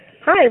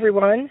Hi,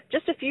 everyone.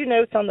 Just a few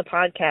notes on the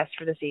podcast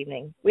for this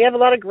evening. We have a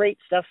lot of great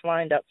stuff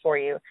lined up for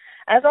you.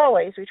 As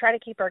always, we try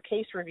to keep our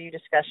case review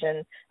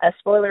discussion as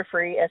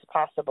spoiler-free as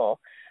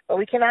possible, but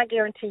we cannot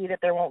guarantee that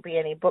there won't be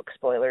any book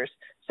spoilers,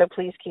 so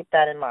please keep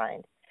that in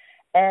mind.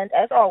 And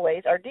as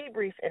always, our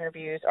debrief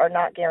interviews are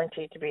not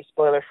guaranteed to be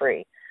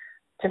spoiler-free.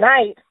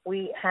 Tonight,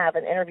 we have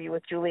an interview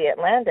with Juliet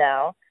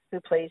Landau, who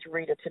plays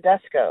Rita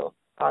Tedesco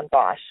on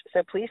Bosch.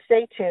 So please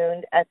stay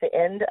tuned at the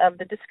end of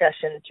the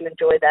discussion to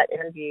enjoy that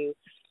interview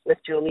with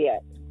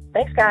Juliet.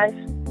 Thanks, guys.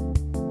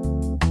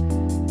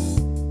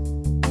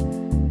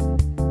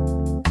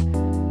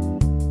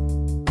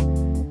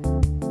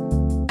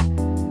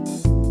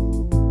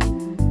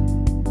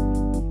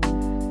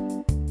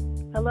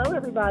 Hello,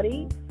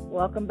 everybody.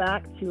 Welcome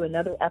back to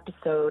another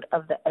episode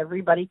of the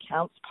Everybody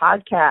Counts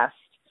podcast.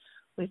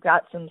 We've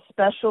got some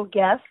special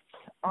guests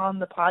on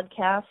the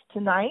podcast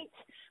tonight.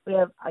 We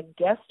have a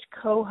guest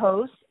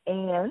co-host,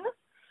 Anne,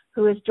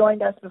 who has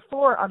joined us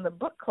before on the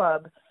book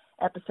club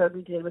episode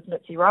we did with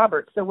Mitzi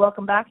Roberts. So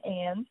welcome back,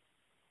 Anne.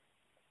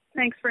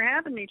 Thanks for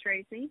having me,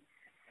 Tracy.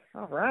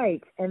 All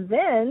right. And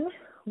then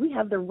we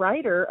have the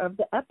writer of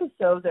the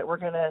episode that we're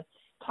going to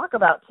talk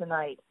about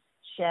tonight,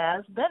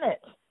 Shaz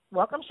Bennett.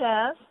 Welcome,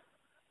 Shaz.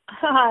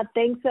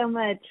 Thanks so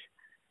much.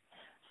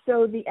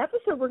 So the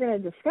episode we're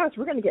going to discuss,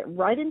 we're going to get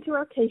right into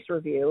our case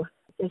review,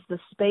 is The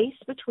Space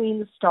Between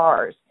the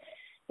Stars.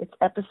 It's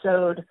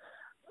episode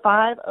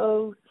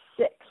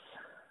 506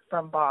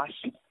 from Bosch,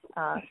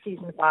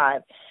 season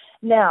 5.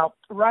 Now,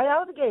 right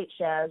out of the gate,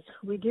 Shaz,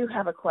 we do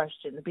have a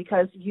question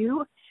because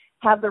you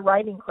have the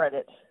writing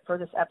credit for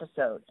this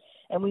episode.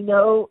 And we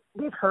know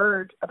we've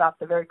heard about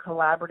the very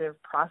collaborative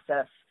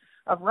process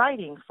of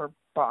writing for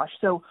Bosch.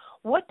 So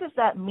what does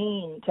that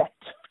mean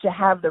to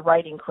have the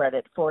writing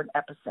credit for an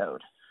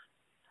episode?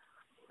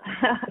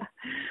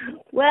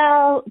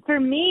 Well, for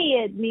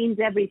me, it means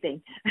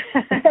everything.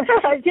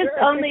 Just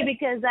only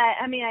because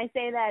I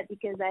say that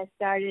because I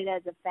started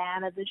as a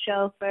fan of the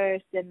show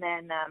first, and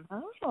then,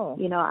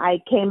 I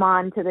came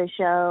on to the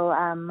show.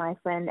 My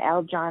friend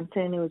Elle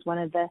Johnson, who was one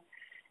of the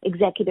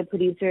executive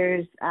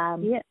producers,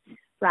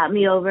 brought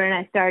me over, and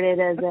I started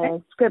as a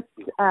script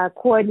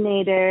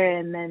coordinator,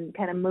 and then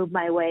kind of moved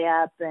my way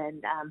up,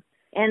 and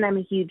I'm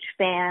a huge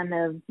fan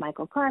of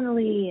Michael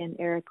Connelly and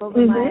Eric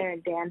Overmyer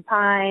and Dan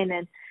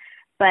Pine,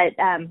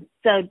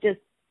 so just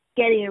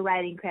getting a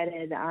writing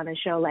credit on a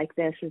show like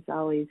this is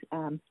always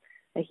a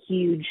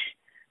huge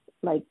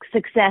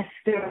success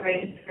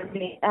story for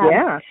me.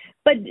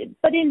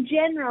 But in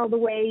general, the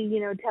way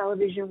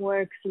television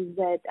works is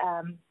that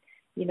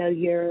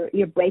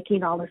you're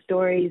breaking all the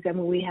stories. I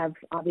mean, we have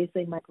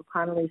obviously Michael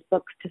Connelly's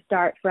books to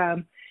start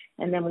from,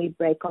 and then we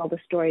break all the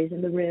stories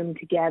in the room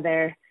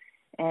together.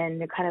 And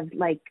they're kind of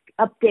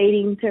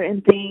updating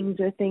certain things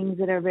or things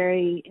that are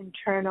very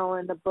internal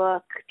in the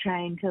book,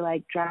 trying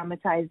to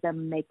dramatize them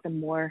and make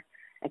them more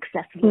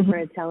accessible for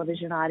a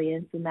television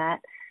audience and that.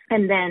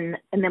 And then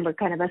we're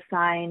kind of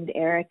assigned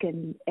Eric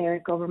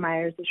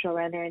Overmyer is the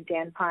showrunner, and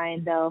Dan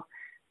Pine, they'll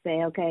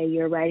say, okay,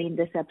 you're writing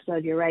this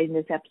episode,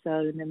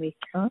 and then we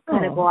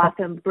kind of go off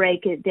and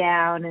break it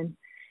down, and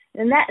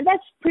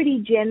that's pretty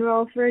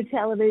general for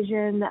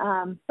television.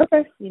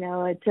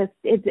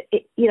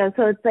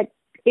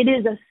 It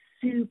is a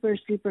super,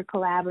 super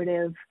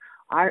collaborative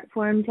art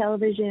form,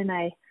 television.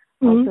 I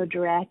also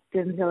direct,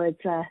 and so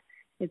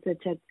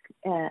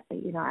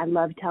I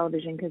love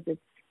television because it's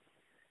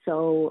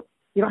so,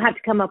 you don't have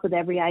to come up with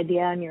every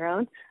idea on your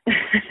own.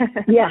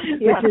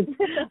 Which is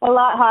a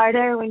lot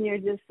harder when you're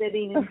just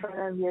sitting in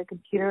front of your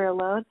computer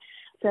alone.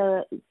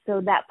 So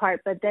that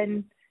part, but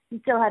then you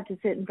still have to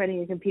sit in front of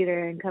your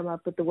computer and come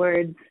up with the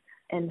words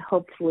and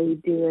hopefully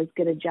do as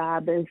good a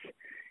job as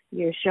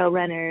your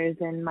showrunners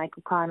and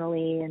Michael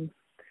Connelly and,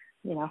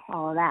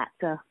 all of that.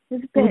 So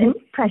it's a bit of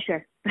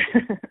pressure.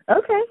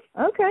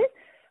 Okay.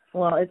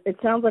 Well, it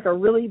sounds like a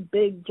really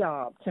big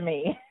job to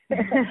me,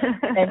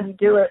 and you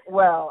do it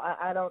well.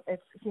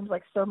 It seems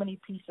like so many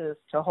pieces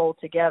to hold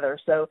together.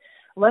 So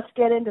let's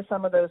get into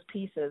some of those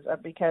pieces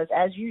because,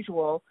 as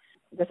usual,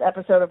 this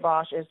episode of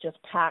Bosch is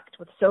just packed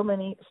with so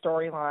many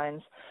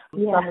storylines.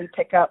 Some we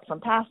pick up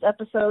from past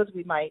episodes.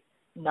 We might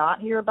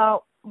not hear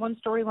about one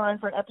storyline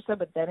for an episode,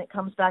 but then it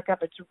comes back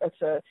up.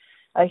 It's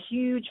a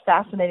huge,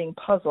 fascinating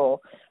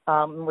puzzle.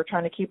 We're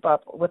trying to keep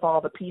up with all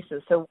the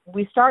pieces. So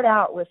we start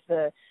out with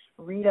the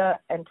Rita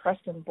and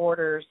Preston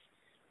Borders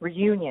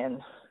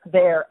reunion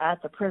there at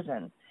the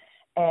prison.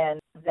 And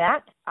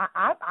that,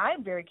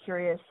 I'm very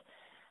curious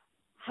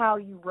how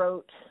you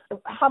wrote,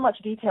 how much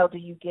detail do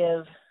you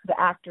give the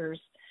actors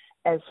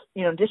as,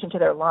 in addition to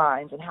their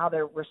lines and how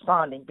they're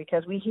responding?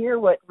 Because we hear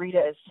what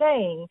Rita is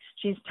saying.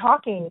 She's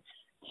talking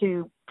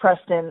to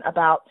Preston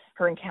about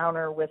her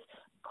encounter with,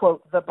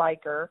 quote, the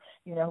biker,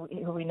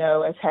 who we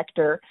know as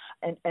Hector,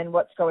 and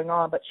what's going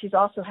on. But she's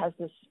also has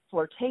this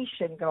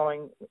flirtation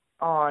going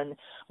on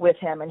with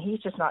him, and he's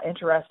just not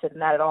interested in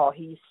that at all.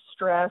 He's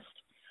stressed,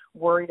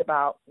 worried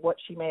about what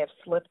she may have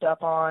slipped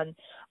up on.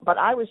 But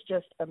I was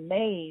just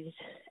amazed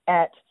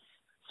at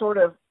sort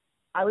of,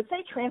 I would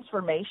say,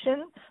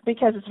 transformation,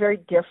 because it's very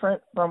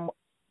different from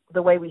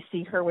the way we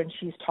see her when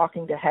she's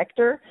talking to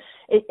Hector.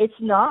 It's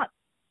not,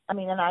 I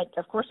mean, and I,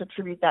 of course,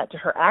 attribute that to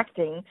her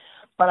acting,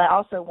 but I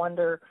also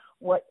wonder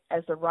what,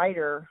 as a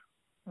writer,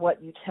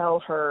 what you tell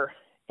her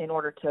in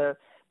order to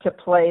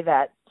play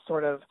that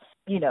sort of,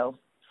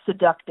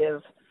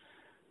 seductive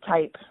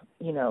type,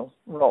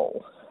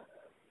 role.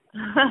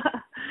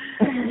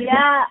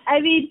 Yeah, I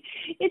mean,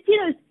 it's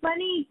it's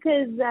funny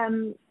because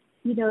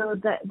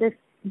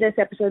this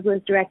episode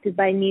was directed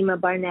by Nima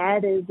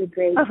Barnett, who's a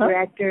great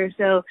director.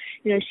 So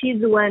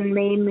she's the one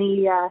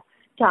mainly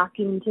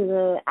talking to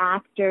the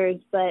actors,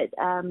 but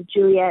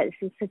Juliet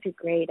is such a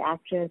great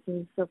actress,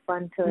 and it's so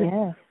fun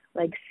to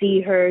like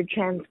see her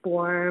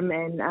transform.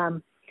 And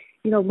a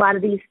lot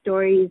of these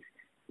stories,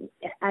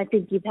 I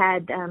think you've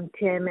had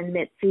Tim and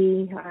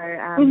Mitzi,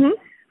 our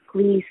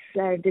police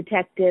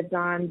detectives,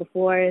 on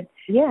before.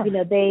 Yeah.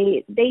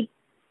 They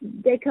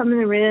come in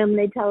the room,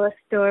 they tell us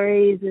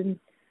stories, and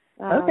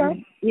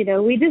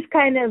we just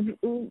kind of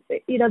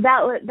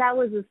that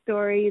was a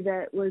story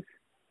that was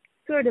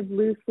sort of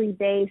loosely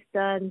based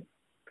on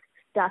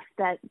stuff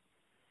that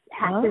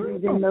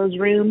happens in those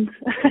rooms.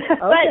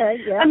 But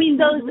I mean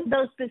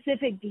those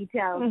specific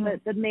details,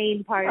 but the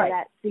main part of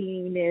that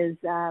scene is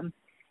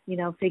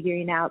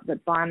figuring out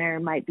that Bonner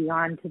might be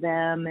on to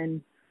them,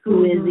 and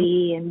who is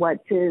he, and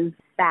what's his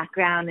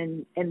background,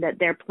 and that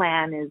their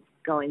plan is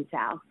going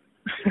south.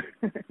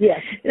 Yes.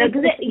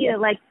 Because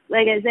like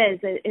I said,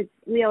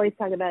 we always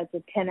talk about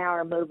it's a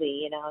 10-hour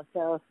movie,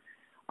 so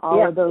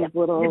all of those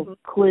little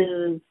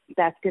clues,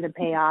 that's going to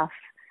pay off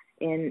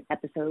in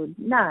episode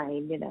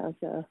 9,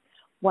 so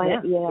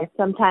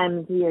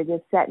sometimes you're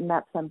just setting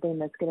up something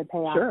that's going to pay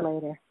off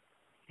later.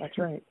 That's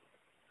right.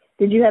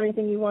 Did you have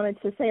anything you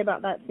wanted to say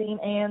about that scene,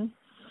 Anne?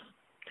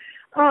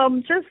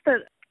 Just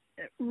that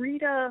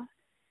Rita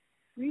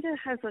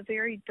has a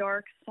very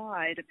dark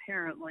side,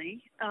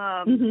 apparently,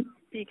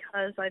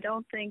 because I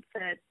don't think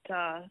that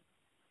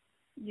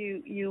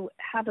you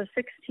have a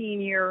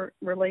 16-year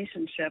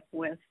relationship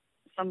with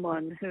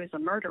someone who's a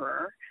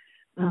murderer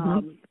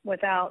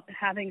without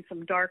having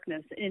some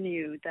darkness in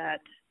you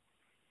that,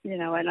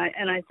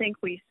 and I think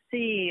we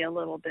see a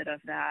little bit of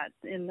that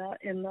in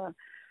the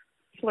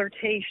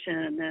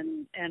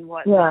flirtation and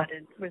whatnot.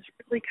 It was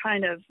really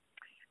kind of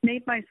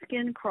made my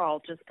skin crawl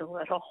just a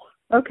little.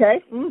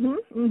 Okay.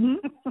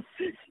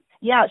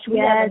 Yeah,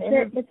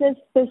 it's a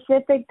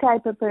specific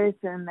type of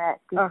person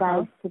that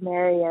decides to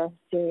marry a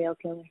serial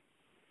killer.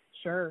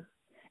 Sure.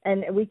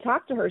 And we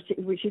talked to her.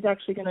 She's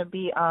actually going to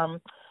be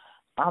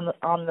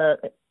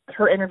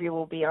her interview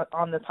will be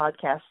on the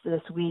podcast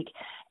this week.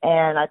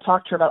 And I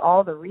talked to her about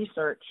all the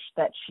research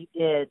that she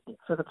did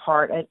for the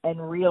part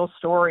and real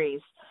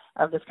stories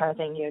of this kind of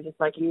thing, just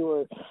like you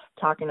were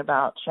talking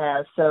about,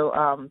 Chaz. So,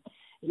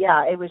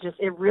 it was just,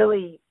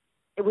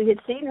 we had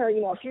seen her,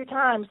 a few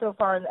times so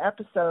far in the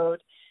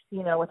episode,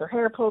 with her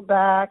hair pulled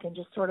back and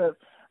just sort of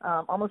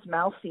almost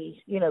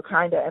mousy,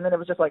 kind of. And then it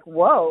was just like,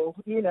 whoa,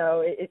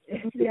 it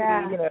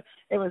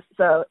was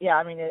so,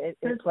 I mean, it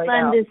played out. It's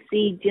fun to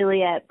see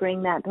Juliet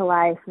bring that to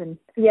life. And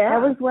that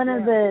was one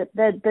of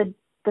the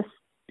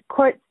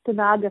court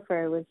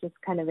stenographer was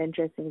just kind of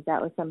interesting.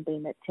 That was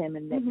something that Tim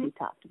and Mitzi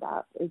talked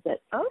about, is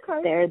that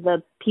they're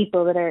the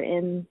people that are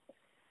in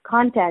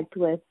contact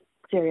with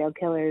serial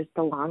killers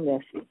the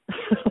longest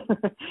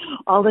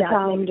all the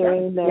time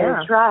during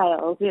their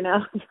trials,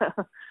 So,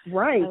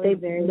 right. They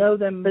know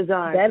them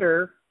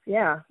better,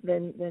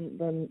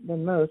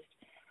 than most.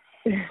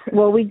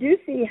 Well, we do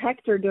see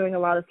Hector doing a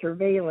lot of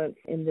surveillance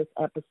in this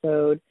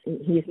episode.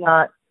 He's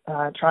not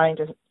trying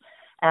to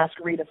ask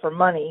Rita for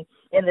money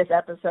in this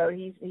episode.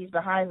 He's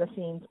behind the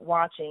scenes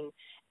watching,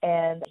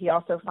 and he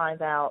also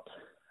finds out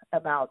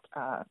about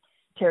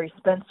Terry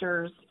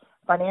Spencer's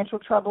financial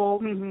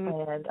troubles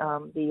and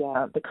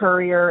the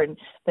courier, and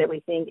that we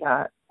think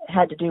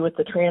had to do with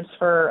the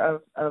transfer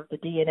of the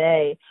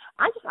DNA.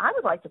 I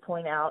would like to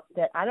point out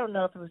that I don't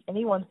know if it was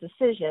anyone's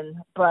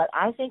decision, but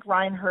I think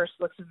Ryan Hurst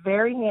looks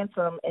very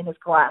handsome in his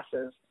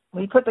glasses.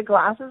 When he put the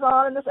glasses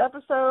on in this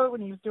episode,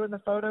 when he was doing the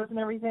photos and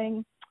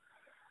everything,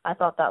 I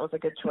thought that was a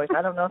good choice.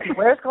 I don't know if he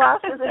wears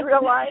glasses in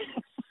real life,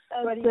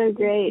 but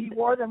great. He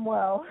wore them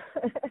well.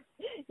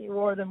 He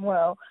wore them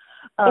well.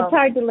 It's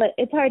hard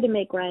to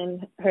make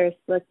Ryan Hurst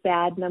look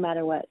bad no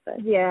matter what.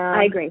 But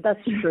I agree. That's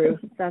true.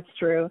 That's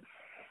true.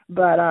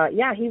 But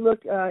he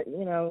looked.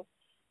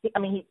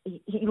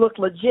 He looked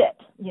legit.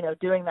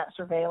 Doing that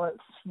surveillance.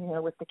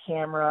 With the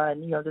camera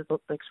and the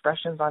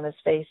expressions on his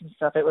face and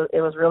stuff. It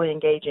was really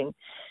engaging.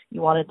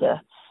 You wanted to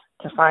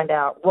find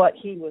out what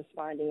he was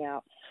finding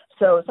out.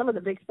 So some of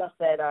the big stuff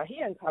that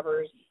he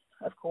uncovers,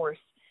 of course,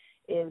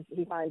 is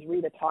he finds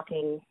Rita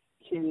talking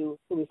to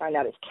who we find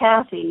out is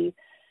Kathy,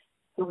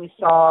 who we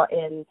saw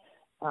in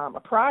a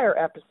prior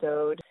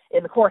episode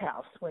in the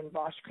courthouse when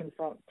Bosch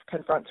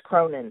confronts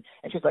Cronin,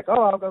 and she's like,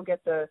 "Oh, I'll go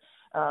get the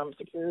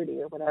security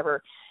or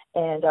whatever."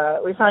 And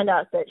we find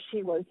out that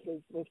she was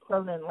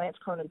Lance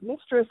Cronin's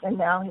mistress, and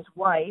now his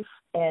wife,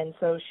 and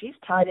so she's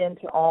tied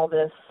into all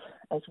this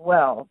as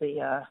well.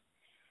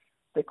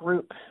 The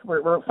group,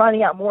 we're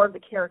finding out more of the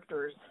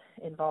characters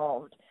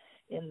involved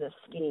in this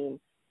scheme.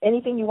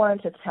 Anything you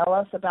wanted to tell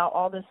us about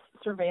all this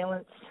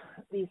surveillance,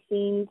 these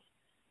scenes,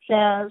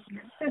 Shaz?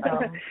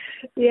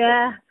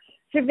 Yeah.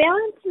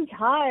 Surveillance is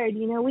hard.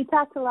 You know, we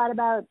talked a lot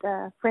about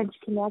French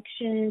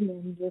Connection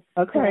and just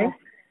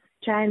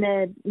trying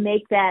to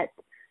make that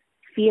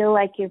feel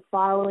like you're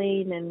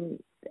following,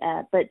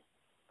 and but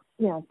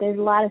you know, there's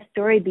a lot of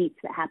story beats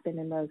that happen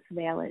in those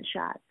surveillance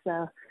shots.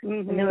 So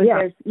and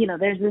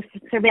there's this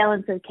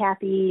surveillance of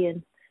Kathy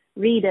and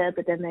Rita,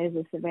 but then there's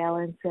the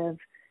surveillance of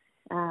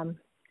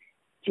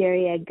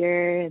Jerry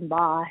Edgar and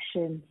Bosch,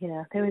 and you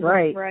know, there was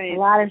a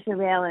lot of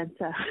surveillance.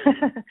 So.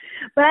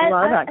 But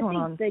I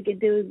think like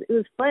it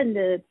was fun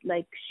to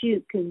like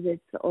shoot, because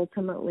it's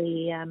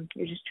ultimately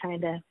you're just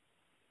trying to.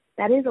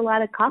 That is a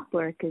lot of cop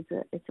work.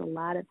 It's a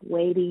lot of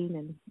waiting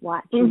and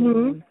watching.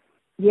 And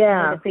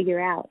trying to figure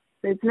out.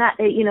 It's not,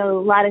 you know, a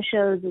lot of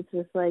shows. It's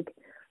just like,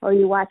 oh,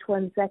 you watch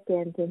 1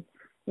 second, and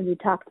when you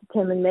talk to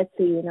Tim and Mitzi,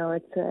 you know,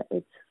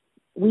 it's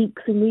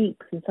weeks and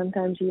weeks, and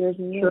sometimes years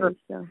and years.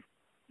 So.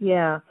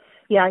 Yeah,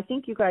 I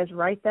think you guys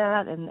write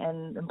that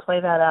and play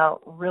that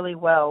out really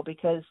well,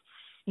 because,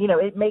 you know,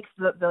 it makes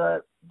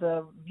the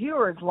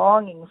viewers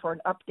longing for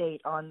an update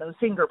on those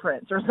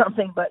fingerprints or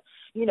something. But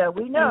you know,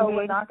 we know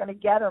we're not going to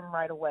get them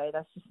right away.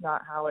 That's just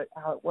not how it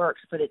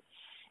works. But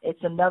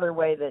it's another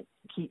way that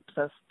keeps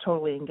us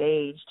totally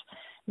engaged,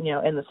 you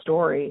know, in the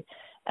story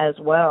as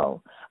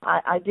well.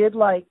 I did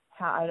like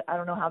how, I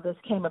don't know how this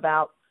came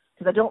about,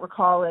 because I don't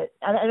recall it,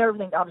 and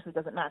everything obviously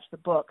doesn't match the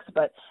books,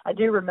 but I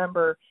do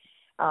remember,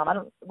 I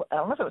don't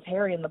know if it was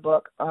Harry in the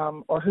book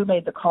or who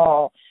made the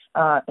call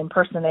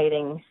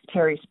impersonating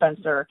Terry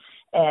Spencer,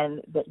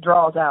 and that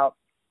draws out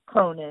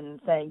Cronin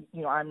saying,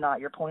 you know, I'm not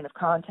your point of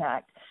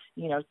contact.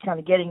 You know, kind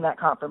of getting that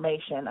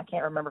confirmation. I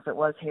can't remember if it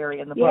was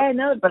Harry in the book. Yeah,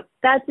 no, but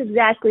that's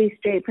exactly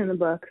straight from the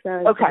book. So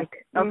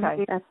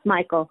okay. That's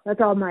Michael. That's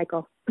all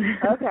Michael.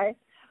 Okay.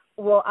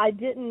 Well,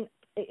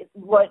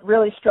 what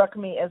really struck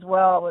me as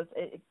well was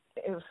it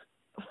was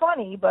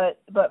funny, but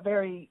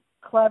very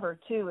clever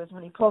too, is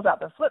when he pulls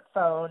out the flip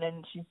phone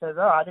and she says,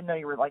 "Oh, I didn't know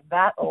you were like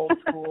that old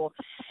school."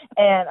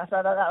 And I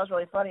thought that was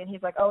really funny. And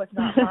he's like, "Oh, it's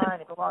not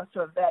mine. It belongs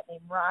to a vet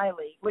named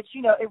Riley," which,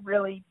 you know, it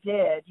really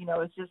did. You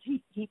know, it's just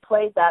he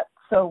played that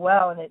so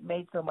well, and it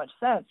made so much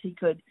sense. He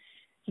could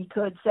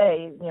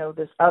say, you know,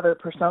 this other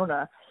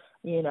persona,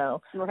 you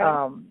know.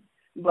 Right.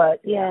 But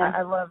yeah,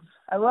 I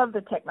love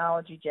the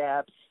technology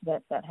jabs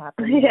that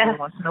happen every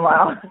once in a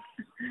while.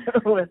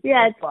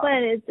 It's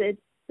fun. It's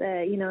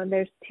you know,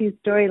 there's two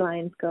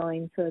storylines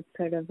going, so it's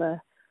sort of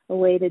a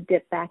way to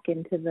dip back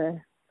into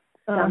the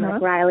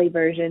Dominic Riley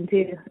version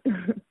too.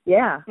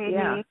 Yeah.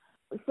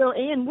 So,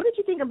 Anne, what did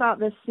you think about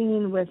this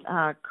scene with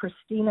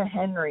Christina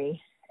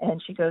Henry,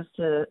 and she goes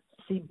to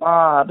see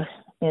Bob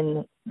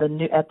at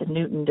the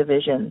Newton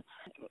division?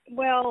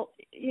 Well,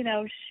 you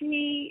know,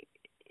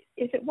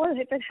 if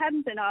it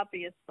hadn't been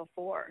obvious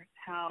before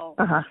how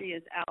she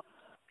is out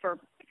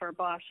for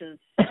Bosch's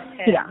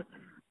head.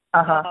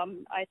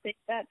 I think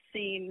that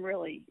scene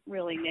really,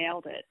 really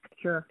nailed it.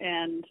 Sure.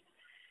 And,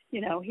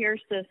 you know,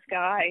 here's this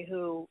guy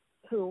who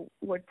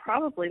would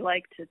probably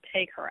like to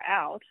take her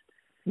out.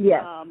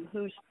 Yes.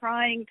 Who's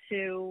trying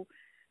to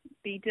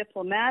be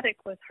diplomatic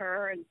with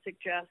her and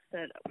suggest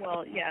that,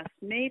 well, yes,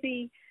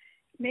 maybe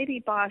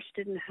Bosch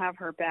didn't have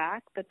her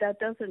back, but that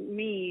doesn't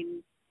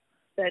mean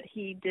that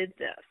he did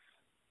this.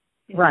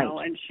 You know,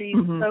 and she's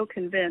so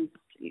convinced.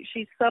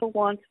 She so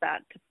wants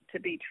that to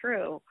be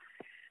true.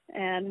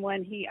 And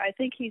when I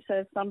think he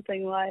says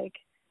something like,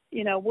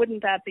 you know,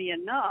 wouldn't that be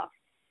enough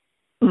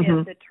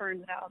if it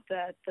turns out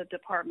that the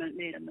department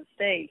made a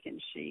mistake?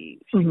 And she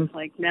was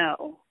like,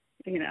 no,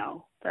 you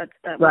know, that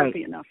won't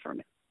be enough for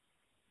me.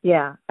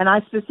 Yeah, and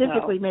I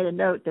specifically made a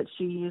note that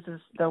she uses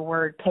the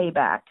word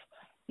payback,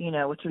 you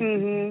know, which is,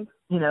 you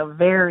know,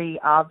 very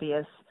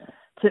obvious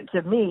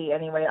to me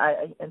anyway.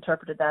 I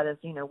interpreted that as,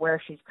 you know,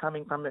 where she's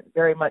coming from. It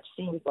very much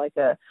seems like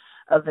a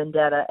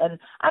vendetta, and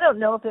I don't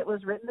know if it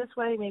was written this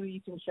way. Maybe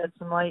you can shed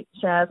some light,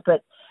 Shaz,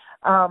 but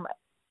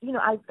you know,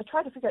 I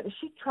tried to figure out, is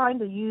she trying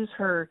to use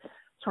her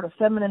sort of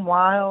feminine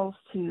wiles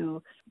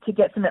to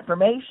get some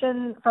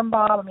information from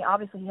Bob? I mean,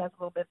 obviously he has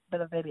a little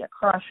bit of maybe a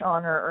crush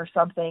on her or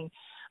something,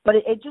 but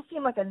it just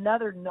seemed like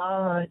another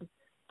nod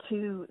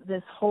to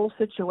this whole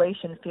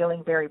situation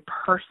feeling very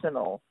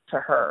personal to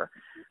her,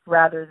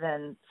 rather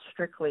than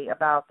strictly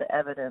about the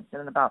evidence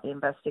and about the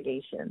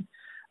investigation.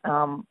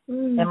 Am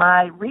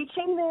I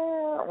reaching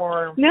there,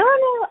 or? No.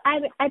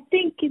 I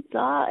think it's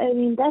all. I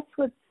mean, that's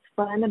what's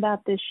fun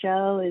about this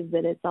show, is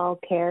that it's all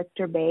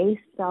character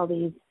based. All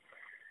these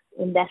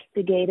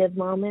investigative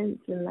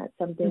moments, and that's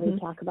something we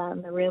talk about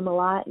in the room a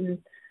lot. And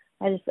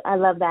I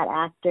love that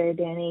actor,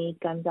 Danny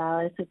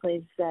Gonzalez, who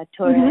plays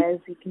Torres.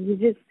 He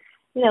just,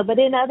 you know, but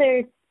in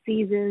other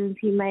seasons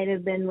he might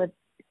have been with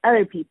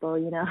other people,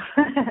 you know.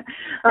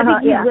 I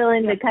think he's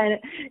willing to kind of,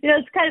 you know,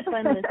 it's kind of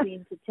fun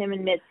listening to Tim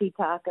and Mitzi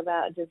talk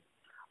about just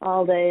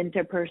all the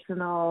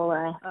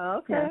interpersonal.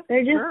 You know,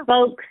 they're just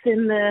folks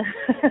in the.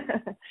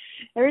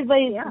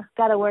 Everybody's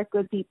got to work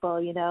with people,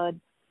 you know.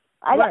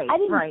 I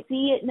didn't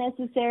see it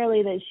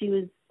necessarily that she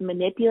was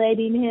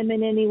manipulating him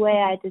in any way.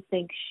 I just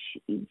think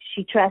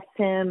she trusts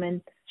him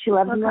and she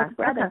loves him like a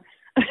brother.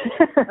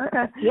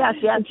 Okay. Yes.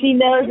 And she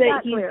knows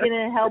that he's going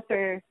to help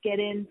her get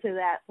into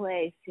that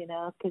place,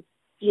 because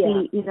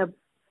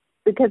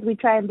because we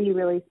try and be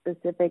really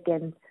specific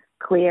and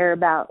clear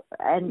about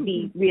and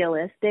be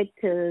realistic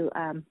to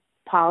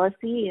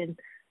policy, and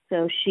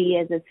so she,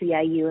 as a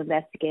CIU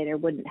investigator,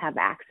 wouldn't have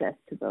access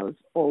to those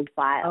old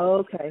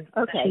files.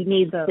 Okay. She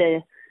needs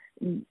to,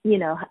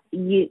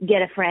 you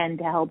get a friend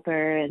to help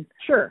her, and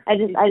sure. I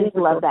just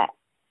love that.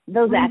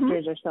 Those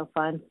actors are so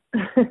fun.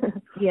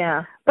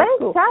 Yeah, but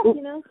it's tough.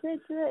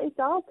 It's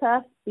all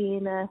tough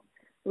being a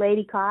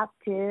lady cop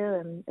too,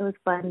 and it was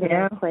fun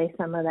to play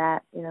some of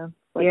that.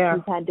 What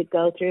she's had to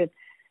go through.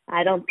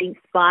 I don't think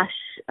Bosch.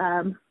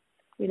 I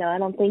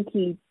don't think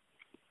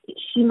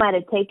she might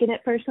have taken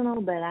it personal,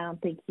 but I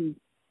don't think he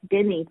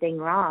did anything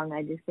wrong.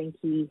 I just think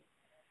he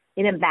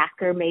didn't back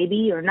her,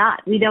 maybe, or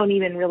not. We don't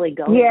even really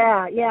go.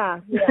 Yeah.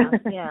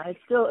 It's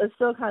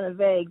still kind of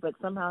vague, but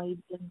somehow he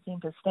didn't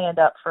seem to stand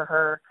up for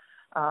her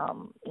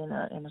in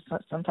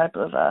some type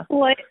of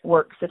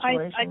work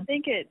situation. I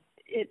think it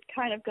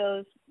kind of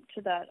goes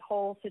to that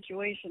whole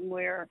situation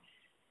where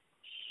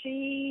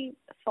she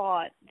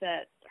thought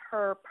that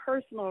her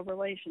personal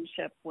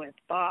relationship with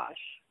Bosch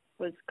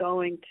was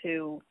going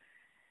to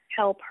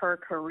help her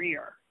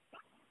career.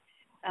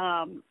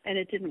 And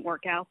it didn't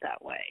work out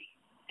that way.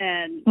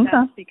 And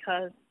that's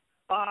because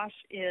Bosch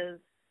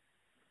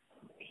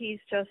he's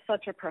just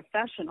such a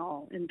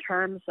professional in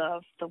terms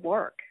of the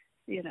work,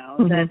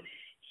 that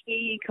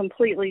he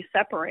completely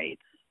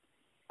separates.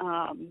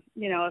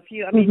 If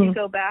you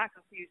go back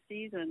a few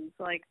seasons,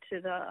 like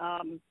to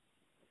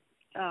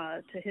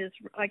his,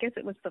 I guess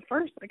it was the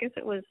first, with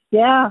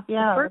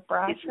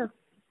Brasher.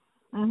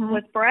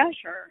 With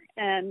Brasher,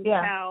 and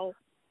how,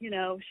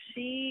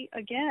 she,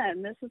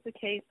 again, this is a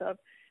case of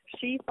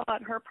she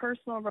thought her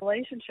personal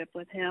relationship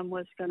with him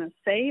was going to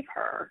save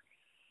her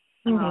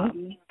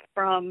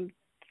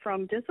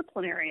from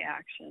disciplinary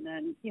action,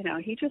 and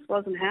he just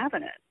wasn't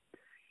having it.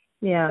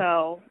 Yeah.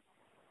 So,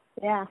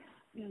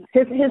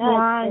 his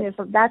line is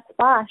that's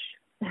Bosch.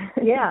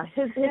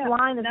 His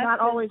line is not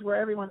always where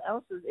everyone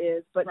else's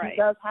is, but he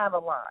does have a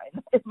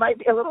line. It might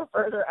be a little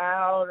further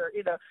out or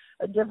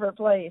a different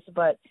place,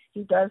 but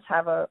he does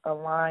have a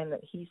line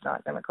that he's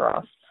not going to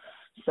cross.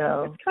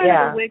 So it's kind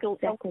of a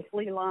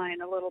wiggly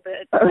line a little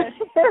bit.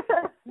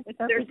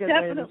 There's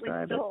definitely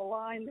still a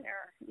line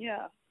there.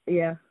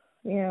 Yeah.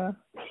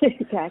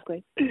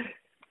 Exactly.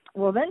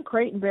 Well, then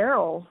Crate and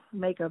Barrel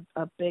make a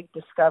big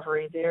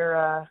discovery.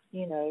 They're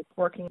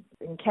working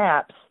in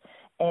caps,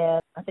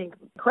 and I think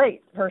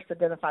Crate first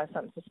identifies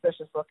something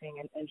suspicious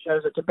looking and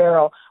shows it to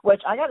Barrel,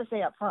 which I got to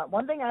say up front,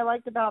 one thing I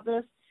liked about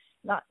this,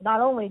 not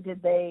only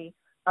did they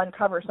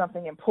uncover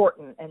something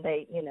important and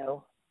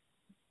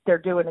they're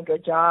doing a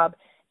good job,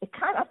 I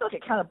feel like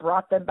it kind of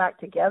brought them back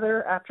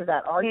together after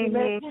that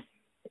argument.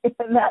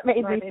 And that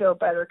made me feel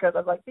better because I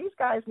was like, these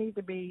guys need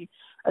to be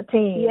a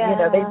team.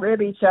 They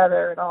rib each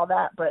other and all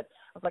that. But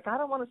I was like, I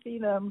don't want to see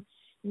them,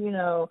 It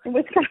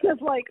was kind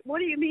of like, what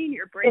do you mean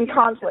you're breaking in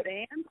conflict?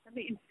 The band? I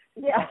mean,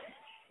 yeah.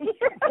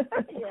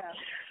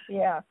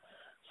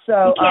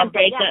 So you can't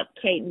break up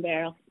Crate and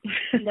Barrel.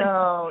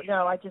 No.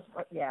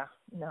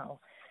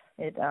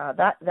 It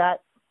that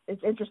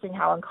it's interesting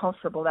how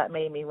uncomfortable that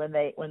made me when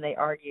they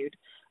argued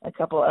a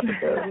couple of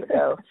episodes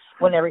ago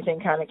when everything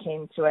kind of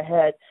came to a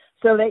head.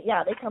 So they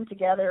come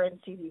together and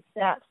see these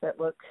stats that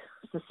look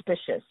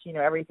suspicious.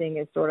 Everything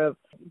is sort of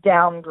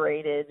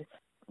downgraded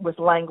with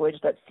language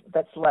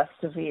that's less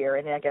severe,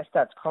 and I guess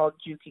that's called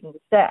juking the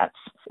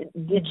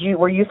stats.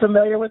 Were you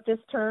familiar with this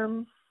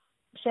term,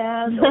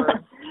 Shaz, or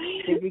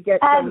did you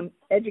get some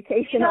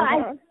education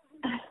on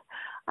that?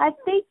 I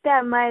think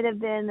that might have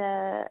been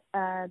a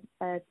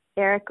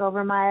Eric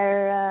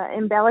Overmyer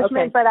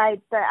embellishment, but I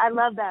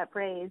love that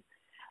phrase.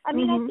 I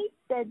mean, I think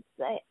that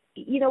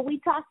we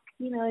talk.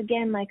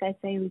 Again, like I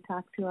say, we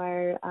talk to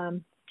our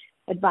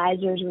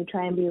advisors. We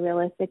try and be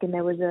realistic, and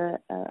there was a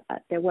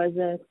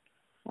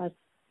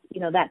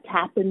that's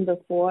happened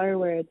before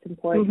where it's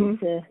important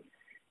to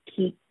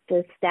keep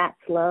the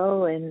stats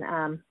low, and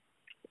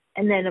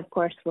then of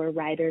course we're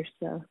writers,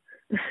 so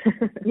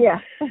yeah.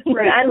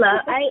 I'm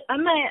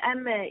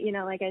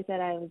a like I said,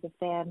 I was a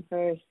fan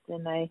first,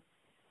 and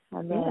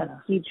I'm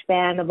a huge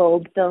fan of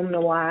old film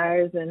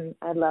noirs, and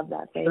I love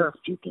that phrase,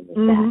 juking the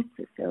stats.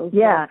 It feels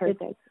so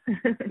perfect.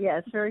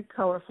 It's very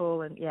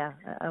colorful, and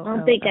I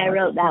don't think I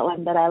wrote that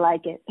one, but I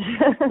like it.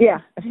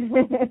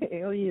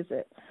 You'll use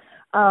it.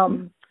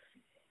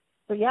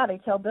 So they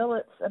tell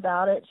Billets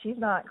about it. She's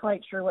not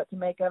quite sure what to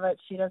make of it.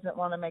 She doesn't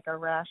want to make a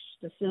rash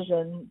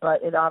decision,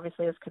 but it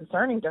obviously is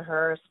concerning to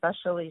her,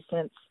 especially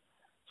since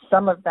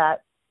some of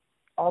that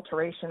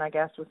alteration, I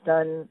guess, was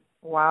done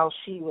while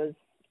she was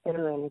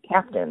interim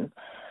captain.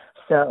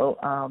 So,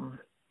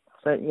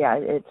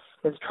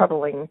 it's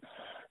troubling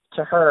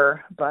to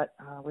her, but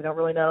we don't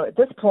really know at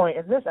this point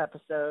in this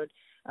episode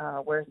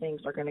where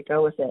things are going to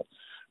go with it.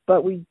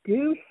 But we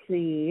do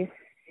see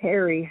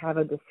Harry have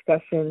a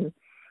discussion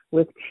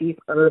with Chief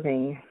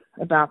Irving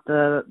about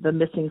the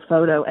missing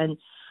photo. And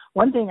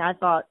one thing I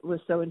thought was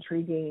so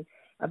intriguing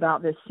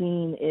about this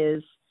scene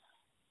is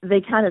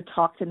they kind of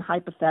talked in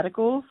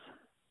hypotheticals.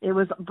 It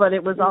was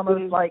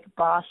almost like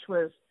Bosch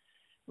was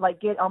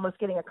like almost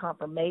getting a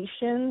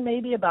confirmation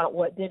maybe about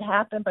what did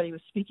happen, but he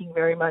was speaking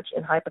very much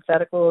in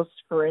hypotheticals.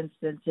 For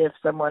instance, if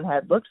someone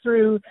had looked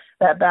through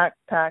that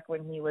backpack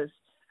when he was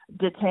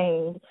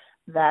detained,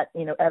 that,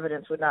 you know,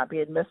 evidence would not be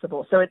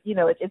admissible. So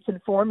it's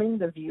informing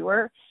the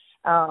viewer,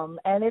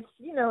 and it's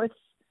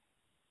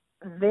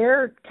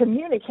they're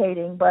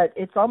communicating, but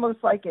it's almost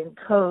like in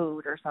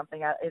code or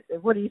something.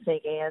 What do you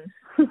think, Anne,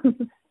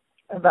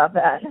 about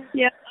that?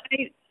 Yeah,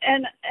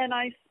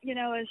 I you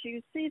know, as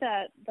you see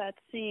that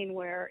scene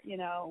where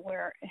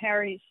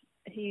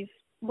he's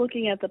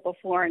looking at the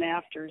before and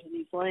afters, and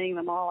he's laying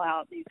them all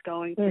out, and he's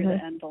going through the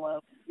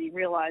envelope, and he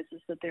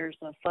realizes that there's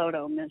a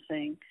photo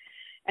missing,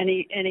 and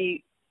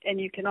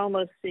you can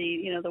almost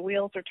see, you know, the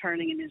wheels are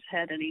turning in his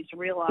head, and he's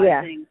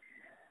realizing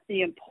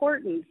the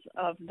importance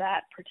of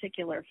that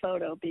particular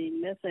photo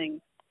being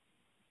missing.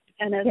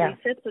 And as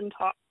he sits and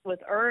talks with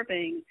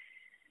Irving,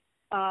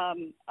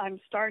 I'm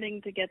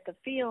starting to get the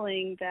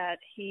feeling that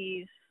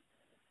he's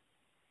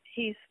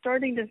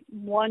starting to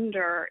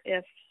wonder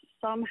if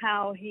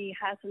somehow he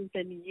hasn't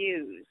been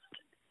used.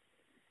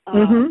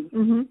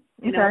 You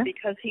know,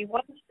 because he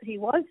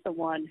was the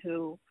one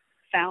who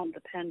found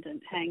the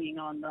pendant hanging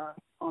on the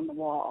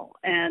wall,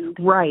 and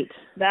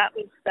that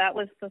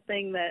was the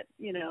thing that,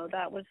 you know,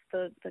 that was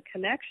the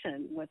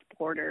connection with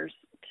Porter's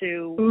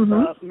to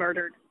the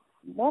murdered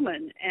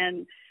woman.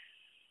 And,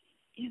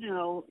 you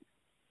know,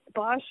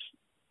 Bosch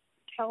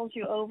tells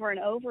you over and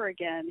over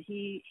again,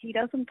 he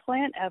doesn't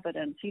plant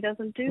evidence, he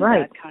doesn't do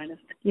that kind of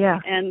thing. Yeah.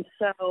 And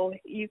so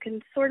you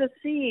can sort of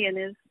see,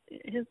 and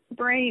his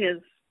brain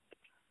is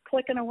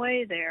clicking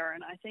away there,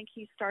 and I think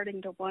he's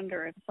starting to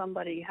wonder if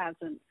somebody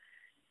hasn't,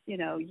 you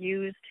know,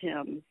 used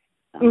him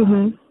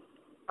some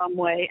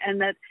way,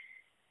 and that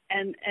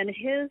and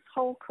his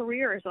whole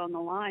career is on the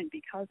line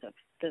because of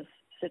this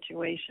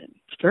situation.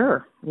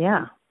 Sure.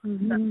 Yeah.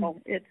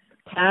 So it's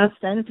past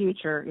and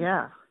future.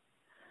 Yeah.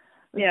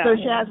 Yeah. So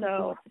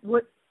Shaz,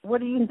 what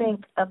do you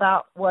think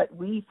about what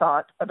we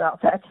thought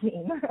about that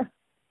scene?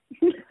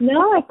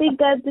 No, I think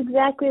that's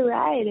exactly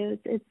right.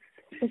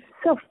 It's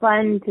so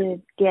fun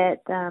to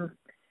get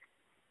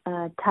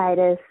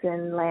Titus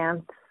and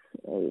Lance,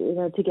 you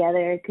know,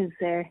 together, because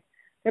they're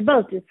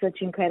both just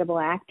such incredible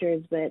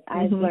actors. But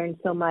I've learned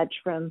so much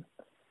from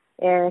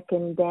Eric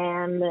and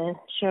Dan, the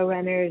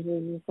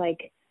showrunners. Is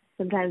like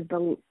sometimes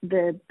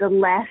the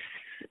less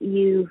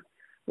you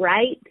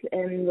write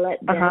and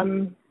let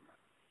them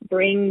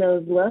bring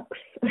those looks.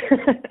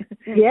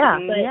 Yeah.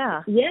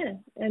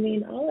 I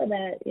mean, all of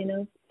that, you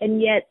know,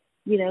 and yet,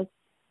 you know,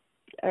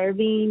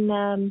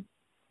 Irving,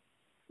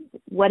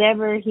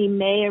 whatever he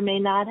may or may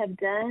not have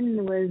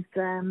done was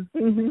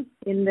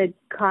in the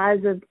cause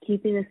of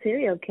keeping a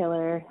serial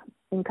killer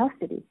in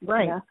custody.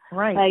 Right. You know?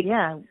 Right. Like,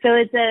 yeah. So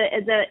it's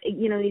a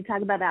you know, you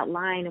talk about that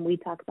line, and we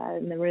talk about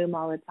it in the room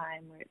all the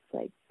time, where it's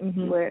like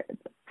we're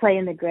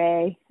playing the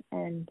gray,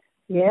 and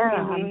I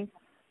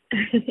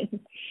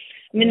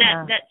mean,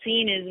 that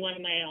scene is one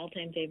of my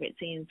all-time favorite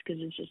scenes,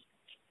 because it's just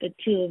the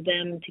two of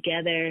them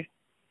together.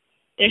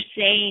 They're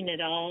saying it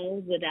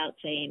all without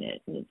saying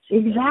it.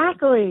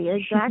 Exactly.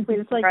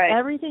 It's like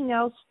everything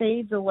else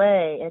fades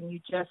away, and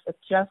it's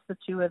just the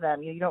two of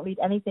them. You don't need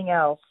anything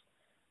else,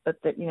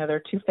 but that, you know,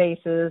 they're two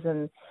faces,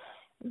 and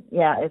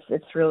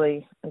it's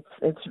really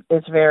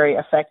it's very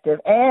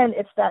effective, and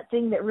it's that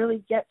thing that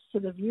really gets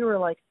to the viewer,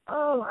 like,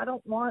 oh, I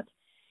don't want,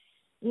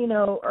 you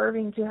know,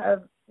 Irving to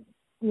have,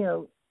 you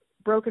know,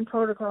 broken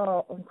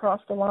protocol and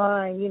crossed the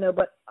line, you know,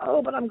 but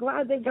I'm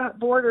glad they got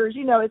Borders.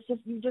 You know, it's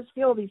just, you just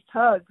feel these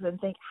tugs and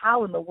think,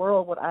 how in the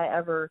world would I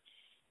ever,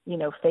 you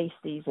know, face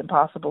these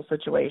impossible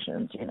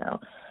situations, you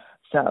know?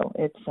 So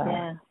it's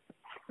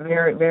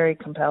very, very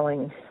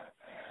compelling.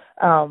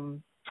 So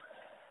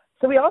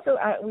we also,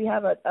 we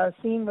have a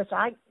scene which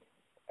I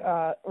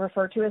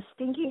refer to as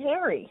Stinky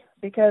Harry,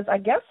 because I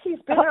guess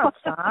he's been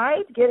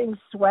outside getting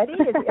sweaty.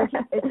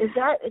 Is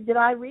that, did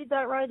I read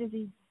that right? Has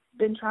he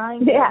been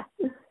trying to... Yeah.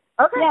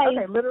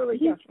 Okay, literally.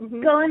 He's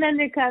going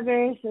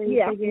undercover, so he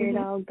figured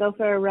I'll go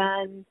for a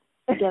run,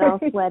 get all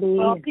sweaty.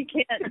 Well, he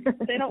can't.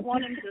 They don't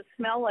want him to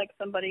smell like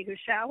somebody who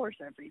showers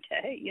every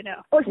day, you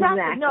know. Oh,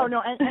 exactly. No,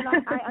 and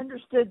I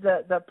understood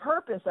the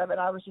purpose of it.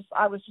 I was just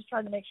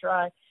trying to make sure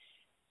I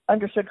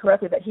understood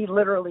correctly that he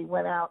literally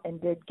went out and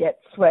did get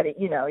sweaty.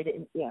 You know, he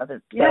didn't. You know,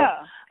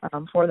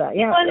 for that.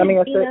 Yeah, well, I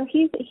mean, you know,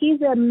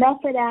 he's a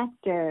method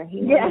actor.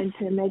 He wanted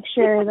to make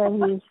sure that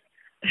he's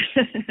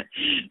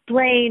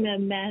playing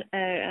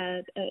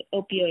a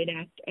opioid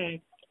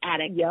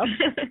addict. Yep.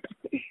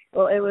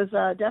 Well, it was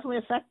definitely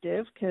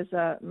effective, because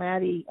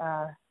Maddie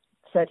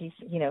said he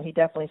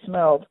definitely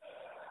smelled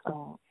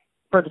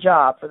for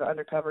the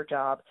undercover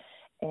job,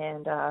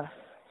 and of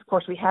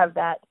course we have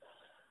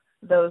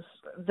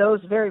those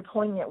very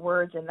poignant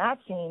words in that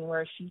scene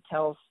where she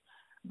tells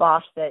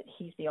Bosch that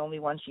he's the only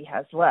one she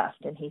has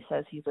left, and he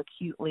says he's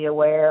acutely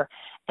aware.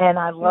 And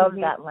I love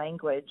that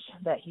language,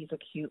 that he's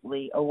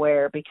acutely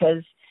aware,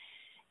 because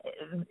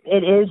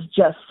it is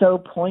just so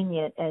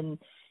poignant and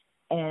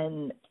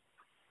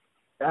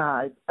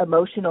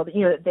emotional.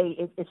 You know,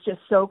 it's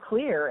just so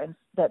clear, and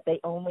that they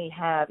only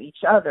have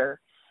each other.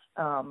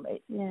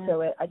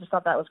 So I just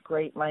thought that was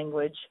great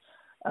language.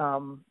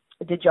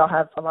 Did y'all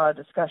have a lot of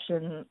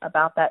discussion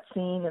about that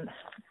scene and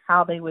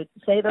how they would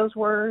say those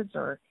words,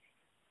 or?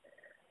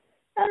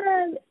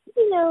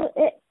 You know,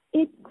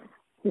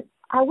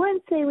 I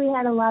wouldn't say we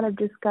had a lot of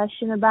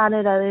discussion about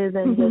it, other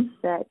than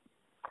just that,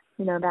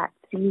 you know, that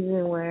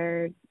season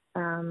where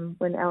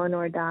when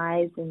Eleanor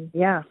dies and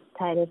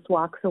Titus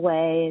walks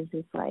away is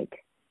just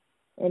like,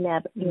 you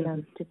know,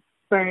 just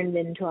burned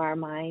into our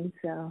minds.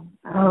 So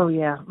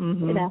you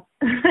know,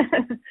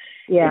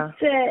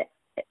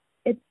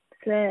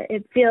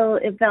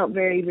 it felt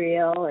very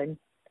real, and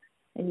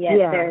yet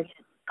there's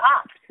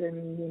cops,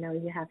 and you know,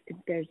 you have to,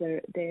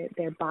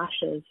 they're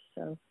Bosch's.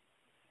 So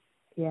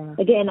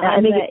again,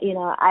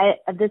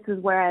 this is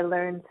where I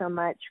learned so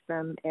much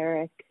from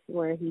Eric,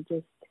 where he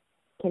just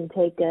can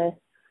take a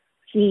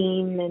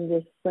scene and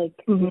just like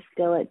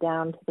distill it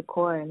down to the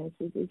core, and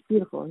it's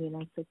beautiful. You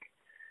know, it's like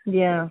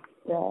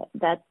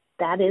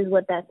that is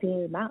what that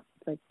scene is about.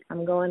 It's like,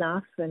 I'm going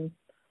off, and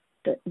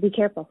be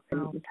careful.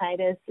 And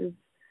Titus is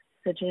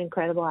such an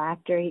incredible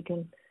actor.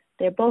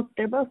 They're both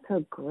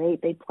so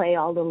great. They play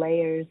all the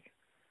layers.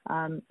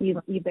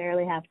 You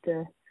barely have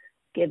to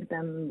give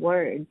them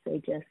words. They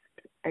just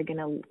are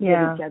gonna give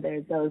each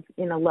other those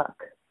in a look.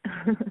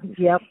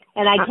 Yep.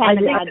 And I can't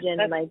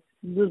imagine like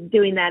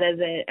doing that as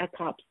a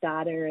cop's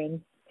daughter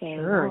and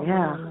saying,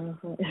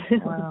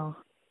 wow.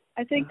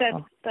 I think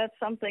that's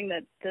something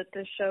that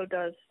this show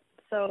does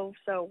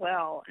so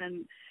well,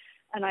 and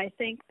I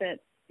think that,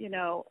 you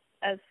know,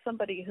 as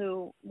somebody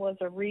who was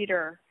a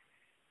reader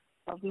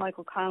of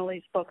Michael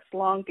Connelly's books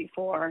long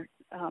before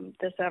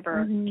this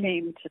ever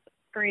came to the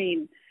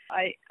screen,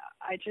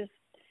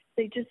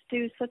 they just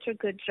do such a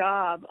good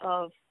job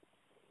of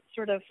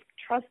sort of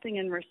trusting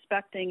and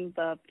respecting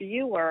the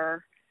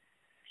viewer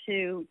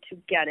to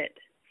get it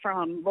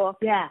from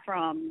books,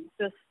 from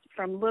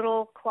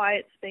little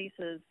quiet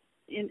spaces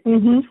in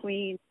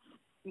between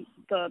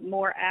the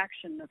more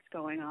action that's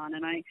going on.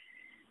 And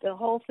the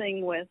whole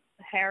thing with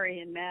Harry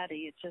and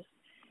Maddie,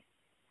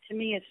 to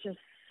me it's just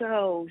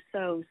so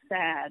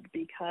sad,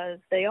 because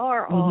they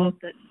are all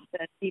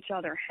that each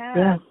other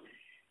has,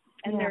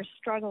 and they're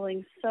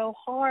struggling so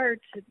hard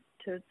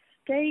to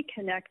stay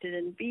connected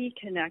and be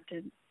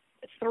connected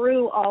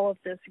through all of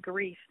this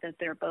grief that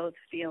they're both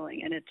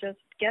feeling, and it just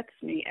gets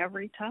me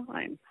every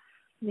time.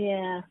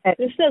 Yeah,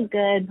 they're so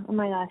good. Oh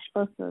my gosh,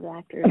 both those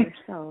actors are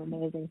so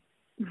amazing.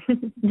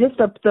 Just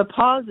the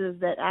pauses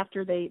that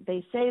after they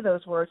say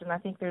those words, and I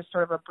think there's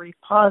sort of a brief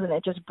pause, and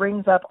it just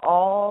brings up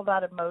all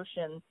that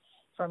emotion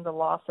from the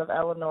loss of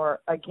Eleanor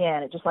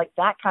again. It just, like,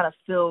 that kind of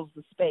fills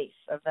the space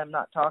of them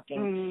not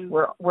talking.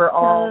 We're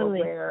all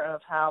aware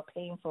of how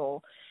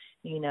painful,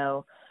 you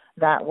know,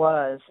 that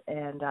was,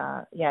 and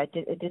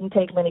it didn't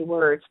take many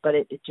words, but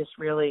it just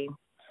really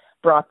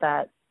brought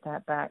that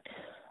back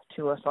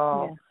to us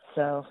all. Yeah.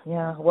 So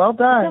well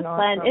done. It's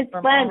fun. It's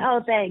fun.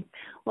 Oh, thanks.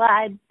 Well,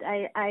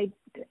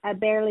 I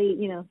barely,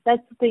 you know,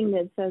 that's the thing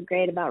that's so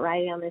great about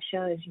writing on the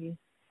show, is you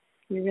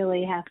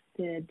really have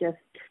to just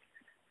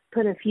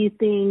put a few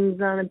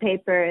things on the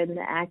paper, and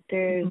the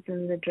actors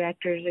and the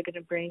directors are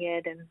going to bring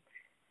it, and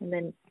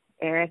then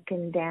Eric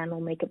and Dan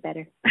will make it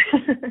better.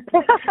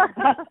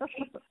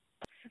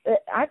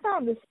 I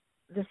found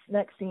this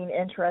next scene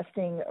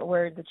interesting,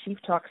 where the chief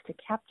talks to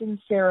Captain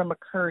Sarah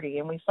McCurdy,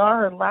 and we saw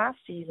her last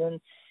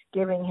season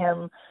giving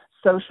him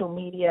social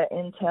media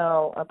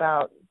intel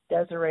about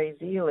Desiree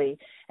Zealy,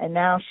 and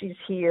now she's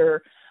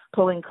here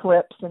pulling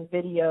clips and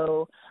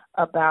video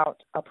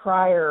about a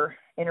prior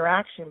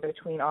interaction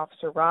between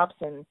Officer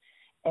Robson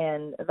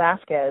and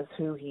Vasquez,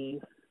 who he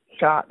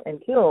shot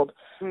and killed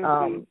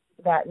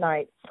that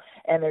night.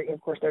 And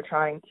they're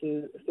trying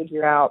to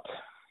figure out,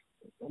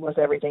 was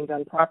everything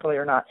done properly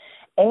or not.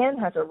 Anne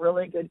has a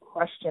really good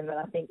question that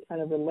I think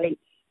kind of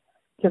relates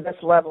to this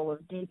level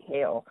of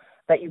detail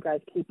that you guys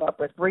keep up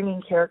with,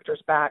 bringing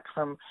characters back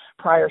from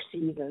prior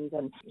seasons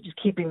and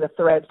just keeping the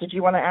threads. Did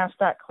you want to ask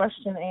that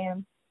question,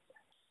 Anne?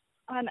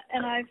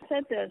 And I've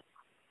said this,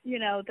 you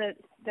know,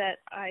 that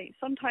I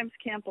sometimes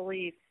can't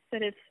believe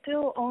that it's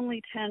still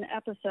only 10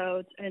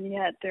 episodes, and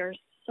yet there's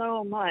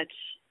so much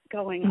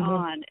going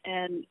on.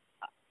 And,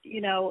 you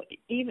know,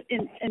 even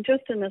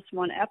just in this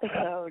one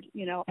episode,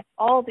 you know,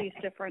 all these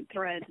different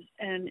threads,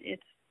 and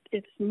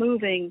it's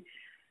moving,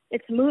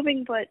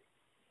 but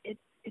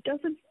it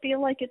doesn't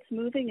feel like it's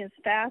moving as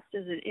fast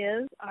as it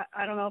is.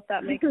 I don't know if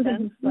that makes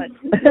sense, but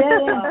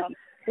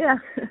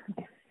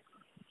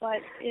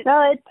but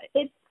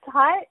it's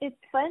hard. It's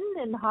fun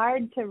and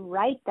hard to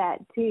write that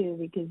too,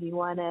 because you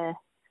want to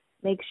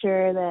make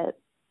sure that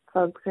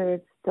folks are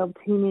still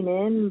tuning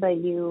in, but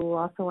you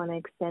also want to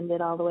extend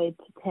it all the way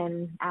to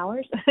 10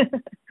 hours.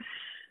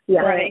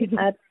 Right.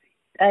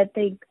 I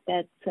think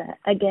that's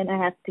again, I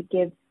have to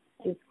give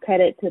just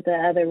credit to the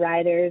other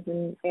writers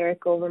and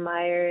Eric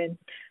Overmyer and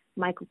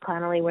Michael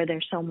Connelly, where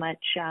there's so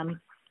much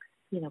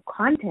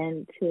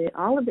content to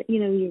all of it.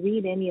 You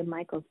read any of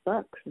Michael's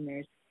books and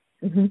there's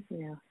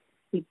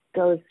he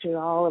goes through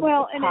all of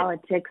the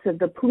politics of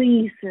the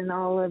police and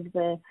all of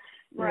the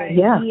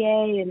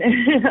DA, and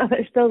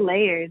they're so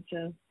layered.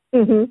 So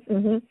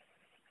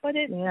but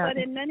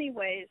in many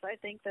ways I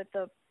think that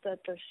the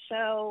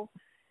show,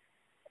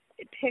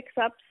 it picks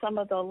up some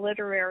of the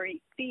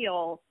literary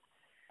feel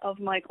of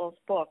Michael's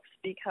books,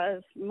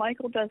 because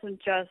Michael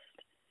doesn't just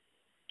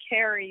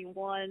carry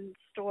one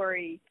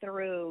story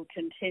through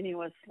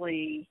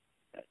continuously.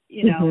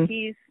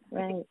 He's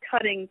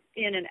cutting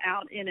in and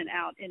out, and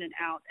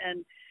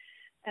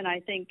I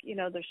think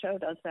the show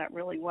does that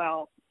really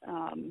well.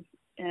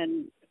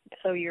 And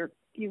so you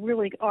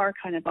really are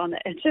kind of on the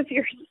edge of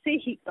your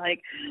seat,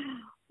 like,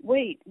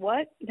 wait,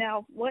 what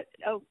now? What?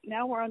 Oh,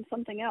 now we're on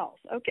something else.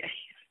 Okay.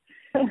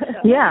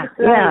 Yeah.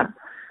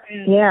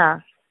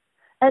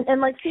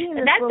 And like seeing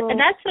this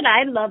that's what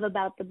I love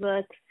about the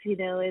books,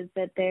 is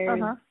that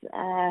there's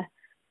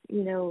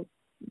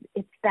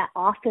it's that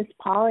office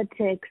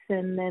politics,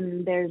 and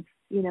then there's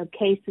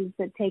cases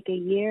that take a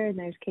year, and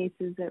there's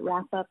cases that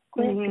wrap up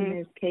quick, and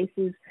there's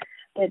cases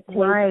that take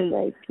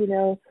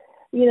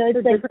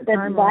it's like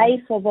the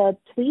life of a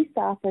police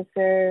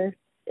officer,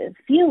 it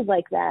feels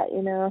like that,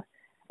 and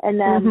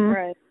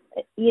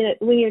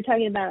when you're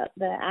talking about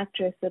the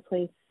actress that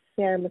plays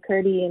Sarah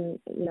McCurdy, and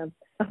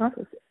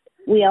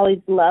we always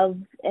love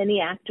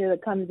any actor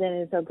that comes in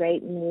and is so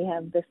great, and we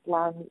have this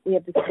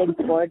big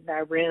board in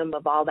our room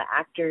of all the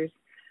actors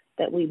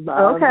that we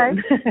love. Okay.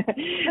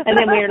 And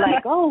then we're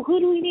like, oh, who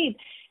do we need?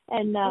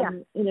 And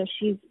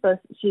she's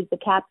the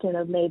captain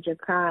of Major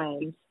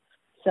Crimes.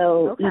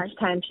 So each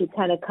time she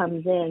kind of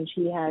comes in,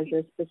 she has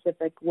a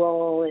specific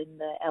role in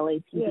the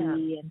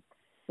LAPD,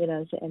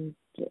 and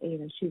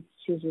she's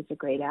just a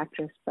great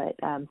actress. But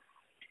I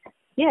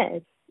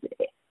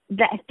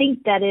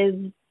think that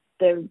is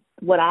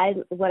what I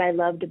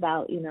loved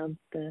about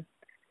the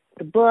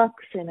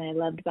books, and I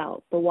loved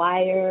about The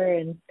Wire,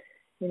 and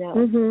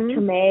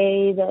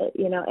Treme,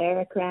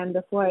 Eric ran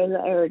before,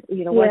 or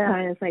one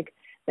time, it's like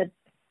that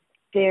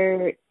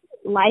their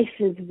life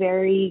is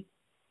very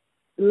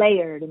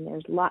layered, and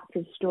there's lots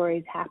of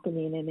stories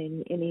happening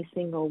in any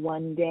single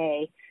one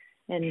day,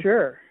 and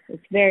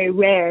it's very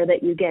rare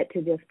that you get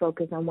to just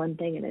focus on one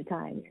thing at a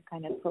time. You're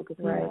kind of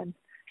focusing on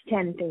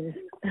 10 things.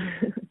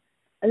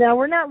 Now,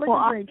 we're not looking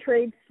for any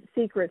trade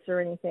secrets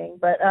or anything,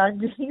 but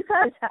do you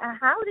guys,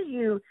 how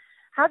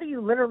do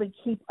you literally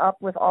keep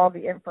up with all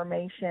the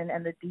information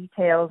and the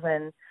details,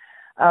 and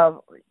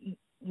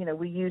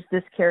we use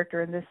this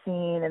character in this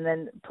scene, and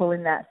then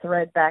pulling that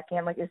thread back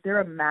in? Like, is there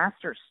a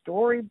master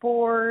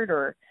storyboard,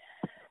 or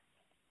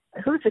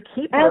who's the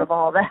keeper of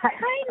all that?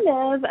 Kind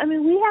of. I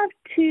mean, we have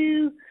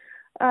two.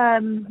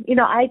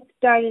 I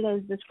started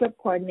as the script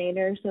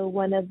coordinator, so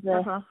one of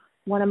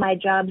my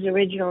jobs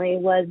originally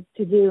was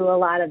to do a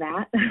lot of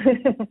that.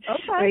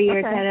 Where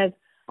you're kind of,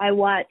 I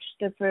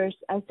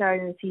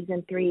started in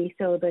season 3,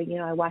 so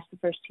I watched the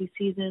first 2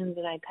 seasons,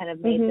 and I kind of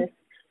made this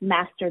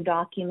master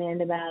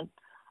document about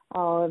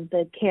all of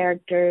the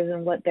characters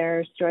and what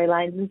their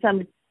storylines, and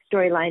some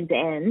storylines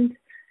end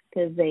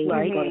because they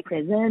go to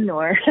prison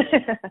or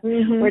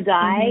or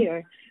die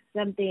or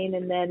something,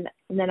 and then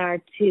our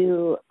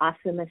 2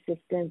 awesome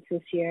assistants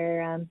this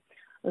year,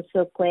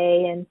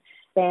 Osokwe and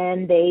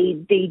Ben,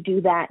 they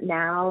do that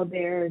now.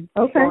 They're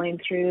going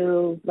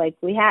through, like,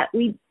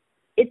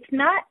 it's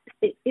not,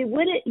 it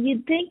wouldn't,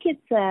 you'd think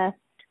it's a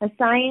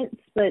science,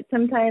 but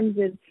sometimes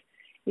it's,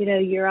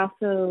 you're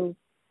also,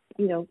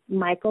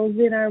 Michael's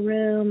in our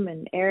room,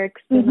 and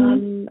Eric's been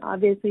on,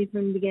 obviously,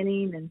 from the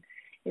beginning, and,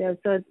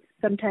 so it's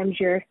sometimes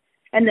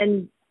and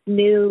then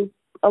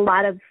a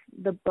lot of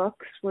the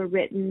books were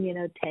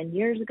written, 10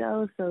 years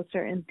ago, so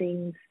certain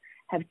things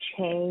have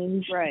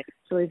changed. Right.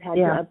 So we've had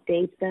to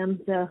update them.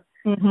 So,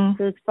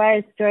 so as far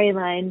as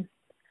storyline,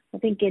 I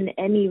think in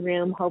any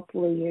room,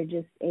 hopefully you're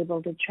just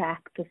able to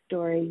track the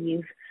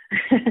story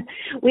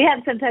we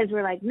have sometimes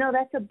we're like, no,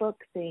 that's a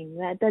book thing.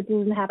 That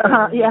doesn't happen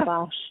in the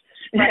Bosch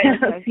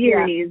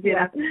series,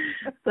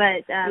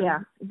 But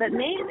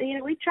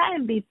mainly, we try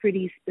and be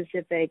pretty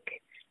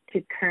specific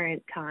to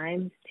current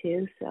times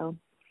too. So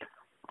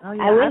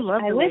I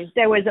wish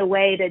there was a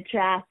way to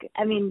track.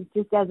 I mean,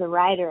 just as a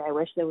writer, I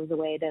wish there was a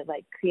way to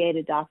create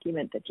a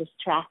document that just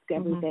tracked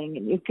everything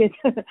and you could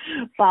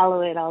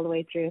follow it all the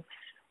way through.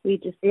 We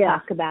just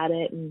talk about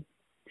it and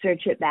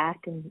search it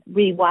back and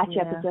rewatch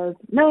episodes.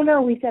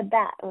 No, we said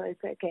that. Oh,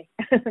 it's okay.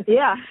 It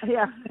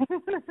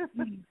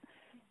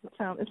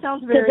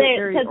sounds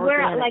very because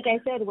we're, like I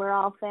said, we're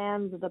all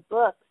fans of the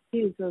books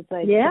too. So it's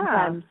like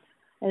sometimes,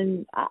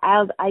 and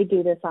I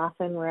do this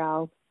often where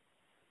I'll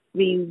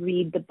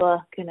reread the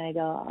book and I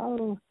go,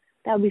 oh,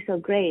 that would be so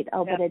great.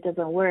 Oh, but it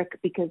doesn't work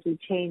because we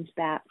changed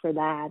that for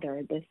that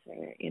or this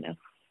or And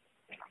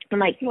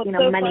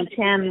Money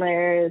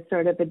Chandler is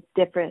sort of a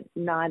different,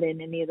 not in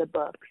any of the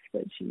books,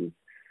 but she's,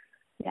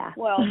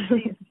 Well,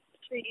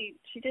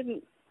 she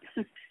didn't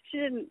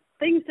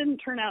things didn't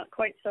turn out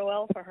quite so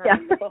well for her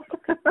in the book.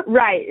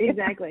 Right,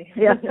 exactly.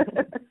 Yeah.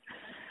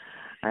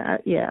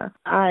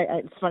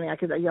 It's funny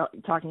because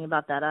talking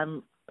about that,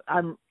 I'm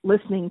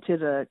listening to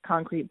the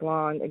Concrete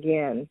Blonde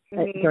again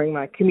during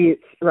my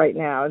commutes right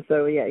now, and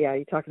so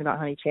you're talking about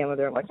Honey Chandler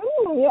there. I'm like,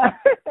 oh yeah,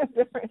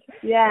 different.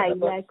 Yeah,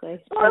 exactly.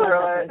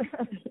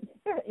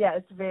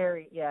 It's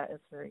very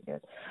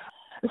good.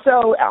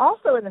 So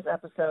also in this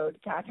episode,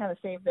 I kind of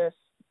saved this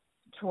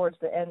towards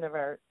the end of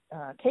our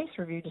case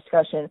review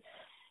discussion.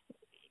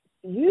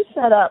 You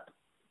set up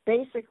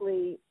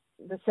basically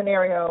the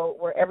scenario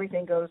where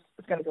everything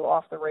is going to go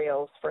off the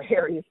rails for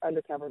Harry's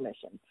undercover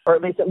mission, or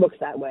at least it looks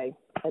that way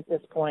at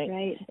this point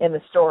in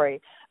the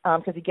story,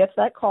 because he gets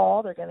that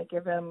call. They're going to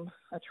give him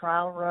a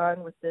trial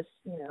run with this,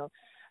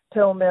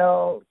 pill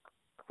mill,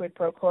 quid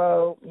pro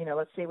quo.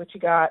 Let's see what you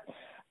got.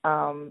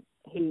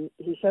 He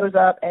shows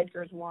up.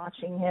 Edgar's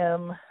watching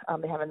him.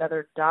 They have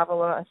another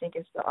Davila, I think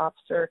is the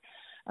officer,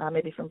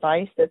 maybe from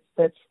Vice,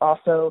 that's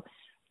also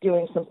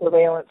doing some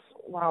surveillance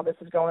while this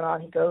is going on.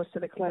 He goes to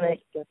the clinic,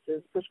 gets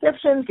his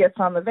prescriptions, gets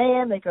on the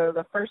van. They go to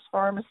the first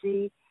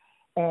pharmacy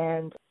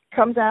and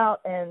comes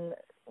out, and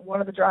one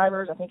of the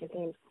drivers, I think his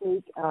name's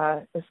Cleek,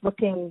 is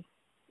looking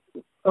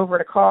over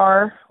at a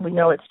car. We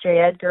know it's J.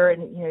 Edgar,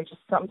 and,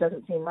 just something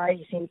doesn't seem right.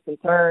 He seems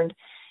concerned,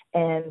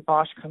 and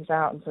Bosch comes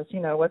out and says,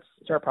 what's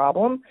your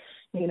problem?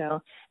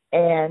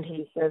 And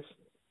he says,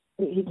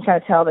 he can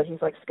kind of tell that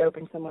he's like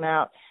scoping someone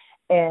out.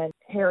 And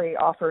Harry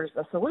offers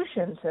a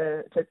solution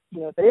to if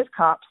it is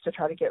cops, to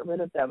try to get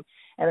rid of them.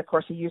 And, of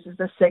course, he uses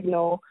the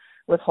signal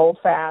with Hold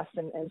Fast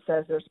and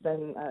says there's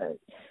been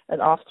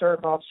an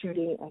officer-involved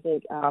shooting, I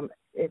think,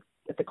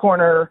 at the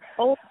corner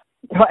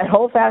at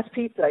Hold Fast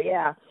Pizza,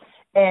 yeah.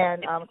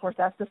 And, of course,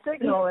 that's the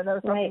signal, and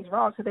there's something's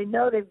wrong. So they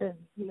know they've been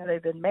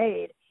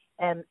made,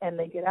 and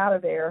they get out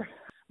of there.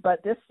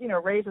 But this,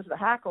 raises the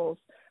hackles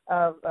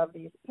of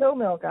these pill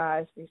mill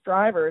guys, these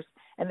drivers,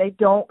 and they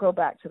don't go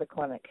back to the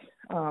clinic.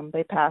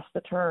 They pass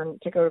the turn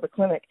to go to the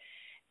clinic,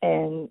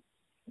 and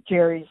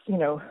Jerry's,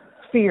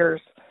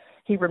 fears.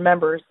 He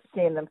remembers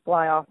seeing them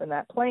fly off in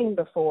that plane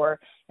before,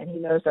 and he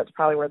knows that's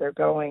probably where they're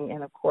going.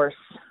 And of course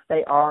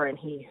they are, and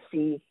he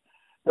sees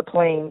the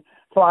plane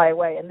fly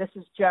away. And this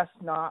is just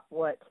not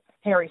what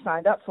Harry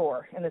signed up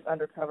for in this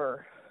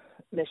undercover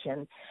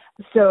mission.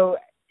 So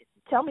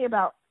tell me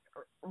about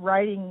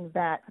writing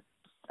that.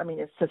 I mean,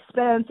 it's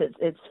suspense,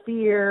 it's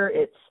fear,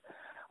 it's,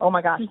 oh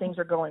my gosh, things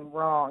are going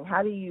wrong.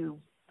 How do you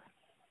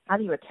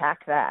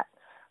attack that,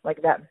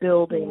 like that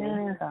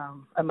building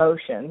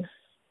emotion?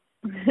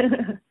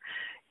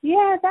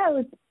 Yeah, that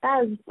was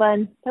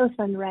fun. That was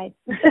fun to write.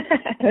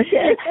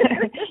 Okay.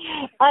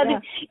 I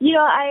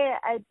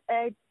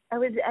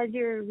was, as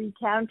you're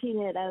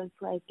recounting it, I was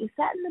like, is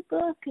that in the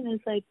book? And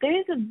it's like,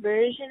 there's a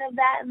version of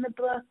that in the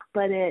book,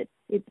 but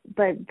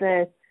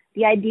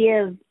the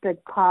idea of the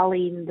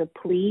calling the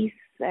police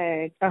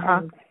or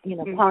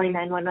calling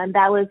 911,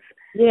 that was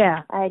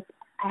I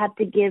have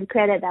to give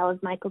credit. That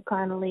was Michael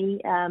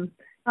Connolly.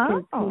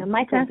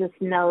 Michael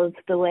just knows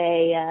the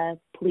way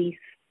police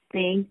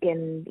think,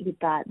 and he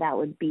thought that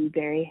would be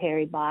very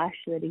Harry Bosch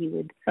that he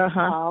would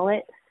call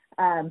it.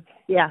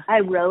 I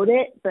wrote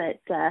it, but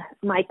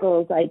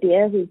Michael's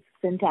idea was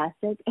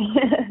fantastic.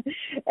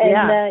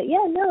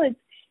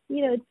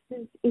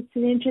 It's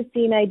an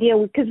interesting idea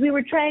because we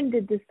were trying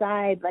to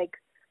decide like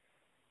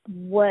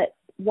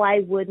why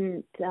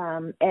wouldn't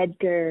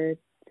Edgar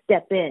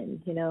step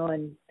in,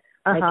 and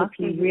like if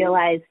he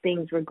realized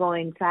things were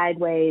going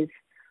sideways,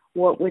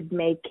 what would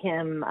make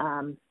him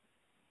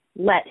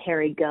let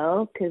Harry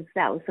go? Because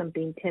that was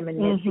something Tim and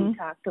Nancy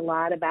talked a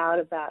lot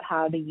about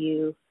how do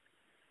you,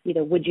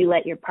 would you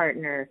let your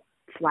partner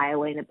fly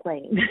away in a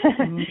plane?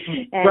 And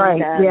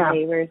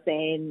they were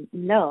saying,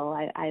 no,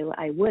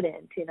 I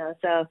wouldn't,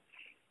 so,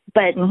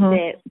 but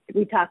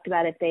we talked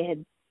about if they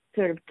had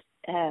sort of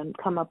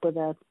come up with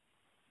a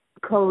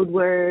code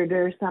word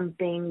or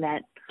something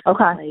that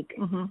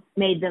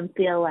made them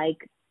feel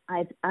like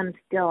I'm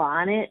still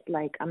on it,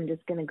 like I'm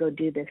just going to go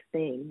do this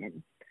thing.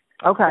 And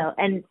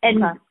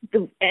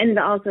and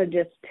also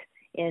just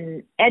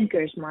in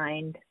Edgar's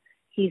mind,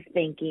 he's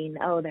thinking,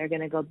 oh, they're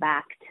going to go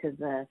back to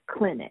the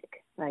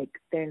clinic. Like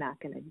they're not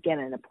going to get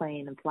in a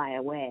plane and fly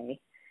away.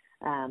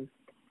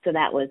 So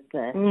that was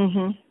the,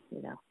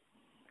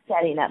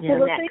 setting up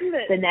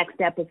the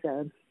next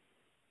episode.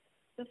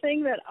 The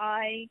thing that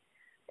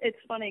it's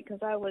funny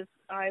because I was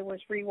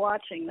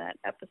rewatching that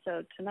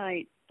episode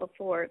tonight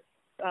before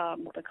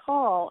the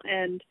call,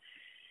 and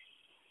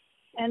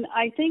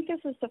I think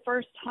this is the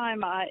first time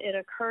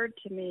the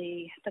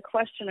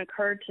question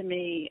occurred to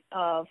me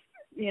of,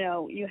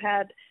 you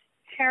had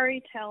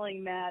Harry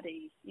telling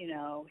Maddie,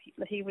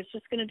 he was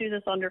just going to do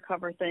this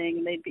undercover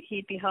thing.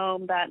 He'd be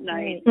home that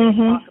night and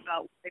talk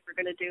about what they were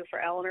going to do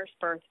for Eleanor's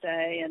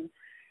birthday and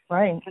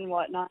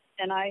whatnot.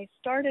 And I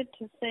started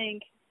to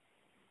think,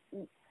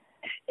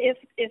 if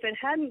it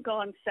hadn't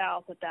gone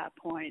south at that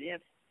point,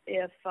 if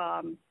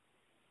the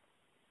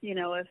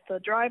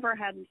driver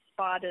hadn't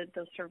spotted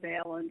the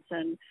surveillance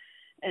and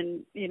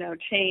and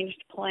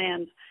changed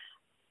plans.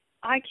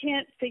 I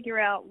can't figure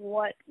out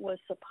what was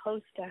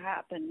supposed to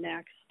happen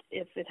next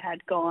if it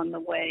had gone the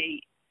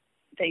way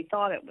they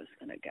thought it was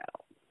going to go.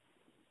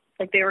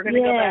 Like they were going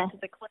to go back to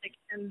the clinic,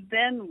 and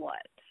then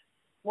what?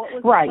 What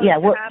was supposed to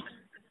happen?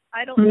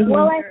 I don't know.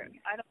 Well, I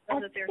don't know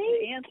that there's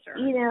an answer.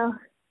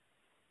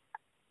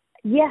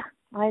 Yeah,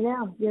 I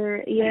know.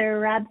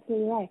 You're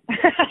absolutely right.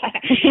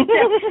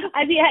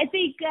 I mean, I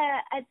think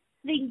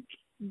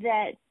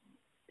that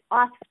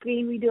off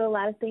screen we do a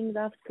lot of things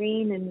off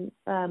screen,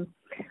 and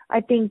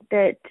I think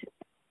that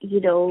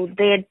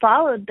they had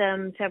followed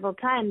them several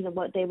times, and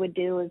what they would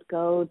do is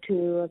go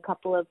to a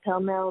couple of pill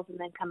mills and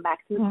then come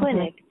back to the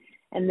clinic,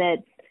 and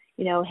that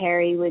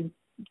Harry would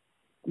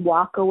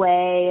walk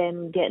away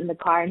and get in the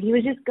car, and he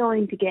was just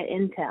going to get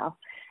intel.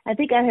 I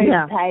think I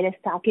heard Titus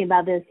talking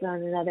about this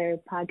on another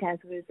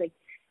podcast where it was like,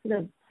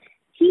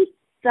 he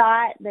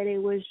thought that it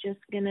was just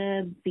going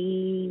to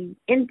be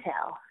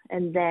intel,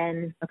 and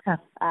then,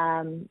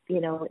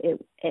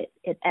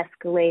 it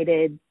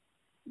escalated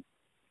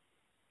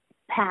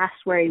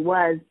past where he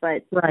was,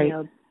 but,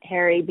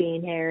 Harry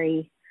being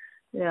Harry,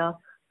 I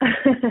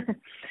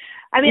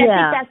mean, I think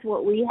that's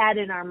what we had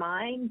in our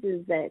minds,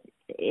 is that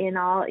in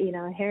all,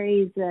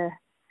 Harry's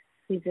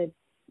he's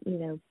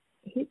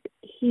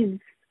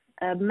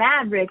a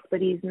maverick,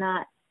 but he's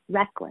not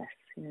reckless.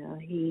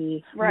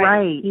 He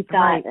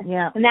thought,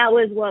 and that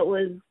was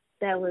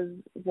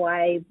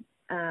why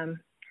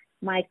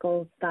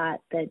Michael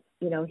thought that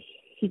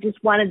he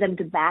just wanted them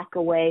to back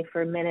away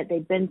for a minute.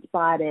 They'd been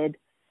spotted.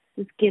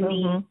 Just give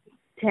me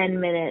 10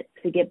 minutes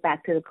to get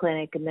back to the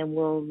clinic, and then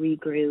we'll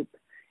regroup.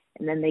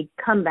 And then they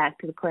come back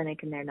to the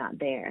clinic, and they're not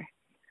there.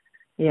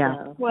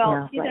 Yeah. So,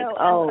 well,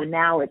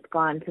 now it's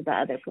gone to the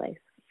other place.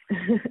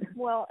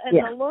 Well, and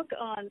the look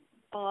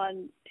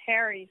on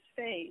Harry's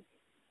face.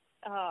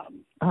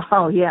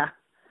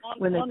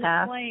 When they on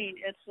pass. The plane,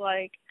 it's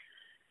like,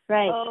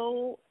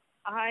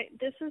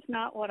 this is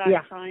not what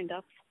I signed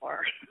up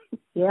for.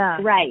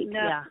 Right.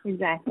 No. Yeah.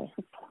 Exactly.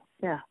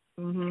 Yeah.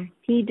 Mhm.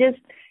 He's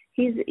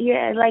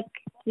like,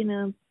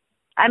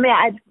 I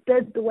mean,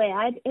 the way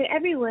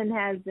everyone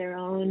has their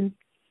own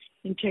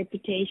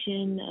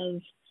interpretation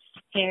of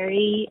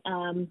Harry,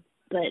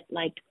 but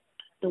like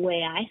the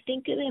way I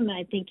think of him,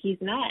 I think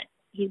he's not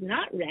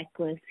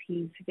reckless.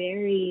 He's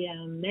very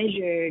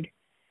measured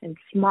and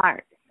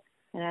smart,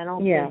 and I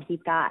don't think he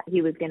thought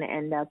he was going to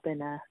end up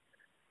in a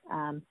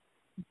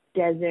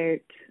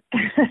desert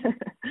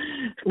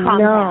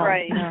compound.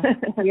 Right.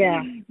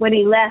 Yeah. When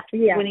he left,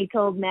 when he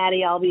told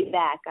Maddie, "I'll be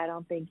back," I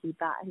don't think he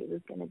thought he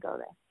was going to go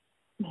there.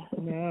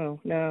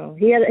 No.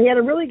 He had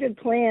a really good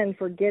plan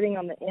for getting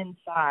on the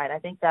inside. I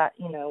think that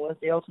was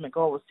the ultimate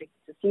goal, was to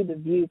see the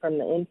view from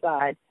the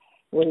inside,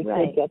 where he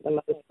could get the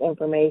most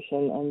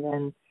information, and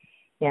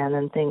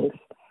then things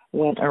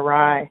went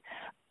awry.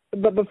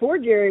 But before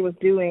Jerry was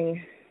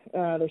doing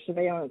their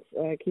surveillance,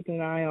 keeping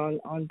an eye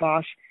on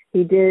Bosch,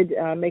 he did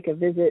make a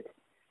visit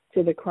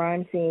to the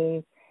crime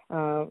scene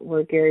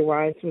where Gary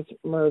Wise was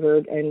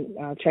murdered, and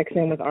checks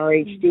in with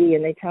RHD,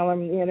 and they tell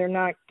him they're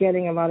not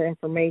getting a lot of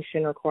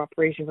information or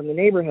cooperation from the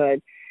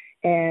neighborhood.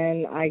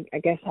 And I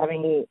guess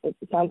it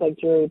sounds like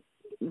Jerry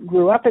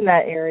grew up in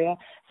that area,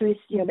 so he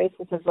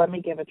basically says, let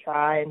me give a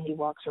try, and he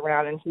walks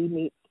around and he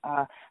meets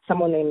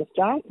someone named Miss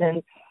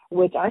Johnson,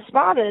 which I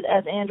spotted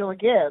as Angela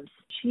Gibbs.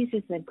 She's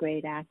just a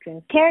great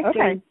actress.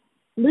 Character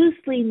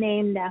loosely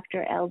named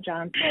after Elle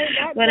Johnson,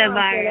 one of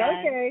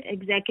our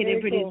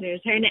executive producers.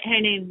 Her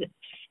name's,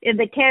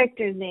 the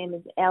character's name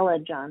is Ella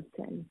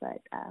Johnson,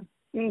 but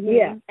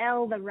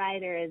Elle, the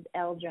writer, is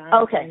Elle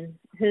Johnson,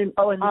 who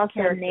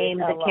also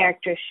named the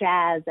character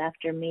Shaz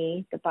after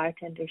me, the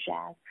bartender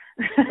Shaz.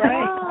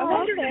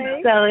 Right.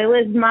 So it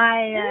was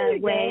my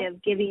way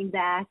of giving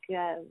back,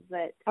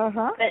 but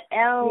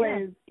Elle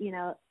is,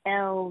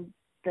 Elle,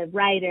 the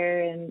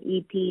writer and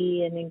EP,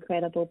 an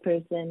incredible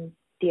person,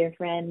 dear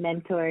friend,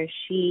 mentor.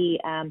 She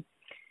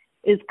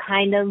is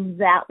kind of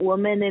that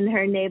woman in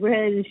her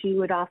neighborhood, and she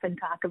would often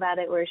talk about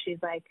it, where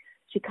she's like,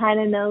 she kind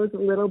of knows a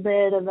little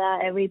bit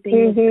about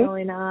everything that's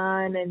going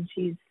on, and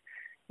she's,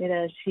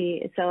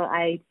 so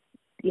I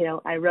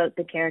wrote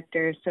the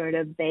character sort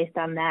of based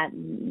on that,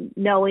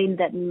 knowing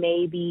that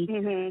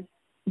maybe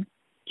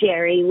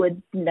Jerry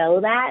would know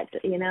that,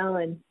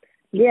 and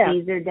he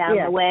sees her down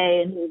the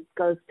way, and he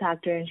goes to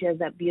talk to her, and she has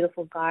that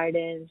beautiful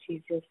garden.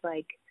 She's just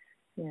like,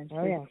 she's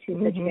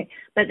such a great.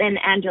 But then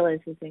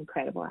Angela's is an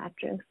incredible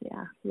actress.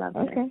 Yeah, love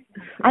her. Okay,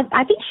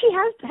 I think she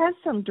has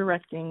some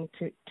directing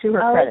to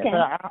her credit,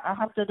 but I'll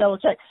have to double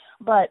check.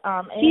 But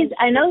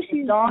I know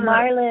she's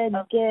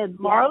Marla Gibbs.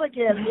 Marla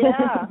Gibbs,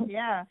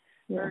 yeah.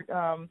 Her,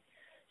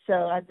 so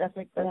I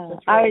think that's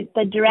just really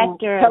the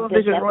director of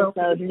this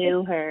episode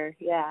knew her.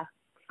 Yeah.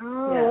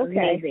 Oh,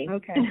 okay. Amazing.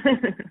 Okay.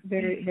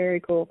 Very, very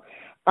cool.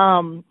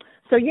 So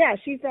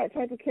she's that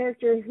type of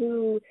character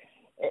who,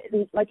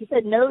 like you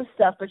said, knows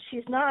stuff, but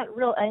she's not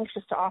real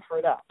anxious to offer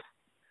it up.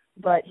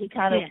 But he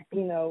kind of,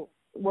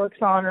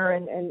 works on her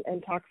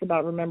and talks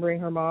about remembering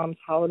her mom's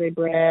holiday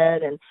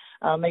bread, and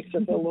makes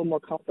her feel a little more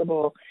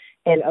comfortable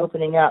and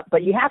opening up.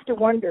 But you have to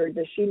wonder,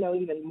 does she know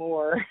even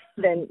more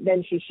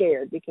than she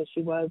shared, because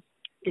she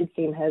did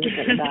seem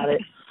hesitant about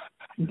it.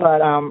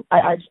 But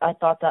I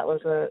thought that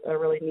was a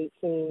really neat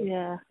scene.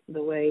 Yeah.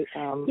 The way I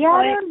don't know.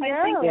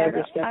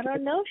 I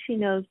don't know if she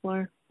knows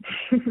more.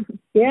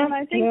 Yeah, and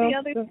I think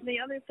the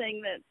other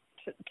thing that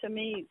to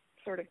me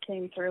sort of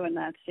came through in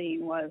that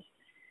scene was,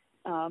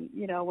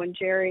 when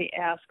Jerry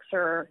asks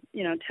her,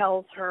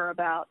 tells her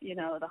about,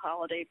 the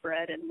holiday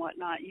bread and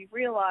whatnot, you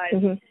realize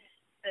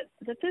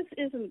that this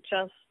isn't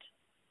just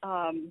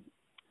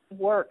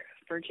work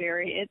for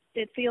Jerry.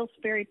 It feels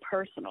very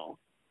personal.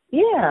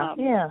 Yeah,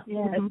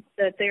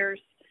 That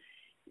there's,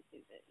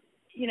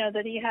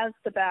 that he has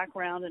the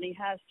background and he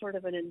has sort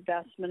of an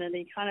investment, and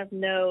he kind of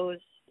knows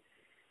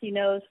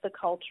the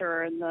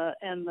culture and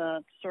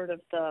the sort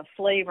of the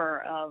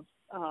flavor of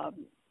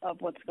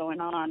what's going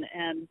on,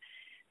 and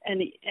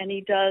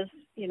he does,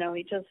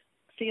 he just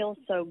feels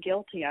so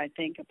guilty, I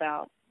think,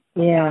 about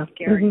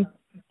Gary's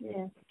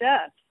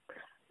death.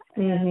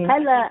 Mm-hmm.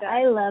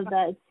 I love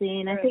that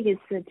scene. I think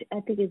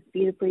it's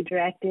beautifully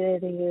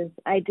directed.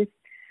 I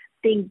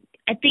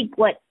think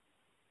what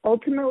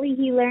ultimately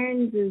he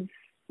learns is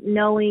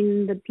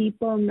knowing the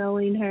people,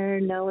 knowing her,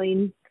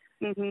 knowing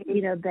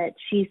that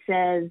she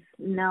says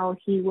no,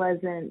 he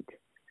wasn't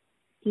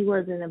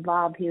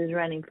involved. He was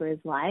running for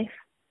his life.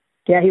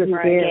 Yeah, he was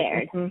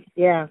scared. Mm-hmm.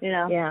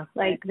 Yeah,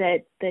 like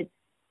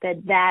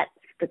that's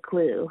the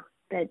clue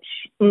that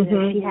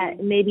she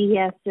had. Maybe he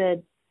has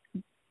to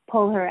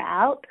pull her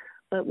out,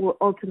 but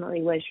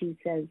ultimately what she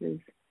says is,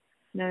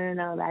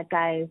 no, that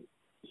guy,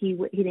 he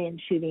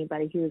didn't shoot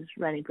anybody. He was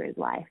running for his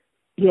life.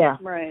 Yeah,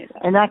 right.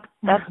 And that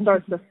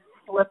starts to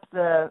flip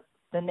the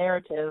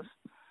narrative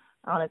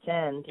on its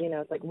end.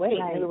 It's like, wait,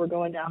 maybe we're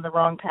going down the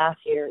wrong path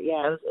here.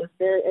 Yeah, it was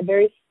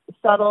very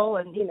subtle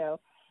and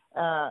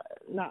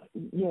not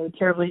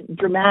terribly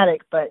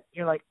dramatic, but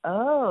you're like,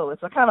 oh,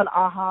 it's a kind of an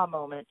aha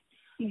moment.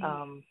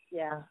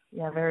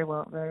 Very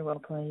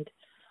well played.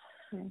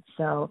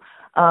 So,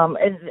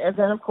 and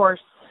then of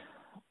course,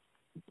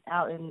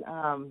 out in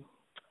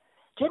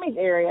Jimmy's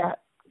area,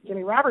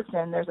 Jimmy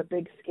Robertson, there's a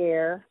big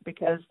scare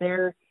because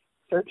they're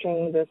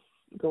searching this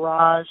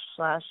garage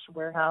 /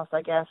 warehouse,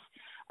 I guess,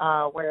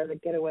 where the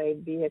getaway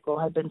vehicle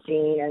had been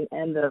seen,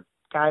 and the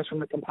guys from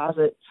the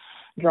composite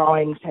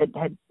drawings had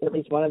at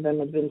least one of them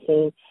had been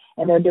seen,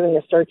 and they're doing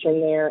a search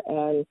in there,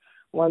 and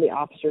one of the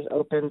officers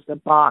opens the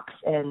box,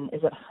 and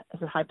is it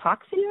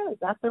hypoxia? Is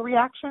that the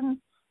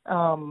reaction?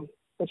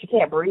 But you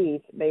can't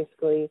breathe,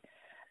 basically.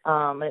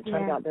 And it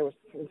turns out there was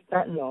some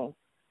fentanyl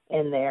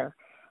in there,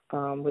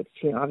 which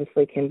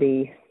obviously can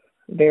be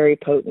very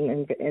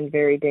potent and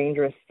very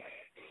dangerous.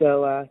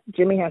 So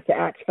Jimmy has to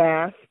act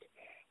fast,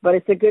 but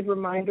it's a good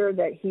reminder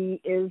that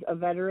he is a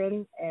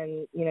veteran,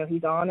 and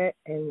he's on it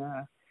and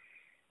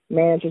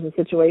manages the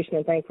situation.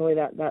 And thankfully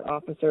that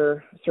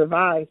officer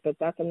survives. But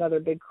that's another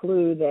big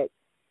clue that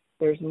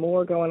there's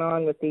more going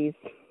on with these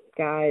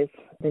guys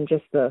than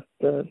just the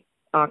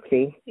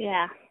oxy.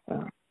 Yeah.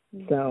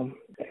 So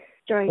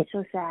story's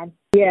so sad.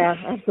 Yeah,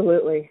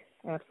 absolutely.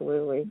 That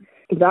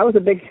was a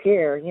big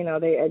scare.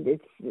 It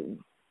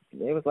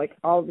was like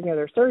all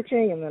they're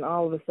searching, and then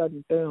all of a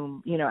sudden,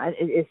 boom.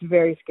 It's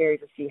very scary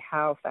to see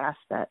how fast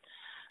that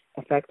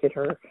affected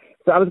her.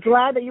 So I was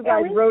glad that you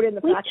guys wrote in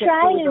the fact that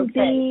it was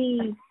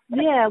okay.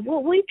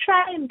 We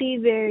try and be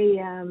very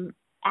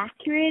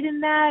accurate in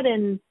that,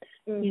 and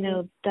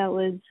that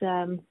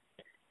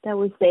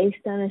was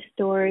based on a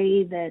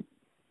story that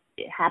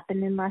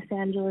happened in Los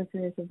Angeles,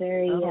 and it's a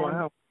very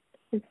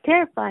it's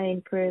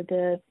terrifying for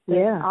the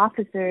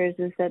officers,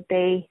 is that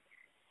they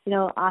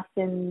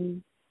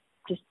often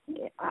just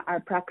our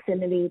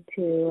proximity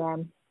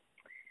to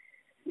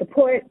the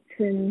ports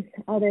and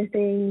other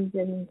things,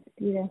 and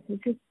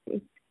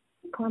it's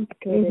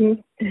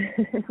complicated.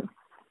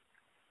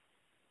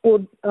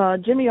 Well,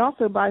 Jimmy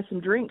also buys some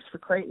drinks for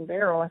Crate and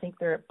Barrel. I think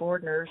they're at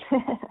Bordner's,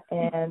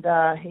 and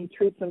he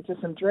treats them to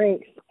some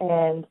drinks,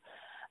 and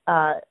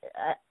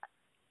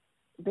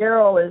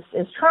Barrel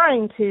is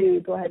trying to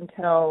go ahead and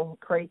tell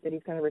Crate that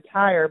he's going to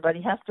retire, but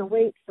he has to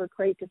wait for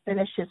Crate to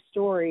finish his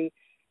story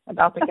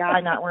about the guy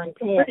not wearing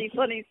pants. Pretty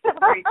funny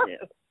story, too.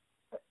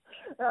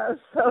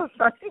 So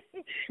funny.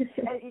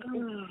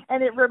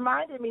 And it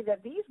reminded me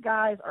that these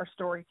guys are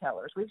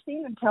storytellers. We've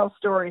seen them tell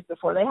stories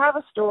before. They have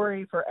a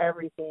story for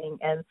everything,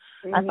 and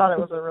I thought it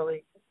was a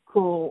really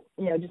cool,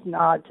 just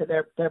nod to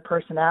their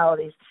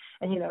personalities.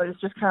 And, it's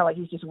just kind of like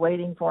he's just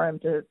waiting for him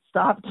to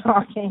stop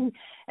talking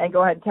and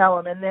go ahead and tell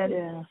him. And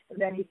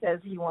then he says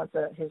he wants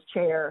his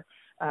chair,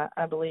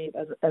 I believe,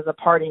 as a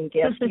parting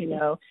gift, And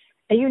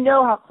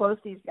how close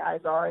these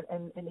guys are,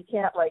 and you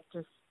can't,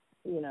 just,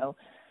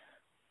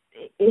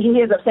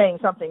 he ends up saying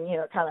something,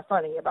 kind of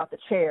funny about the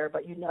chair,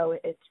 but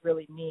it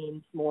really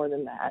means more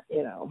than that,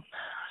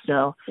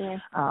 So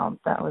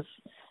that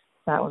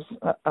was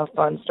a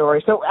fun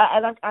story. So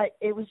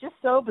it was just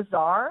so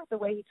bizarre the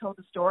way he told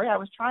the story. I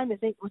was trying to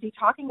think, was he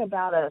talking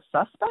about a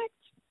suspect?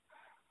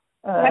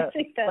 I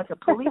think that's like a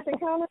police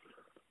encounter.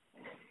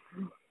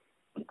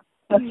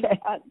 Okay,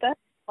 that's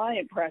my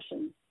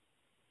impression.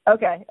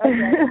 Okay.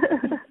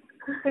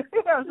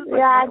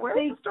 Yeah, where's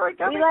the story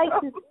coming we like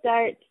from? to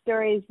start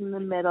stories in the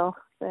middle,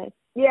 but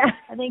yeah,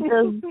 I think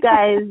those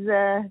guys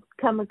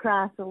come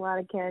across a lot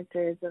of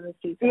characters in the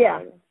Street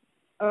Fighter.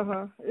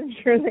 Yeah.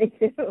 Sure they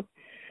do.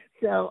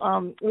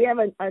 So we have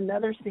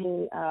another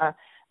scene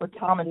with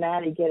Tom and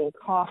Maddie getting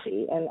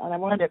coffee, and I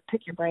wanted to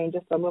pick your brain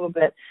just a little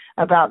bit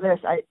about this.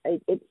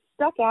 It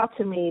stuck out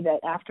to me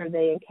that after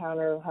they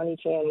encounter Honey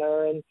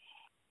Chandler and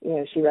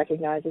she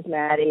recognizes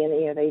Maddie,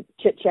 and they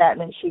chit chat,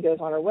 and then she goes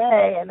on her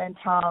way, and then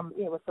Tom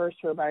refers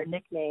to her by her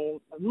nickname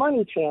of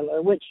Money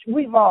Chandler, which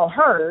we've all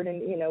heard,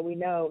 and we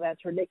know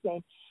that's her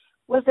nickname.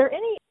 Was there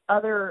any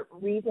other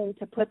reason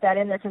to put that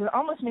in there? Because it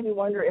almost made me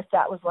wonder if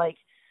that was like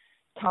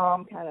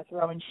Tom kind of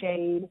throwing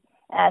shade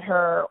at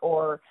her,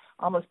 or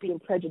almost being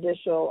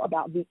prejudicial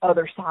about the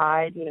other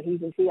side.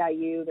 He's in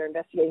CIU, they're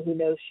investigating, he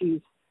knows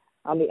she's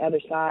on the other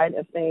side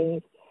of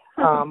things,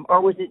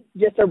 or was it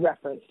just a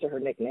reference to her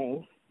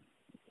nickname?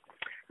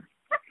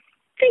 I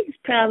think it's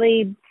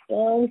probably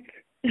both.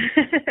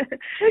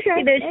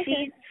 Okay.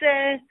 She's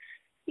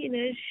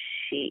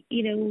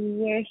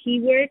where he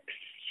works,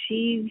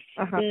 she's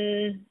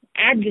the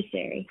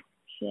adversary.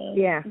 So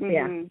yeah.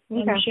 I'm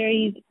sure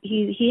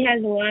he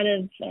has a lot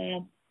of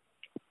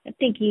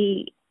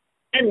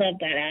I love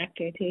that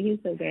actor too. He's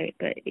so great.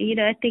 But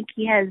I think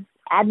he has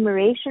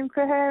admiration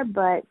for her,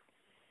 but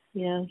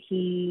you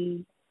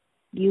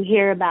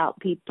hear about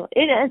people.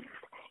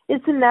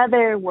 It's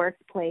another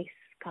workplace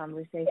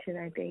conversation.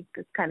 I think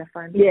it's kind of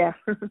fun. Yeah.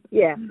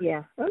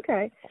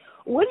 Okay.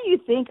 What do you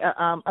think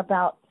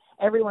about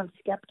everyone's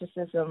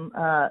skepticism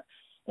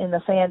in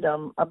the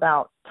fandom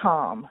about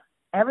Tom?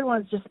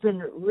 Everyone's just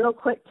been real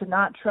quick to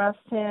not trust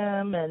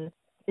him, and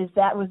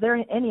was there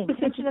any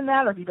intention in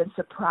that, or have you been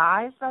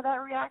surprised by that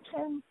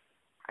reaction?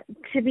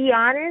 To be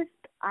honest,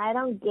 I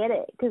don't get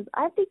it, because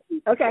I think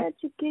he's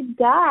such a good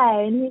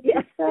guy, and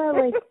he's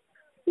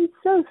he's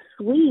so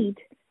sweet.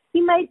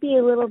 He might be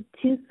a little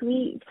too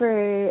sweet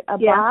for a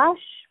Bosch,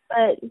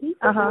 but he's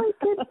a really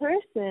good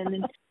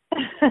person.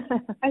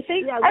 I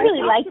think I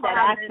really like that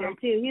actor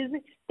too.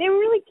 They were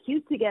really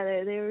cute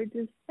together. They were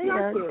just cute.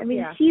 I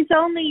mean, she's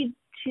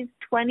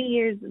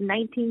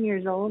 19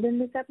 years old in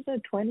this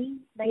episode. 20.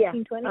 So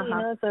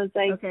it's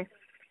like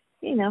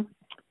he's not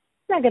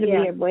going to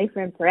be her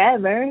boyfriend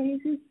forever.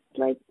 He's just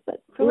like,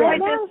 but for right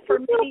now, for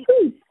me,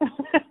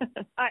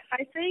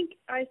 I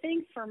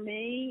think for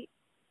me,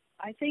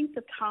 I think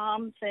the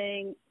Tom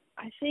thing,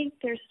 I think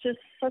there's just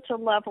such a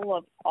level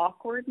of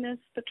awkwardness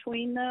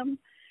between them.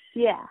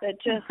 Yeah. That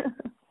just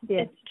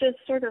it's just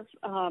sort of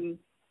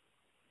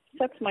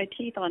sets my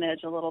teeth on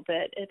edge a little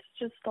bit. It's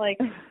just like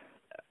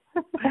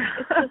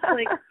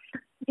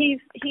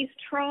he's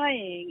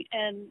trying,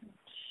 and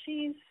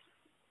she's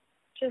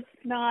just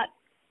not,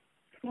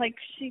 like,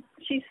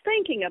 she's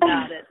thinking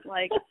about it,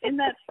 like in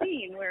that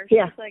scene where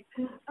she's like,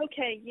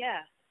 okay,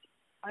 yes,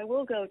 I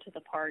will go to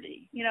the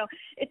party.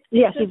 It's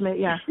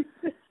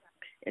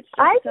It's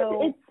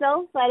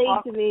so funny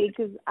to me,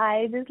 because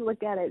I just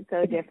look at it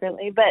so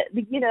differently. But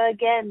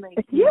again,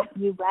 like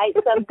you write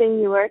something,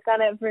 you work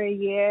on it for a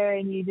year,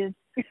 and you just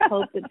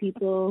hope that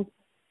people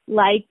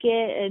like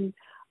it. And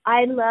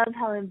I love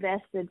how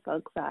invested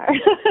folks are.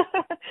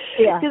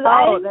 Because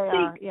I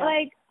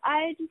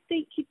just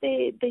think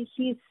that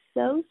he's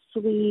so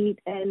sweet,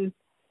 and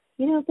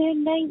they're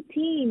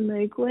 19.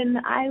 Like, when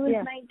I was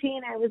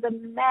 19, I was a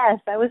mess.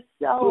 I was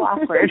so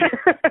awkward.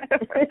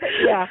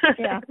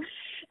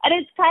 And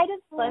it's kind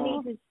of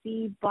funny to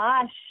see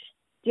Bosch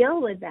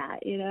deal with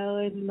that,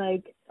 and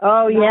like,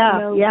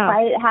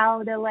 fight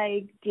how to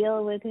like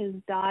deal with his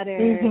daughter,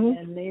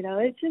 and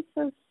it's just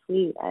so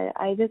sweet.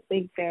 I just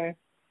think they're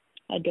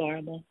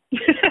adorable.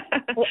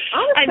 Well,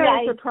 I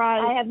was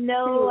surprised. I have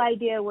no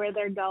idea where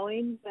they're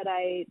going, but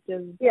I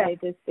just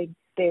think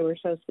they were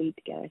so sweet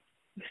together.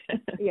 I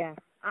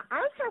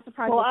was kind of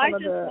surprised. Well, I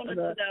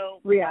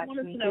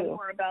wanted to know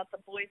more about the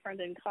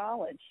boyfriend in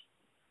college.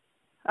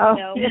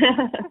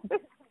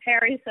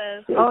 Harry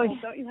says,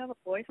 don't you have a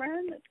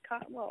boyfriend?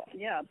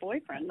 A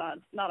boyfriend,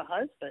 not a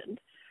husband.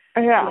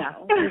 Yeah.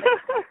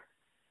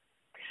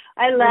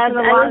 I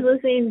was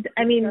listening.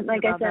 I mean,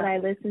 like I said, I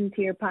listened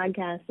to your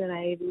podcast, and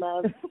I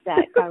loved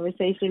that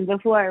conversation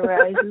before,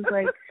 where I was just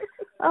like,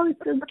 oh, it's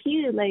so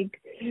cute.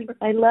 Like,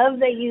 I love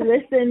that you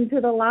listen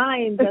to the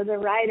lines as a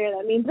writer.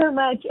 That means so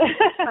much.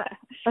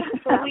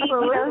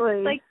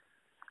 Absolutely.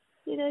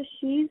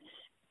 She's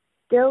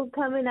still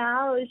coming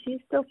out.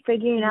 She's still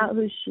figuring out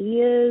who she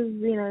is.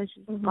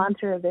 She's gone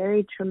through a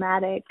very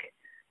traumatic,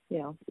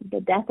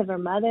 the death of her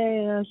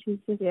mother. She's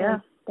just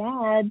like,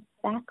 Dad,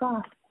 back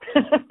off.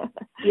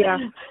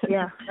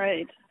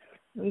 Right.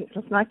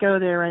 Let's not go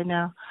there right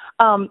now.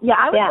 I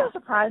was so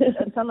surprised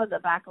at some of the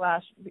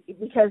backlash,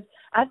 because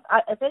I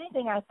if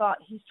anything, I thought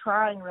he's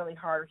trying really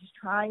hard. He's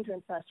trying to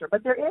impress her,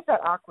 but there is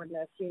that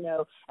awkwardness,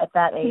 at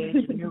that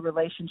age, new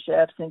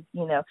relationships, and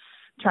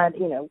trying,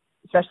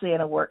 especially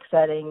in a work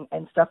setting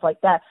and stuff like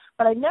that.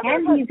 But I never.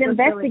 And he's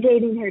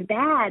investigating her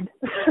dad.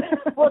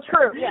 Well,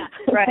 true. Yeah.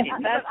 Right.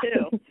 That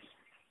too.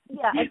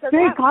 Yeah, and so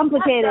very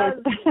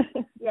complicated.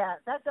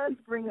 That does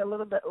bring a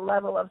little bit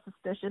level of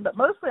suspicion, but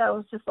mostly I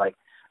was just like,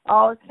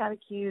 oh, it's kind of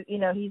cute. You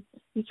know,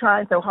 he's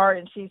trying so hard,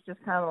 and she's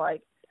just kind of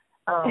like,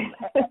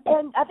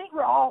 and I think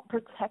we're all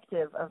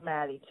protective of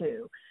Maddie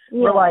too.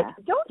 Yeah, we're like,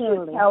 don't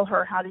you tell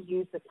her how to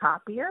use the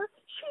copier.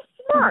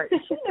 She's smart.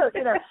 She knows.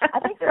 You know, I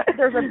think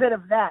there's a bit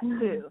of that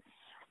too.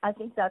 I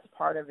think that's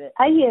part of it.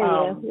 I hear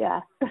you.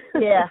 Yeah.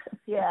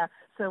 Yeah.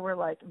 So we're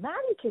like,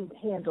 Maddie can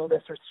handle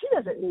this, or she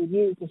doesn't need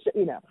you to,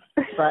 you know.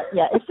 But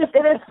yeah, it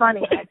is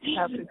funny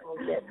how people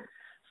get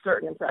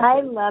certain impressions.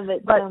 I love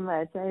it so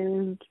much.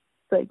 And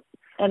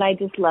I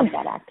just love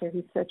that actor.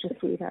 He's such a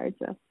sweetheart.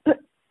 So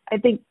I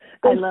think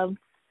I love.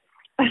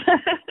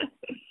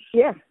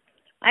 Yeah.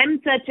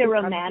 I'm such a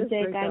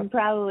romantic. I'm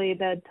probably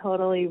the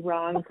totally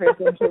wrong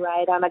person to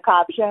write on a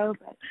cop show.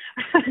 But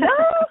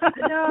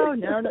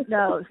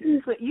No.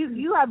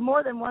 You have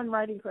more than one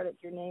writing credit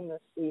to your name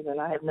this season,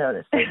 I have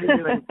noticed. So you're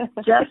doing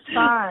just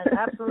fine.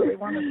 Absolutely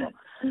wonderful.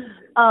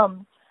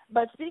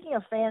 But speaking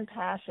of fan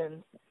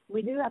passions,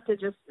 we do have to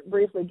just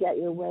briefly get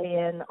your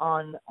weigh in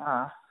on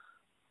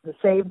the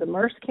Save the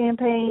Merce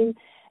campaign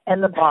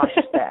and the Bosch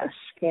Stash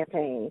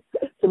campaign.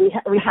 So we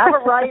have a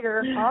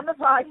writer on the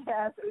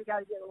podcast. So we've got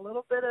to get a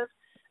little bit of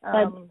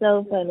that's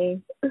so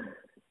funny.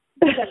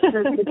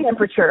 the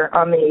temperature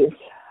on these.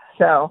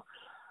 So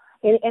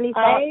any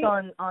thoughts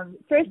on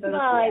first of all,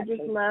 I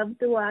just love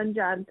DeJuan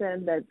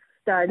Johnson that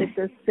started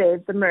this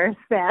Save the Merce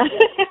fan.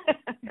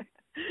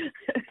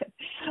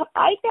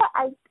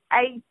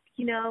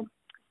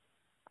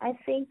 I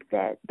think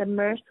that the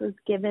Merce was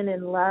given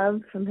in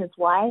love from his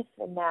wife,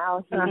 and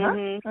now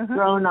he's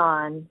grown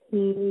on.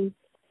 He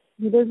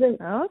doesn't.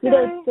 Okay. You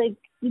know, it's like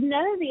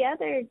none of the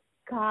other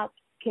cops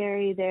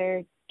carry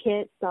their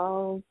kits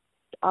all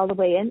the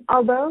way in.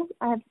 Although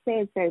I have to say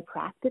it's very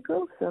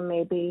practical, so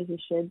maybe he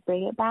should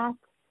bring it back.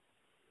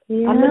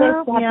 Yeah, I'm gonna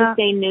have to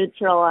stay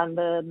neutral on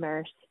the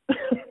Merce.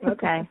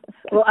 Okay.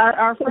 Well,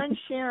 our friend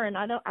Sharon,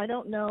 I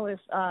don't know if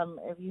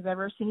you've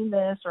ever seen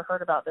this or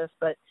heard about this,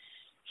 but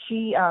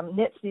she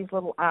knits these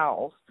little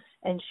owls,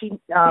 and she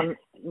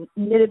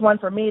knitted one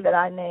for me that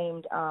I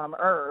named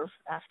Irv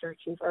after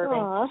Chief Irving.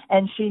 Aww.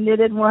 And she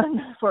knitted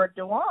one for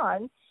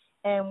DeJuan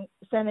and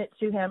sent it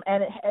to him,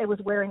 and it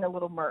was wearing a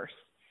little Merce.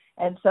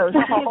 And so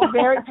she's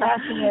very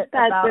passionate.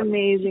 That's about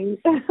amazing.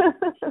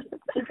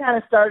 She kind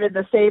of started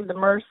the Save the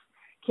Merce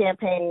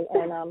campaign,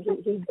 and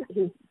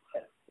he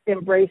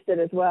embraced it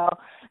as well.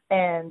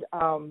 And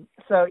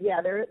so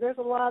there's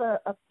a lot of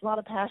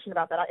passion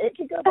about that. It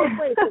can go both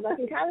ways, because I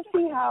can kind of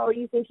see how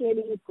you think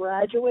maybe you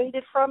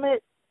graduated from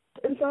it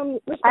in some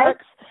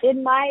respects.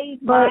 In my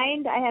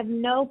mind, I have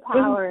no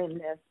power in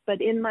this,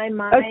 but in my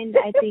mind,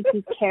 I think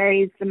he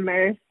carries the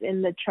Merce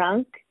in the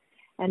trunk,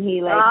 and he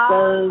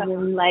goes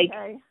and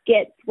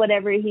gets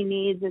whatever he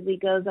needs as he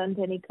goes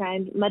onto any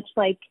crime, much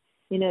like,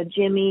 you know,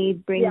 Jimmy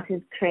brings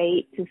his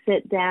crate to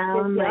sit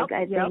down.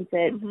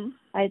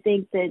 I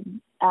think that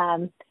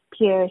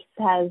Pierce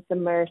has the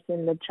Merce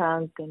in the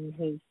trunk, and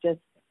he's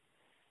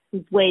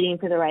waiting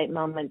for the right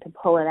moment to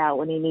pull it out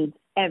when he needs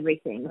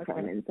everything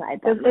from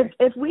inside that Merce.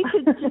 If we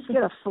could just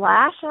get a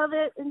flash of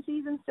it in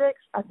season 6,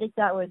 I think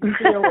that would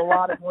heal a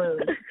lot of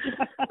wounds.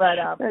 But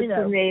that's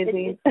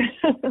amazing.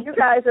 You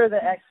guys are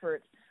the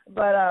experts.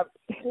 But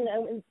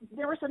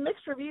there were some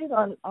mixed reviews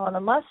on a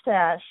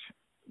mustache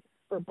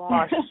for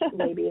Bosch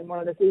maybe in one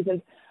of the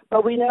seasons,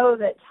 but we know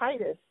that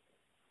Titus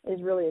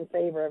is really in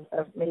favor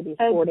of maybe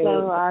sporting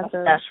a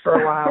mustache for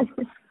a while.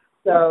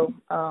 So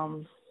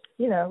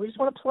we just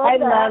want to plug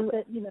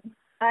that.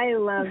 I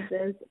love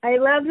this. I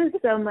love this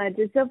so much.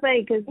 It's so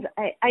funny because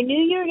I knew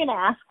you were going to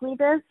ask me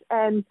this,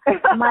 and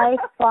my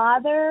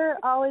father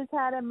always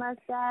had a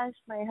mustache.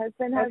 My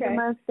husband has a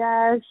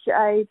mustache.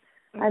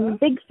 I'm a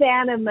big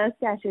fan of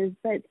mustaches,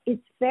 but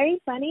it's very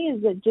funny.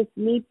 Is it just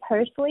me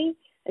personally?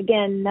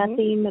 Again,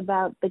 nothing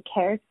about the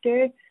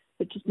character,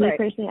 but just me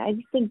personally. I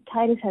just think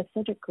Titus has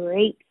such a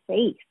great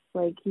face.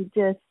 Like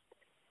I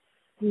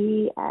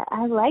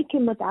like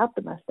him without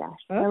the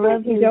mustache. Okay. I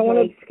love his. You don't want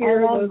to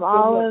obscure I love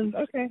all of.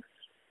 Okay.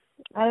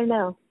 I don't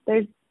know.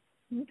 There's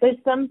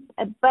some,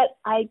 but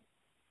I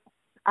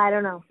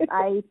don't know.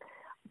 I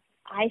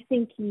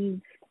think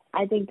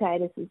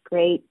Titus is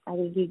great. I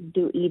think he can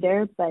do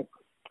either, but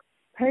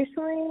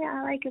personally,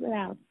 I like it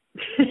without.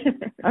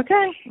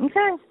 Okay.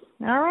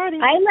 All righty.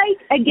 I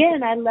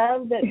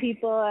love that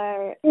people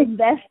are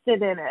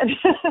invested in it.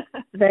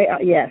 They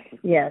are, yes.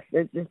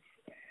 It's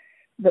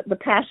the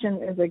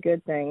passion is a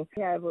good thing.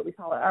 We have what we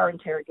call our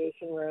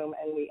interrogation room,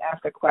 and we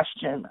ask a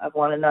question of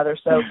one another.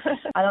 So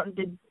I don't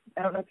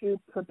know if you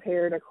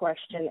prepared a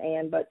question,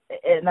 Anne,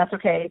 and that's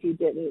okay if you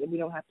didn't. We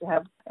don't have to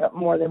have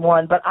more than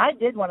one. But I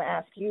did want to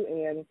ask you,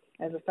 Anne,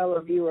 as a fellow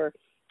viewer,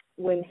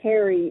 when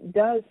Harry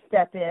does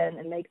step in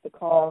and make the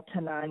call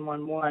to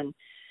 911,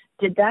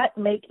 did that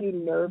make you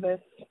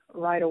nervous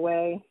right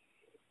away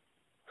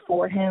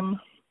for him?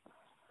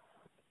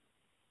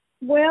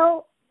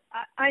 Well,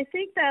 I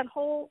think that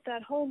whole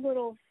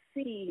little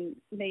scene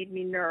made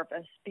me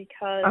nervous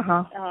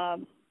because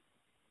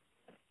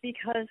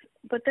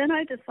but then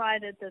I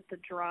decided that the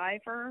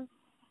driver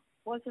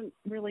wasn't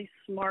really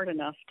smart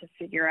enough to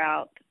figure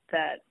out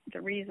that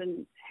the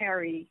reason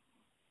Harry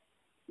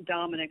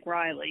Dominic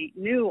Riley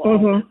knew all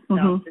this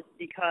stuff is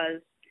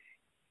because,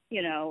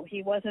 you know,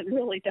 he wasn't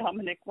really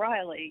Dominic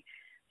Riley.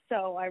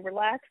 So I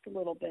relaxed a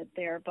little bit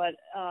there, but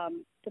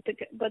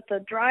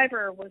the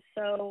driver was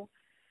so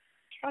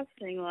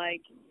trusting,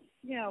 like,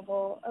 yeah,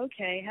 well,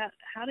 okay,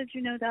 how did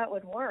you know that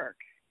would work?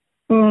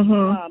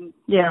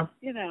 Yeah.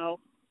 You know,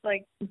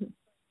 like, do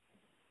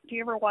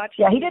you ever watch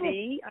TV? He didn't.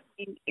 I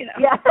mean, you know.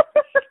 Yeah.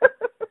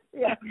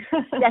 Yeah.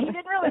 Yeah, he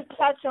didn't really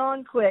catch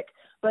on quick,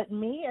 but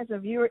me as a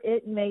viewer,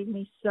 it made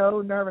me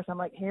so nervous. I'm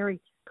like, Harry,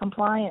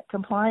 compliant.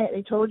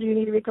 They told you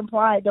need to be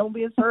compliant. Don't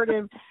be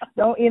assertive.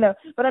 Don't, you know.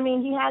 But I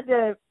mean, he had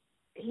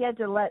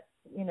to let,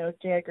 you know,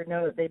 J. Edgar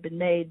know that they'd been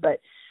made, but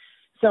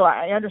so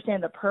I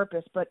understand the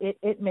purpose, but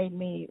it made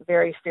me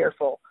very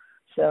fearful.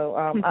 So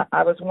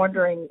I was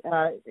wondering,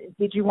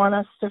 did you want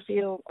us to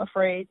feel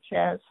afraid,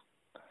 Chaz?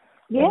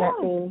 Yeah,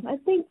 I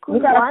think we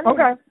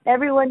wanted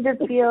everyone to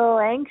feel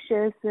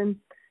anxious, and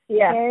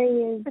Harry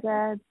is,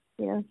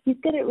 you know, he's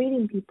good at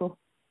reading people.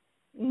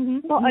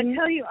 Well, I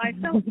tell you, I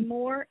felt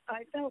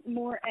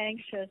more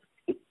anxious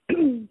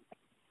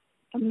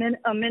a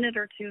minute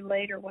or two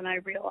later when I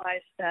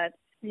realized that,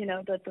 you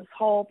know, that this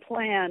whole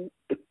plan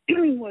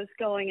was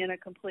going in a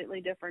completely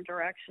different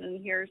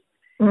direction. Here's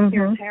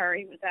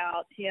Harry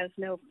he has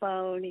no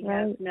phone, he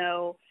has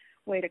no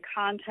way to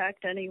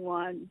contact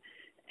anyone,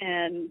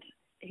 and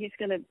he's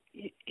gonna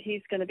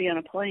be on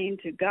a plane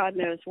to God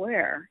knows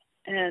where.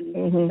 And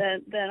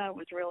then I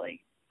was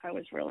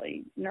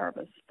really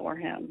nervous for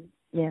him.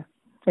 Yeah,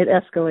 it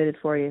escalated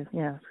for you.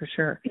 Yeah, for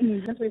sure.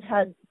 Since we've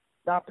had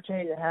the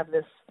opportunity to have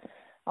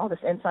all this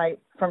insight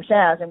from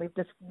Chaz, and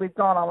we've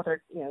gone on with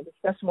her, you know,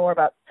 discuss more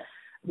about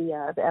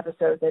the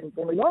episode than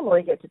we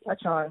normally get to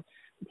touch on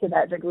to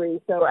that degree.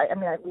 So I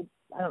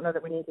don't know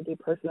that we need to do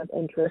person of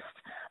interest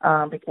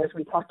because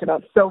we talked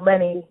about so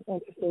many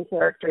interesting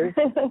characters.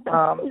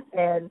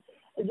 And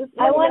just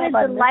I wanted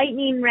the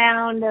lightning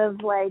round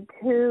of like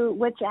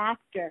which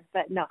actor,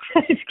 but no,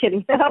 just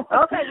kidding.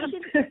 Okay,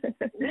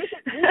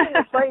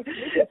 we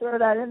should throw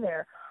that in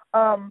there.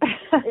 I'm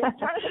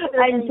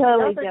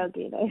totally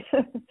joking.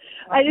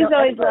 I just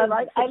always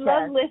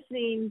love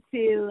listening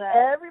to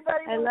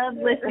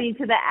listening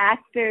to the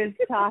actors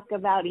talk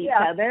about each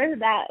other.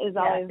 That is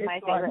always my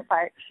favorite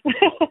part.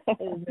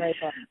 It is very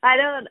fun.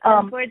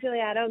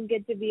 Unfortunately, I don't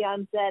get to be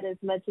on set as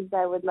much as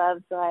I would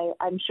love, so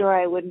I'm sure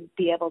I wouldn't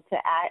be able to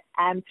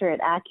answer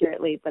it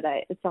accurately. But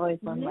it's always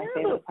one of my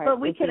favorite parts.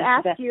 But we could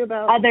ask you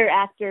about other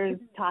actors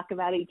talk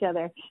about each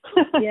other.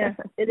 Yeah,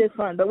 it is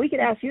fun. But we could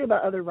ask you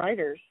about other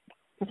writers.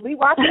 Because we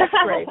watch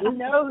X-Ray, we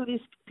know who these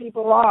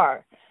people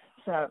are.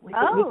 So we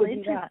could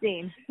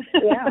interesting.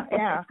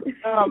 Yeah.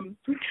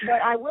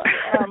 But I will.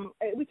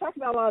 We talked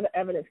about a lot of the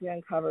evidence we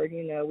uncovered.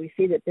 You know, we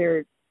see that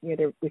the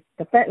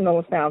fentanyl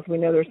was found, so we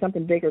know there's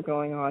something bigger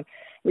going on.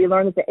 We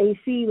learned that the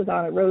AC was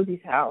on at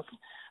Rosie's house,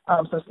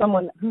 so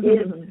someone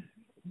is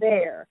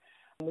there.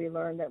 We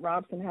learned that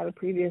Robson had a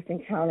previous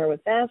encounter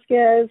with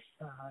Vasquez.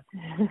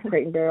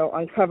 Crate and Barrel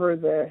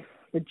uncovered the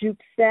juke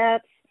stats.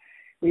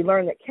 We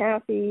learned that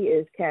Kathy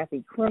is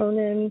Kathy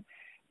Cronin,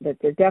 that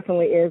there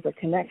definitely is a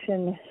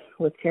connection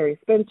with Terry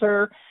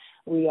Spencer.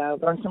 We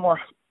learned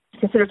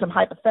considered some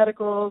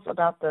hypotheticals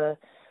about the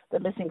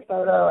missing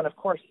photo, and of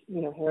course,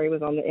 you know, Harry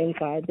was on the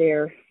inside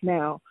there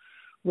now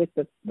with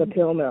the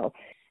pill mill.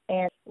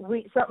 And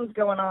something's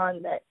going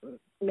on that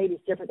maybe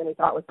is different than we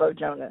thought with Bo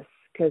Jonas,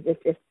 because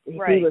if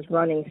he was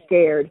running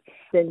scared,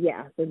 then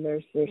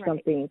there's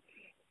something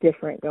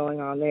different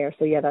going on there.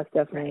 So that's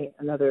definitely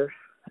another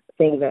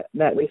thing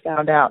that we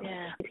found out.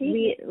 Yeah.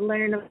 We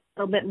learn a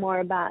little bit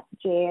more about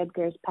J.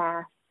 Edgar's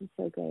past. It's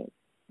so great.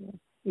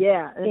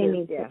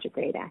 Amy's such a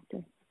great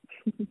actor.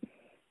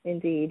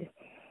 Indeed.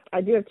 I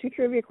do have 2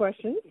 trivia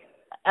questions.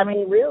 I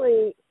mean,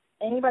 really,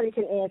 anybody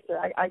can answer.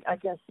 I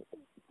guess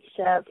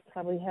Chaz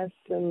probably has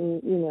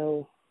some, you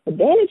know,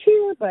 advantage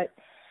here, but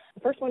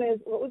the first one is,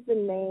 what was the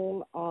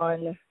name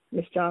on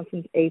Miss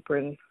Johnson's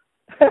apron?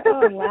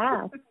 Oh,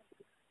 wow.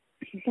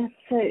 This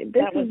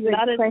is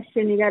a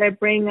question you got to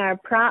bring our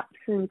props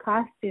and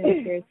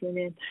costume person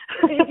in.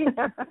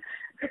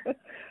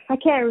 I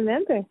can't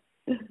remember.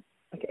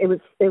 Okay, it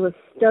was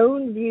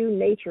Stoneview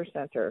Nature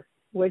Center,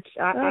 which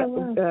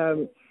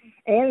Ann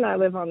and I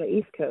live on the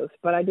East Coast,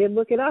 but I did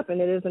look it up, and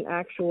it is an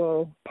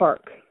actual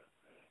park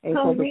in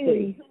Culver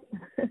City.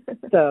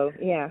 So,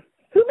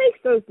 who makes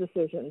those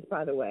decisions,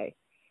 by the way?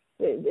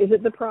 Is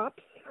it the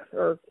props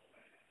or?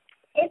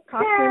 It's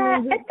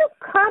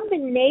a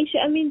combination.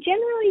 I mean,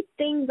 generally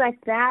things like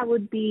that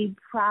would be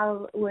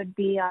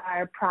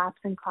our props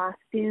and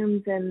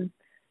costumes, and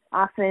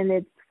often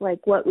it's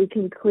like what we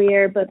can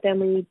clear. But then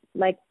we,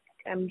 like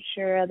I'm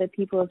sure other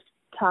people have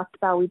talked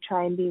about, we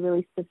try and be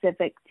really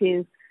specific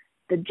to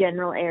the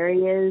general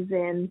ares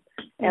in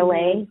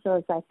LA. So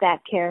it's like that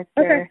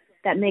character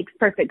that makes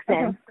perfect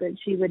sense that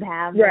she would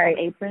have an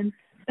apron.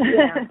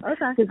 Yeah.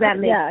 Okay. Because that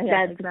makes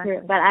sense. Exactly.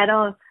 But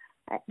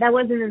that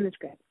wasn't in the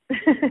script.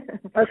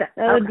 Okay.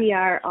 That would be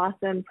our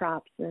awesome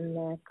props in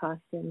the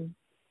costume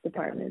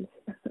department.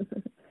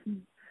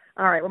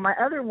 All right. Well, my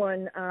other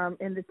one,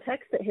 in the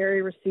text that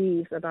Harry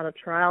receives about a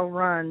trial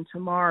run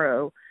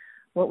tomorrow,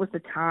 what was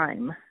the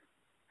time?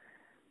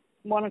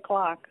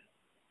 1:00.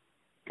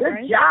 Good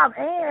right? job,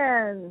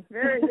 Anne.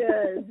 Very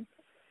good.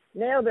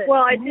 Nailed it.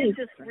 Well, I did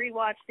just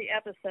rewatch the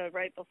episode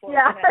right before.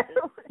 Yeah.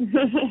 So. Don't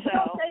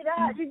say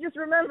that. You just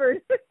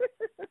remembered.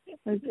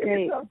 That's Give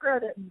great. yourself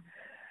credit.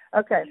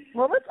 Okay.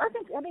 Well, I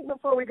think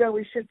before we go,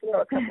 we should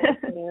throw a couple of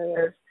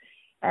scenarios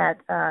at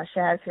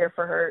Shaz here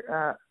for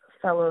her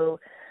fellow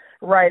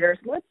writers.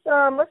 Let's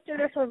do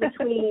this one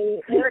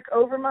between Eric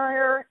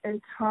Overmyer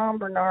and Tom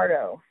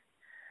Bernardo.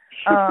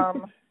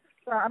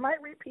 So I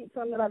might repeat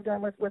some that I've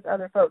done with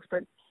other folks,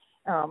 but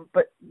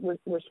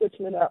we're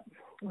switching it up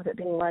with it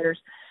being writers.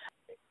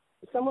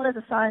 Someone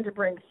is assigned to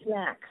bring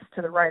snacks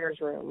to the writer's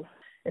room.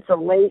 It's a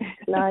late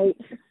night.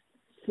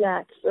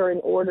 Snacks are in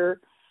order.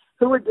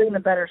 Who would bring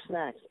the better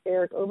snacks,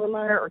 Eric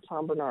Overmyer or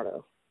Tom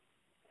Bernardo?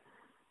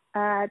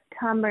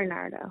 Tom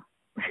Bernardo.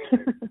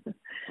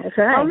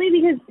 Okay. Only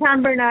because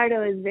Tom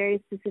Bernardo is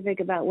very specific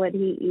about what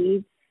he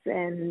eats,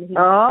 and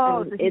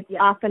it's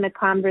often a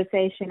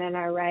conversation in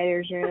our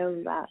writer's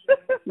room about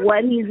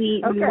what he's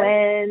eating,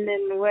 when,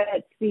 and what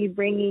he's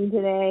bringing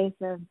today.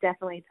 So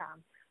definitely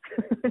Tom.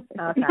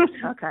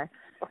 Okay.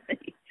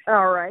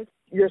 All right.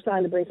 You're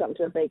assigned to bring something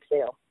to a bake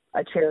sale,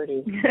 a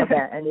charity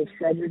event, and you've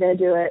said you're going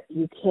to do it.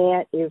 You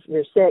can't. If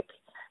you're sick,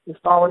 you've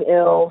fallen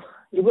ill,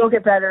 you will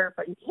get better,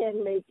 but you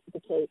can't make the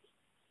cake.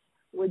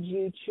 Would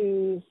you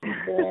choose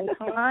Van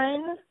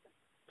Hine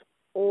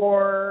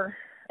or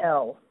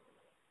Elle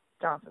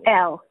Johnson?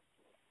 Elle.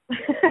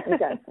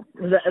 Okay.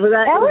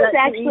 Elle is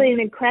actually an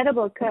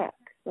incredible cook.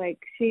 Like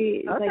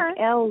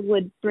Elle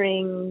would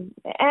bring,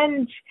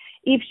 and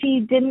if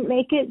she didn't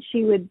make it,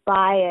 she would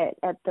buy it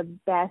at the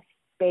best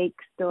bake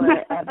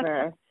store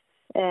ever.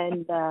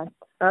 And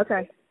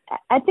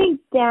I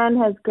think Dan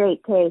has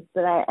great taste,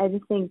 but I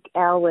just think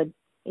Elle would,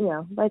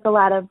 like a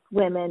lot of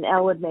women,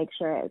 Elle would make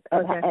sure it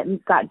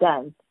got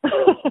done.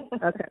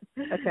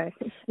 Okay.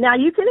 Now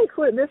you can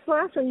include this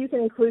last one. You can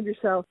include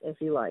yourself if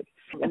you like.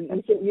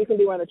 You can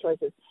be one of the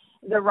choices.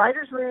 The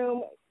writer's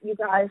room. You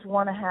guys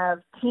want to have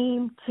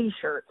team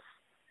T-shirts.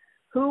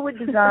 Who would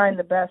design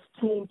the best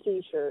team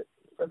T-shirt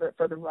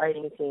for the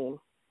writing team?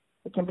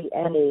 It can be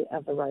any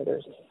of the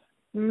writers.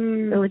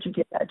 Who would you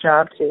give that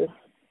job to?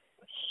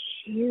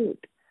 Shoot,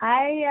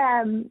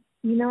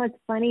 what's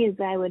funny is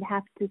I would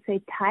have to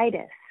say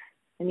Titus,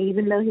 and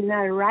even though he's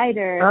not a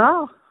writer,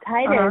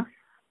 Titus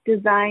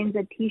designs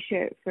a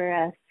T-shirt for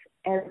us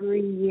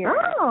every year.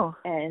 Oh,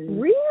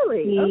 and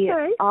really? He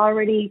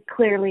already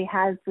clearly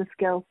has the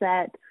skill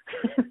set.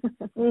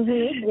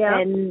 Yeah,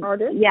 and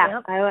artist.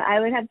 Yeah, I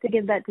would have to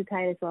give that to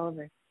Titus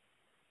Oliver.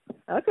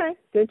 Okay,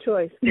 good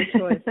choice. I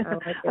like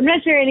it. I'm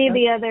not sure any of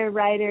the other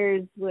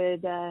writers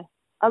would.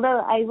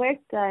 Although I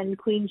worked on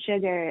Queen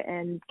Sugar,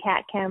 and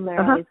Kat Candler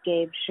always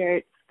gave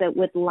shirts that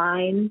with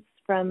lines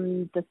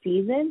from the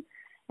season,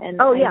 and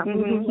I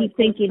keep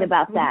thinking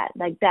about that.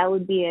 Like that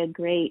would be a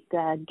great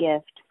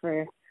gift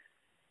for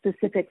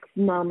specific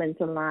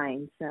moments and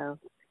lines. So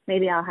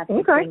maybe I'll have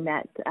to bring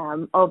that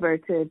over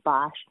to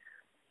Bosch.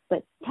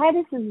 But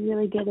Titus is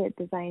really good at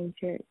designing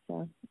shirts,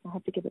 so I'll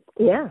have to give it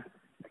to him. Yeah.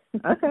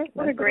 Okay.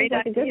 What a great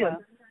idea.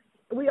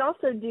 We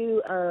also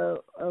do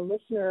a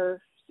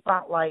listener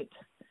spotlight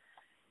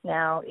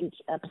now each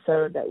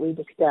episode that we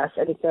discuss,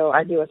 and so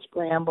I do a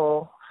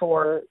scramble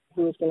for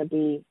who is going to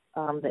be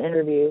the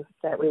interview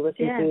that we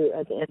listen to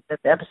at the end of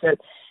the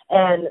episode,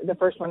 and the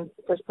first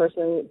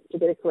person to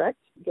get it correct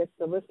gets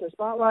the listener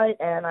spotlight,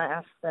 and I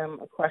ask them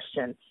a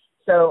question.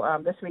 So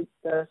this week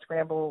the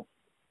scramble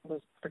was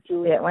for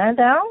Juliet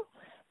Landau,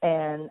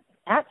 and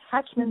at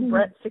Hatchman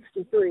Brett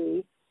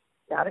 63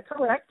 got it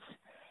correct,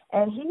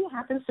 and he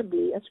happens to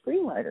be a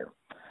screenwriter.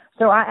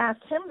 So I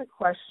asked him the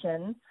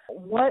question,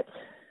 what,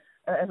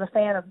 as a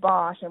fan of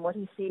Bosch and what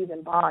he sees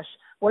in Bosch,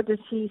 what does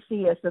he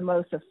see as the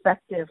most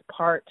effective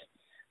part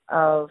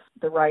of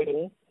the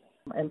writing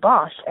in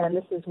Bosch? And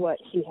this is what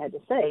he had to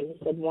say.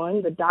 He said,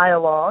 1, the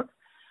dialogue,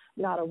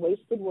 not a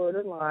wasted word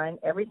or line.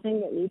 Everything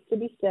that needs to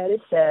be said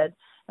is said,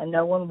 and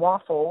no one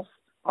waffles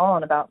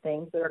on about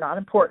things that are not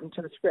important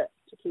to the script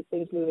to keep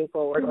things moving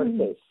forward or the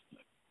case.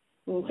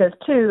 And he says,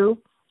 2,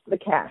 the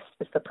cast.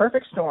 It's the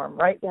perfect storm,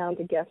 right down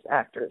to guest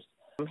actors.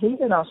 He's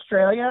in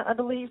Australia, I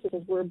believe,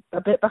 because we're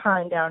a bit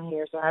behind down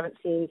here, so I haven't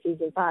seen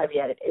season 5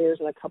 yet. It airs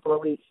in a couple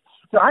of weeks.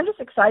 So I'm just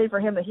excited for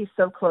him that he's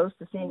so close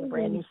to seeing a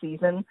brand new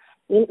season.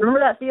 Remember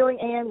that feeling,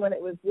 Anne, when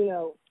it was,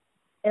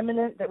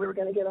 imminent that we were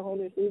going to get a whole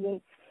new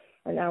season,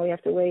 and now we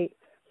have to wait.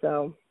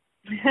 So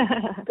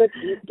good.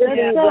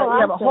 Awesome.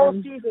 Have a whole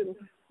season.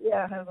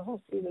 Yeah, have a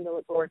whole season to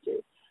look forward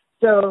to.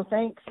 So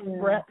thanks,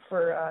 Brett,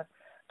 for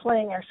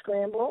playing our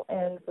scramble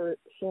and for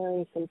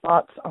sharing some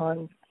thoughts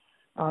on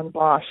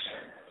Bosch.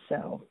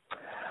 So,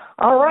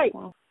 all right.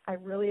 I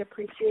really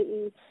appreciate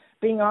you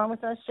being on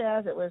with us,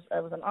 Shaz. It was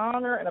an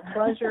honor and a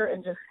pleasure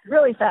and just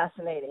really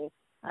fascinating.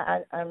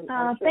 I'm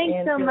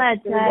thanks so much.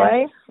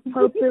 I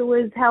hope it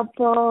was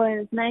helpful,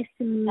 and it's nice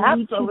to meet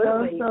you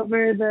both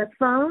over the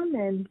phone.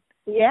 And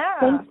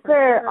thanks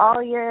for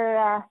all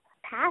your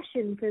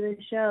passion for the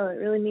show. It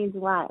really means a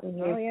lot when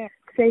you're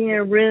sitting in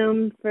a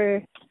room for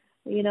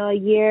a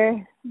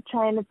year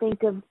trying to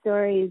think of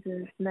stories.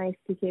 It's nice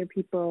to hear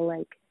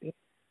people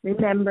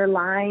remember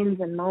lines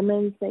and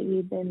moments that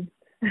you've been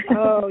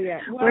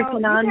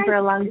working on for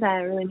a long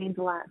time. It really means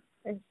a lot.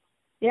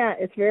 Yeah,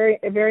 it's very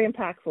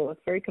impactful.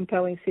 It's a very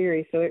compelling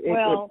series, so it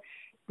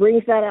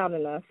brings that out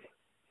in us.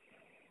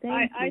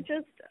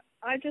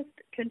 I just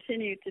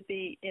continue to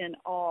be in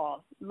awe,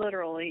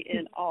 literally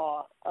in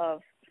awe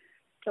of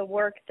the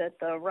work that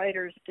the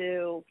writers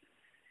do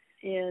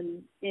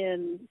in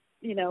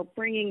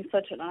bringing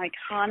such an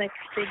iconic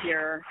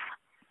figure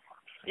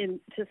and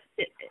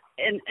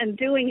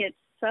doing it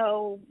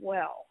so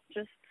well,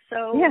 just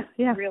so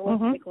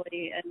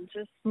realistically and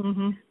just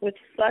with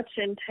such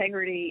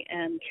integrity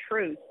and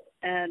truth.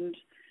 And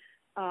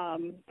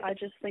I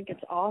just think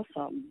it's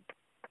awesome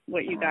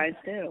what you guys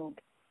do.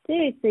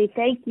 Seriously,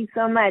 thank you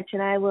so much.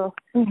 And I will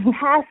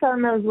pass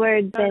on those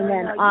words, and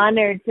I'm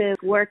honored to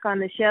work on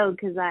the show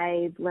because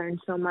I've learned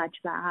so much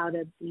about how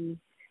to be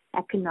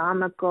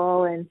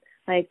economical, and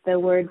the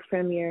words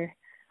from your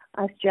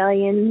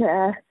Australian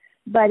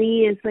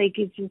buddy is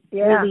it's just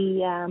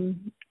really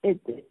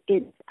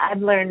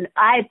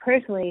I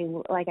personally,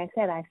 like I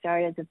said, I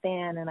started as a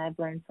fan, and I've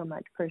learned so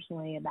much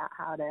personally about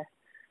how to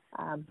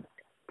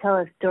tell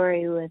a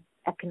story with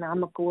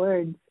economical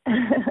words.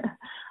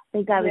 I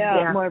think I was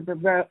a bit more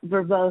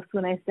verbose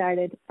when I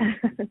started.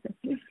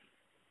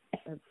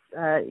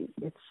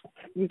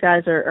 You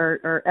guys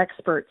are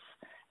experts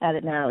at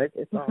it now.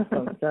 It's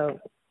awesome. So,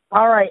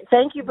 all right,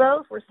 thank you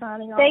both. We're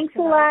signing off. Thanks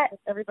a lot.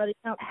 Everybody,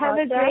 have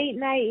a great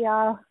night,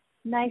 y'all.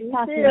 Nice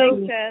talking to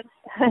you.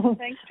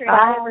 Thanks, Tracy.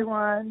 Bye,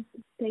 everyone.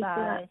 Thanks Bye. a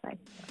lot. Bye.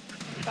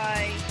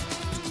 Bye.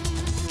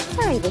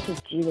 Hi, this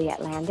is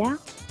Juliet Landau.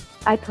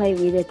 I play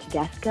Rita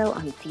Tedesco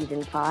on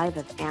Season 5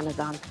 of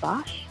Amazon's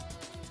Bosch,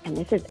 and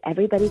this is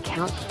Everybody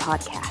Counts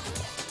podcast.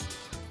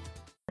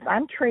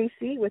 I'm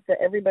Tracy with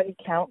the Everybody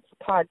Counts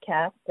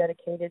podcast,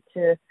 dedicated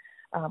to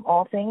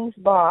all things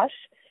Bosch.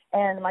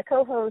 And my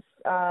co-host,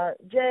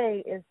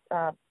 Jay, is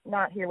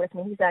not here with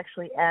me. He's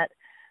actually at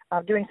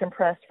doing some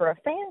press for a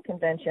fan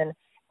convention.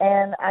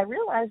 And I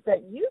realized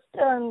that you've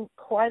done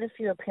quite a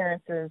few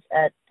appearances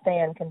at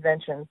fan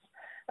conventions.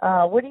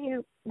 What do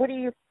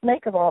you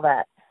make of all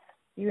that?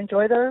 You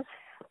enjoy those?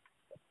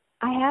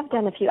 I have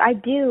done a few. I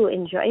do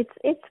enjoy.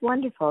 It's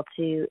wonderful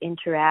to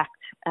interact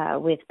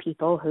with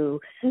people who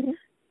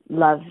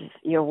love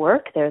your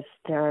work. There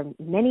are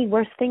many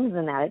worse things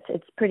than that.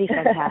 It's pretty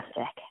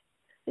fantastic.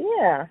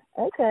 Yeah.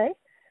 Okay.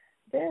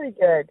 Very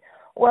good.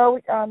 Well,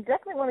 we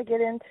definitely want to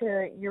get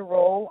into your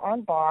role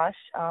on Bosch.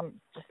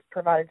 Just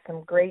provided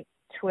some great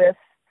twists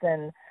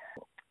and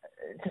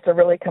just a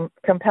really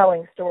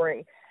compelling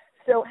story.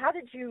 So how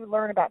did you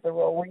learn about the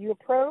role? Were you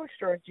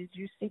approached, or did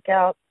you seek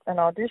out an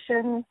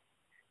audition?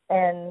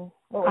 And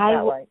what was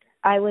that like?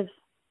 I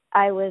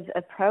was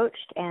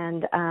approached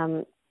and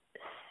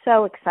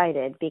so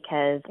excited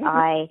because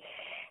I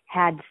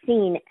had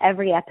seen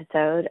every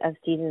episode of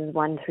seasons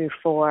 1 through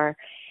 4.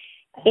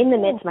 In the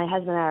midst, my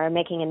husband and I are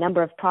making a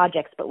number of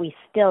projects, but we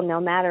still, no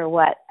matter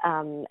what,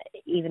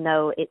 even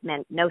though it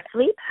meant no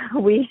sleep,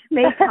 we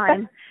made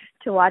time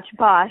to watch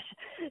Bosch.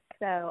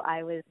 So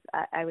I was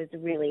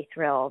really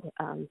thrilled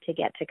to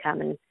get to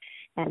come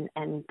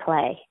and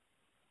play.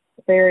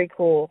 Very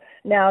cool.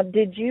 Now,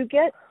 did you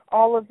get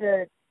all of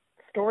the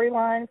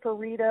storyline for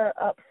Rita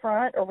up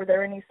front, or were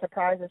there any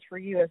surprises for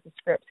you as the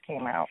scripts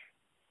came out?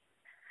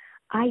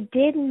 I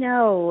did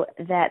know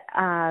that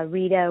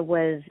Rita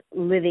was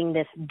living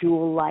this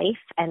dual life,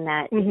 and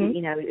that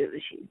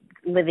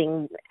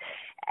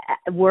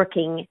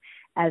working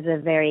as a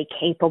very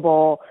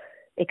capable,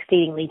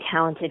 exceedingly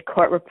talented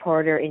court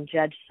reporter in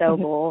Judge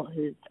Sobel,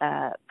 who's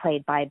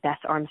played by Bess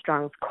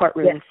Armstrong's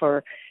courtroom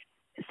for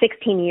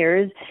 16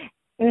 years,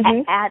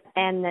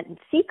 and then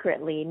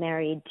secretly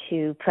married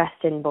to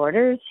Preston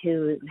Borders,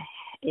 who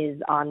is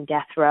on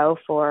death row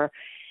for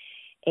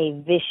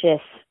a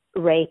vicious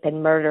rape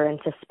and murder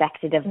and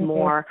suspected of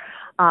more.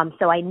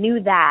 So I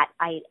knew that.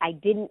 I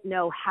didn't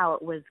know how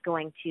it was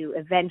going to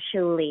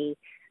eventually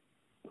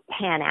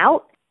pan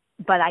out,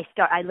 but I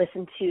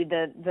listened to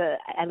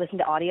I listened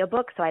to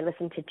audiobooks, so I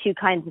listened to Two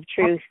Kinds of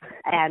Truth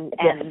and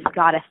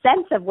got a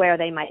sense of where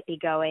they might be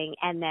going,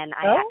 and then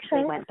I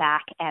actually went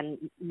back and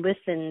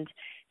listened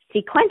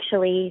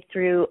sequentially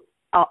through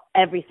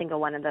every single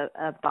one of the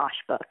Bosch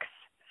books.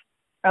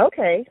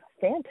 Okay,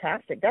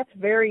 fantastic. That's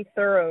very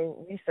thorough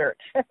research,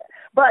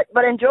 but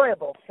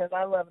enjoyable, because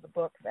I love the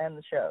books and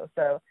the show.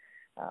 So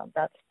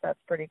that's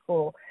pretty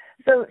cool.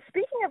 So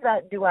speaking of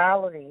that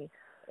duality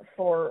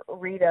for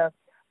Rita,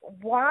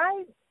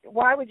 why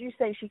would you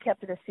say she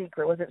kept it a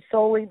secret? Was it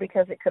solely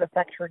because it could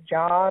affect her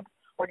job,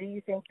 or do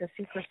you think the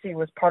secrecy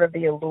was part of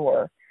the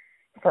allure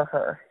for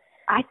her?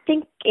 I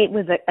think it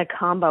was a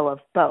combo of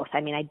both.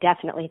 I mean, I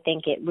definitely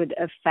think it would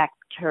affect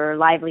her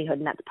livelihood,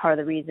 and that's part of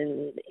the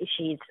reason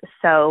she's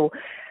so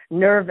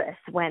nervous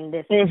when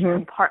this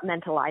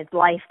compartmentalized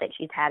life that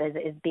she's had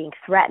is being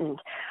threatened.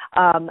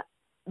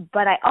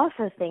 But I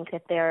also think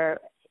that there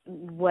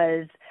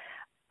was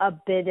a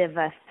bit of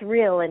a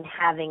thrill in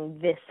having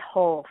this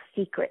whole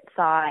secret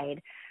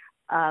side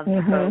of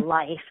her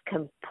life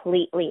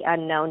completely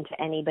unknown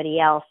to anybody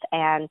else.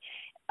 And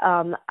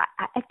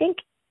I think,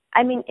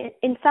 I mean,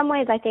 in some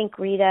ways, I think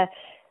Rita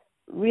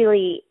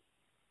really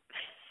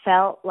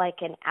felt like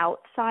an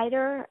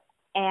outsider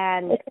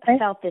and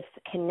felt this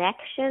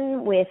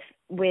connection with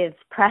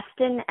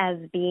Preston as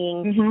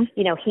being,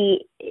 you know,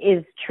 he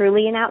is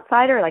truly an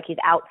outsider, like he's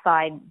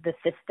outside the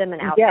system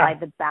and outside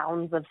the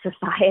bounds of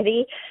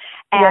society.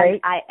 And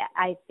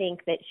I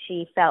think that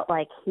she felt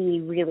like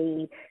he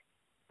really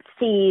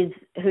sees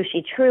who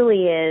she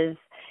truly is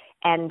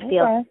and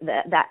feels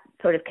that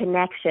sort of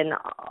connection,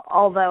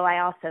 although I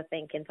also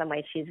think in some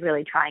ways she's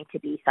really trying to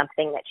be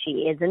something that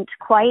she isn't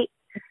quite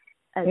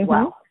as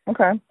well.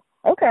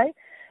 Okay.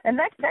 And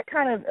that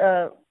kind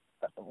of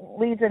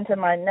leads into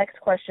my next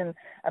question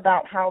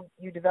about how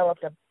you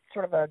developed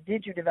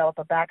did you develop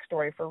a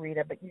backstory for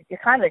Rita? But you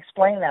kind of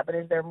explained that, but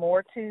is there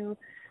more to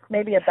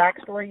maybe a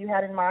backstory you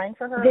had in mind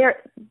for her?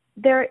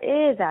 There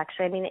is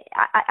actually. I mean,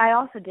 I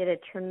also did a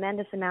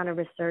tremendous amount of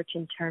research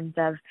in terms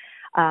of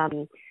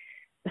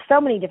so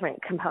many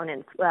different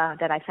components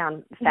that I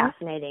found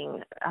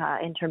fascinating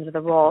in terms of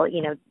the role.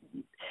 You know,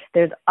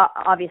 there's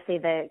obviously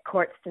the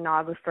court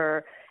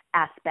stenographer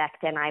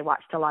aspect, and I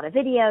watched a lot of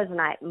videos, and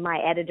my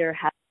editor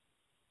has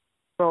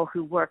a role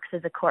who works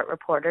as a court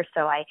reporter,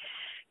 so I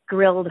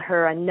grilled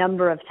her a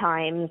number of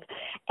times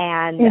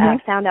and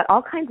found out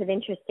all kinds of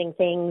interesting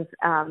things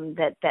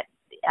that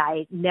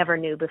I never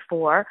knew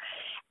before.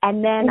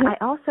 And then I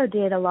also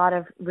did a lot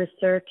of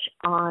research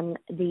on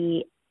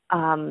the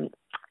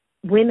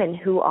women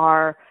who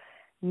are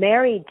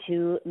married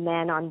to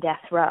men on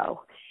death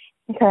row.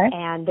 Okay.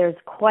 And there's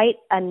quite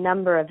a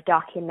number of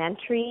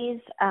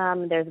documentaries.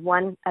 There's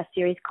a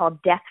series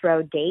called Death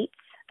Row Dates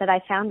that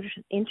I found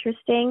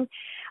interesting.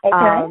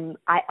 Okay.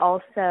 I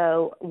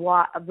also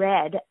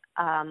read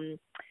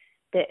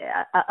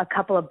a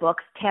couple of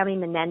books. Tammy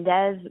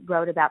Menendez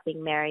wrote about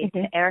being married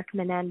to Eric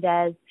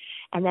Menendez.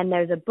 And then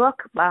there's a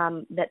book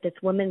that this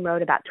woman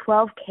wrote about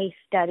 12 case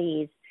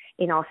studies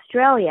in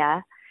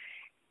Australia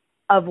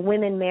of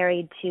women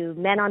married to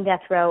men on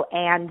death row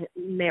and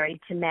married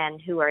to men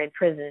who are in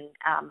prison,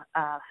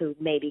 who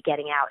may be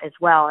getting out as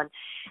well. And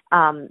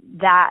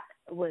that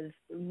was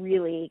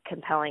really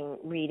compelling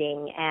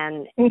reading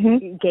and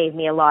gave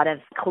me a lot of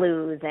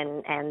clues,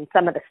 and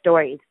some of the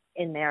stories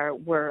in there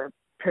were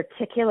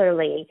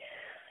particularly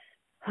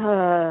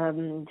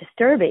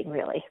disturbing,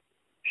 really.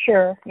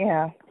 Sure.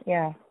 Yeah.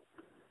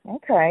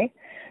 Okay.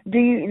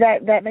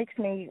 That makes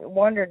me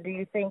wonder, do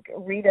you think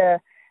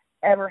Rita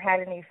ever had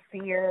any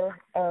fear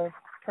of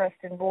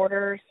Preston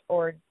Borders,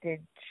 or did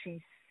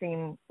she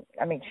seemed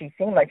like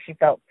she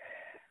felt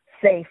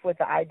safe with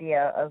the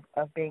idea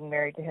of being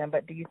married to him,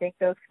 but do you think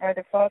those kind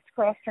of thoughts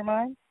crossed her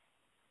mind?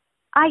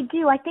 I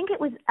do. I think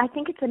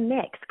it's a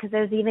mix, because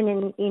there's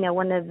even in,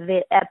 one of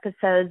the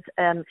episodes,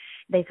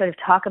 they sort of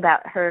talk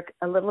about her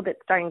a little bit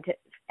starting to,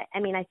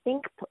 I mean, I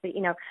think,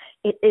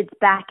 it's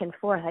back and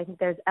forth. I think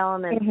there's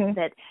elements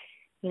that,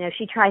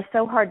 she tries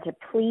so hard to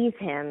please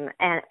him,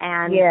 and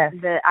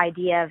the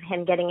idea of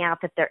him getting out,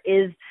 that there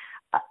is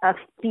a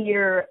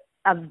fear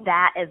of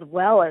that as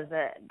well as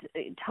a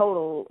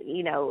total,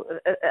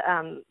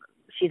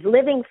 she's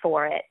living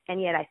for it,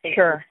 and yet I think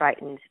she's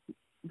frightened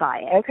by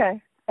it.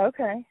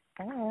 Okay.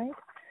 All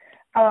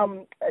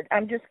right.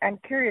 I'm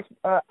curious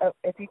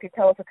if you could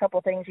tell us a couple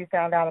of things you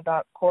found out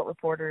about court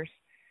reporters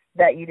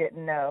that you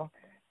didn't know,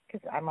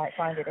 because I might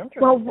find it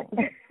interesting. Well,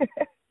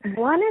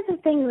 one of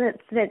the things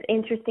that's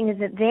interesting is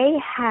that they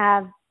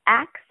have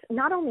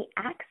not only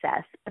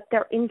access, but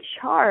they're in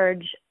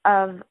charge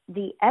of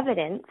the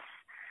evidence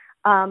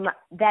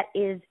that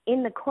is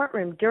in the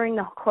courtroom during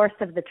the course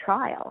of the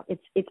trial.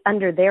 It's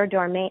under their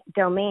domain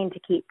to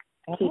keep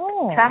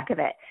track of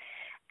it.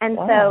 And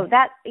so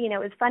that,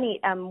 it's funny.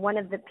 One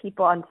of the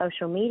people on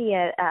social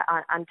media,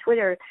 on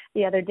Twitter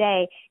the other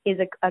day, is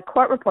a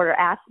court reporter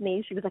asked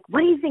me, she was like,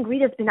 what do you think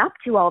Rita's been up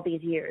to all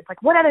these years?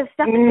 Like, what other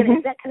stuff is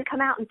going to come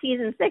out in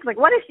season 6? Like,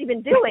 what has she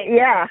been doing?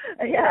 Yeah.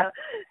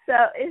 So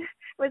it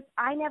was,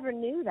 I never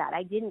knew that.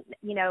 I didn't,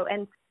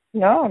 and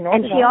no.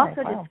 And she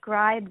also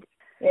described.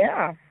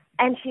 Yeah.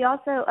 And she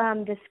also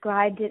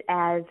described it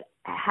as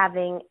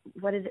having,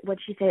 what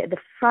she said, the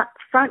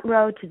front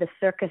row to the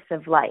circus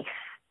of life,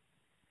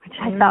 which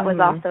I thought was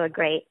also a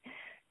great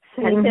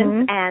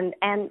sentence.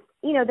 And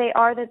they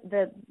are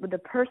the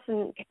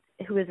person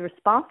who is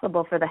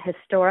responsible for the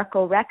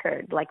historical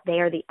record. Like, they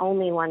are the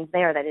only ones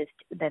there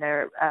that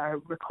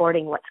are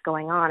recording what's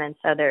going on. And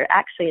so there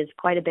actually is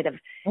quite a bit of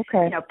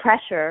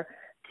pressure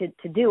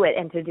to do it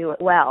and to do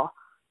it well.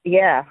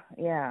 Yeah,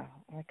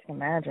 I can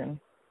imagine.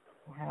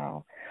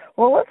 Wow.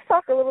 Well, let's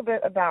talk a little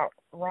bit about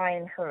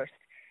Ryan Hurst.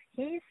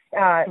 He's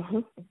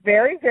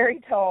very, very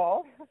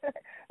tall,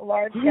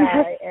 large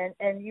guy,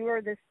 and you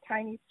are this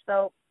tiny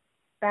svelte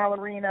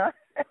ballerina.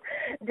 How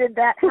did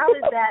that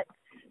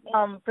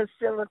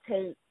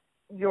facilitate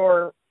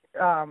your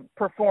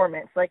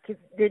performance? Like,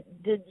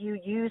 did you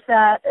use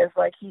that as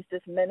like he's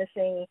this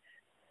menacing,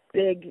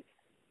 big,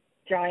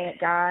 giant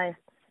guy?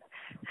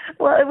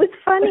 Well, it was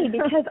funny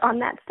because on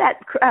that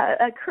set,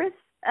 Chris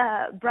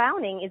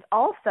Browning is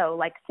also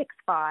like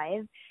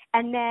 6'5",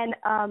 and then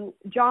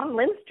John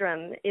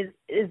Lindstrom is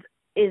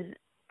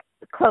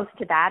close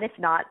to that, if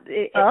not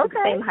the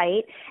same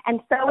height.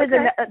 And so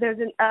there's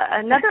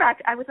another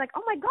actor. I was like,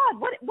 oh my God,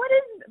 what's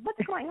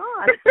going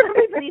on?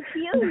 Everybody's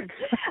huge,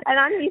 and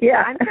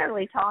I'm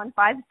fairly tall. I'm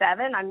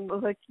 5'7". I'm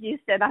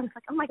used to it. I was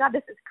like, oh my God,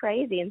 this is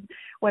crazy. And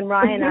when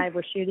Ryan and I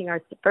were shooting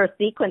our first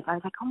sequence, I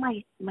was like, oh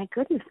my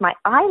goodness, my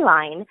eye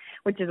line,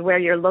 which is where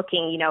you're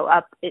looking,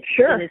 up in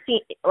the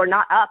scene, or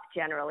not up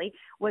generally,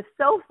 was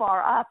so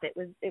far up. It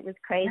was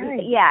crazy. Right.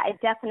 But yeah, it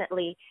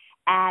definitely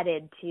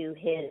added to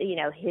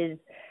his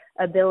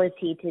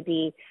ability to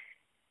be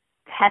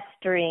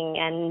pestering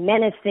and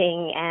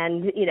menacing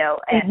and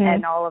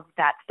and all of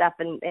that stuff,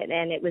 and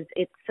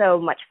it's so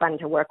much fun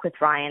to work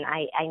with Ryan.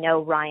 I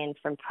know Ryan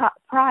from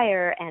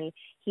prior, and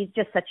he's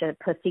just such a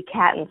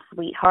pussycat and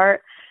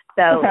sweetheart,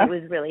 so it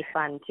was really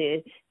fun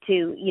to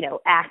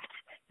act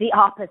the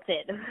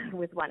opposite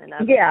with one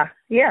another.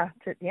 Yeah,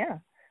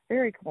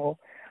 very cool.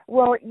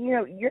 Well,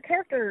 your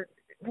character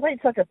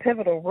played such a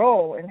pivotal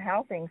role in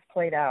how things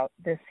played out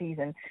this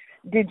season.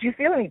 Did you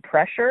feel any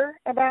pressure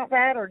about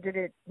that, or did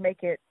it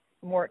make it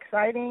more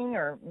exciting,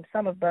 or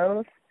some of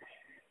both?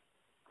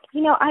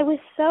 I was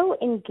so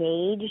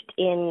engaged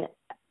in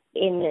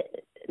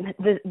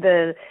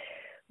the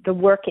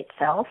work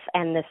itself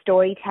and the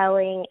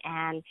storytelling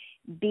and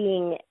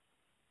being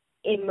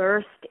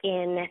immersed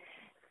in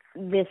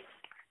this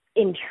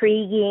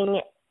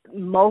intriguing,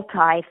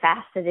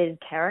 multifaceted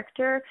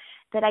character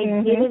that I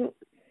didn't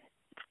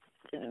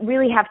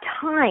really have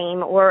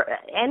time or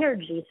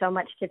energy so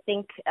much to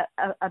think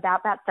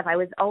about that stuff. I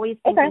was always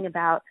thinking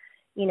about,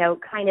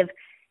 kind of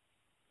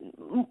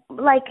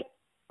like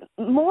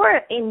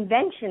more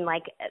invention.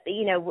 Like,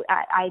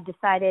 I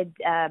decided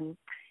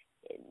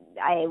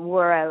I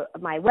wore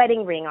my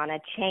wedding ring on a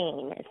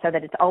chain so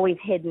that it's always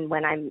hidden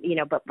when I'm,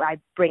 but I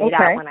bring it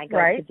out when I go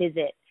to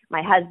visit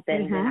my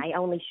husband, and I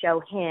only show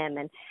him.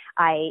 And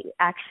I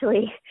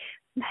actually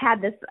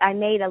I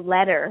made a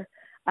letter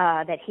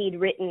that he'd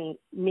written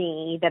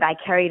me that I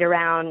carried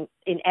around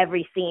in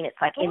every scene.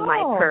 It's like in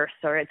my purse,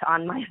 or it's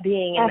on my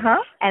being.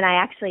 And I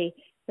actually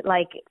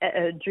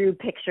drew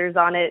pictures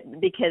on it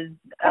because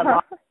a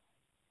lot of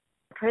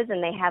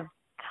prison, they have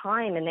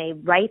time and they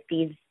write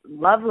these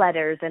love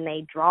letters and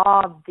they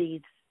draw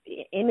these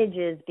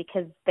images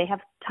because they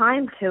have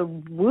time to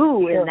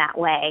woo in that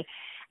way.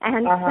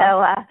 And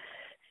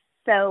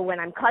so when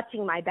I'm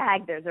clutching my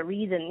bag, there's a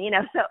reason,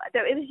 So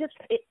it was just,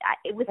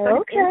 it was sort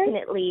of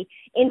infinitely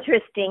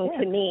interesting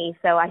to me.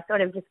 So I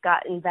sort of just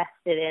got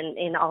invested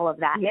in all of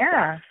that.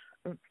 Yeah.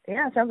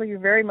 Yeah, it sounds like you're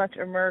very much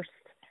immersed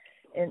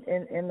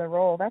in the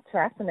role. That's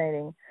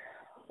fascinating.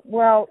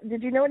 Well,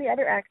 did you know any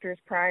other actors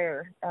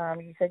prior?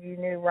 You said you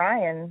knew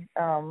Ryan,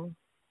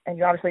 and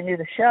you obviously knew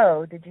the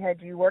show.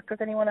 Had you worked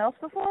with anyone else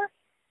before?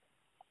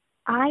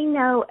 I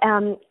know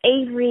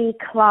Avery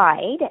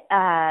Clyde,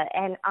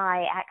 and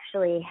I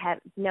actually have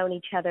known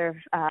each other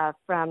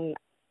from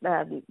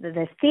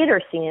the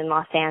theater scene in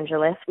Los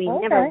Angeles.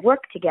 We've never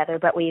worked together,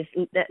 but we've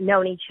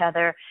known each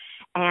other.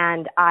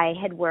 And I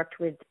had worked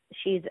with,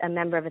 she's a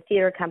member of a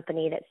theater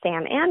company that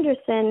Sam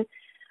Anderson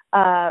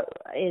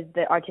is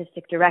the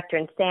artistic director,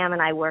 and Sam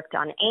and I worked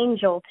on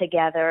Angel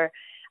together.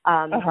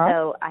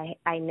 So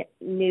I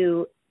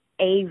knew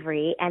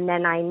Avery, and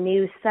then I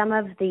knew some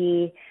of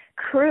the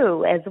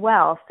crew as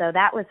well, so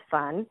that was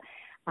fun.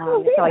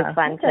 It's always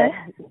fun to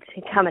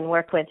come and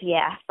work with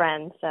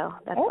friends, so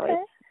that's always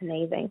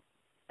amazing.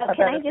 But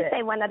can I just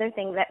say one other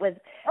thing that was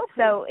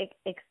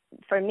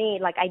for me,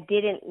 like I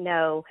didn't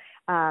know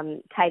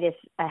Titus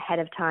ahead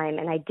of time,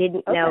 and I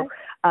didn't know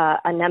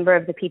a number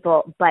of the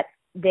people, but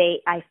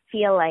I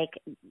feel like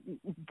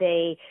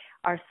they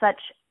are such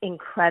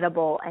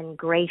incredible and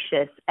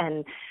gracious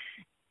and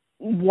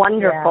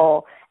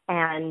wonderful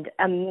and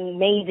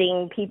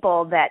amazing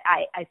people that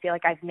I feel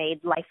like I've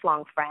made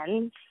lifelong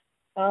friends.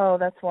 Oh,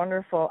 that's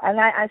wonderful. And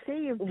I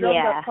see you've built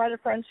up quite a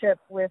friendship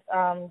with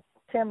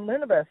Tim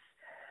Lunabus.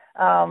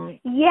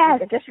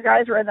 Yes. I guess you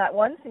guys were in that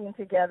one scene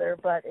together,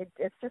 but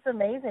it's just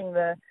amazing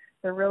the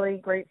really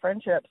great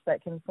friendships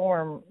that can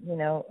form,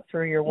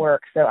 through your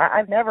work. So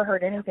I've never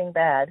heard anything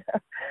bad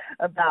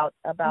about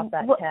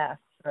that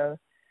cast. So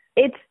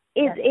it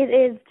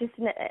is just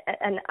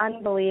an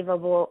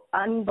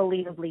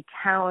unbelievably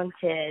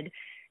talented,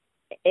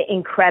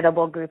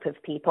 incredible group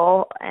of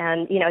people,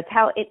 and it's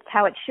how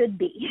it should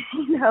be,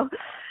 Well,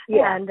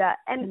 and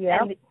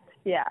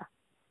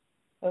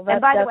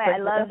by the way, I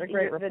love that's a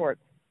great report.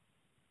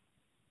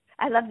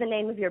 I love the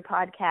name of your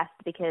podcast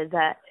because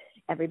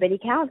everybody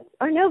counts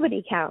or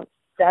nobody counts.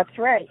 That's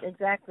right,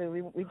 exactly.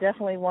 We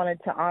definitely wanted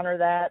to honor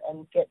that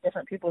and get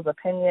different people's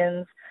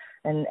opinions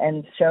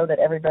and show that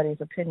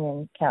everybody's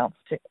opinion counts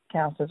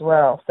as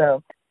well.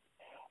 So,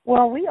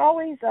 well, we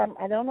always,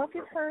 I don't know if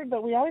you've heard,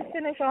 but we always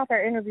finish off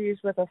our interviews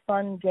with a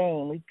fun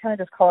game. We kind of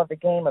just call it the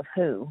game of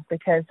who,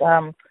 because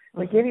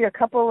we give you a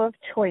couple of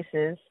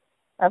choices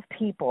of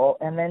people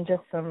and then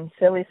just some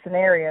silly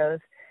scenarios,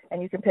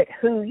 and you can pick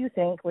who you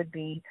think would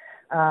be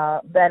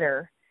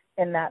better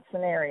in that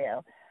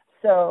scenario.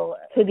 So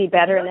who'd be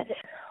better in it?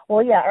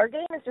 Well, yeah, our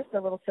game is just a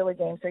little silly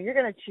game. So you're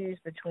going to choose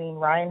between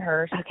Ryan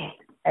Hurst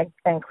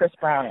and Chris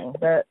Browning,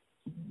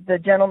 the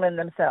gentlemen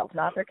themselves,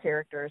 not their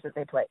characters that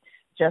they play,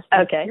 just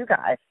you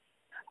guys.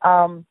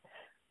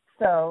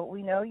 So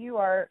we know you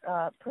are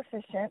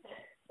proficient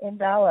in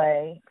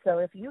ballet. So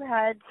if you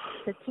had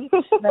to teach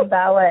them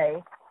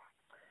ballet,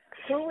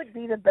 who would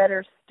be the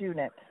better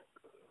student,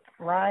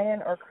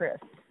 Ryan or Chris?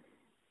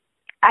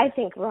 I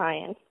think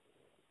Ryan.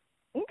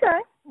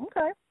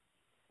 Okay.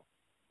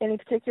 Any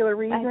particular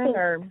reason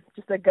or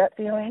just a gut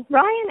feeling?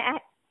 Ryan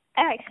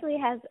actually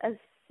has a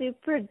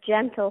super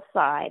gentle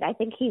side. I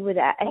think he would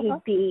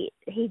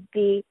he'd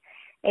be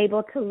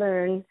able to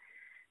learn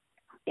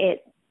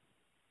it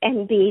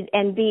and be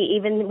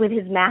even with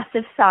his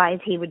massive size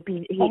he'd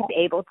be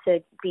able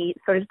to be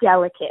sort of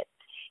delicate.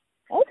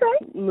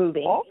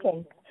 Moving.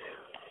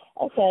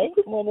 Okay.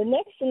 Well, the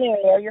next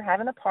scenario, you're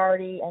having a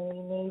party and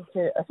you need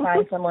to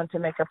assign someone to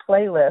make a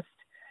playlist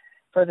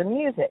for the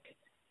music.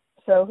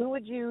 So who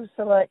would you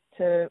select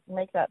to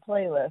make that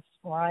playlist,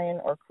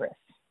 Ryan or Chris?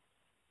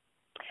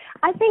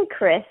 I think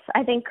Chris,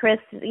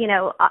 you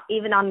know,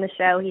 even on the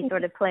show, he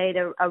sort of played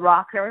a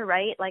rocker,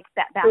 right? Like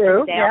back in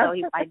the day,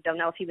 although I don't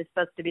know if he was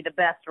supposed to be the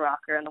best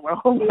rocker in the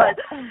world. But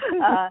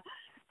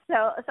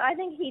so I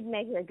think he'd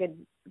make a good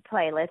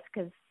playlist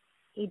because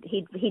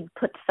he'd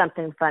put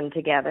something fun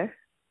together.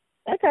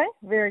 Okay,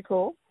 very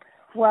cool.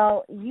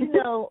 Well, you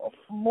know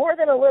more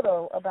than a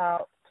little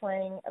about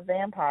playing a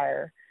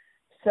vampire.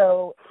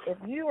 So if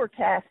you were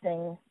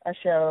casting a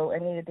show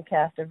and needed to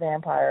cast a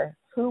vampire,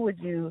 who would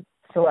you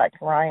select,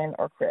 Ryan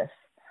or Chris?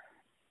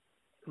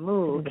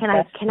 Ooh, can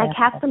I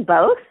cast them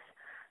both?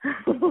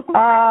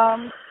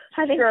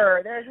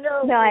 Sure. There's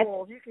no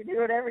rules. You can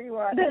do whatever you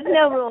want. There's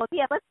no rules.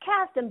 Yeah, let's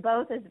cast them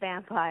both as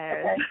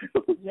vampires.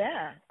 Okay.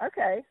 Yeah.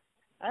 Okay.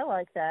 I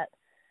like that.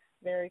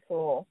 Very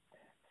cool.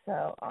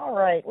 So, all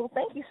right. Well,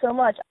 thank you so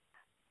much.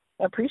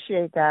 I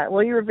appreciate that.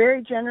 Well, you were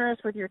very generous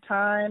with your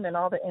time and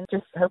all the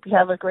interest. Hope you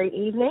have a great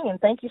evening, and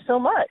thank you so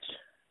much.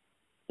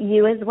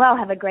 You as well.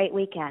 Have a great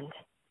weekend.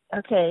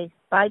 Okay.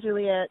 Bye,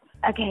 Juliet.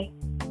 Okay.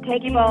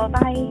 Take care.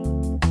 Bye.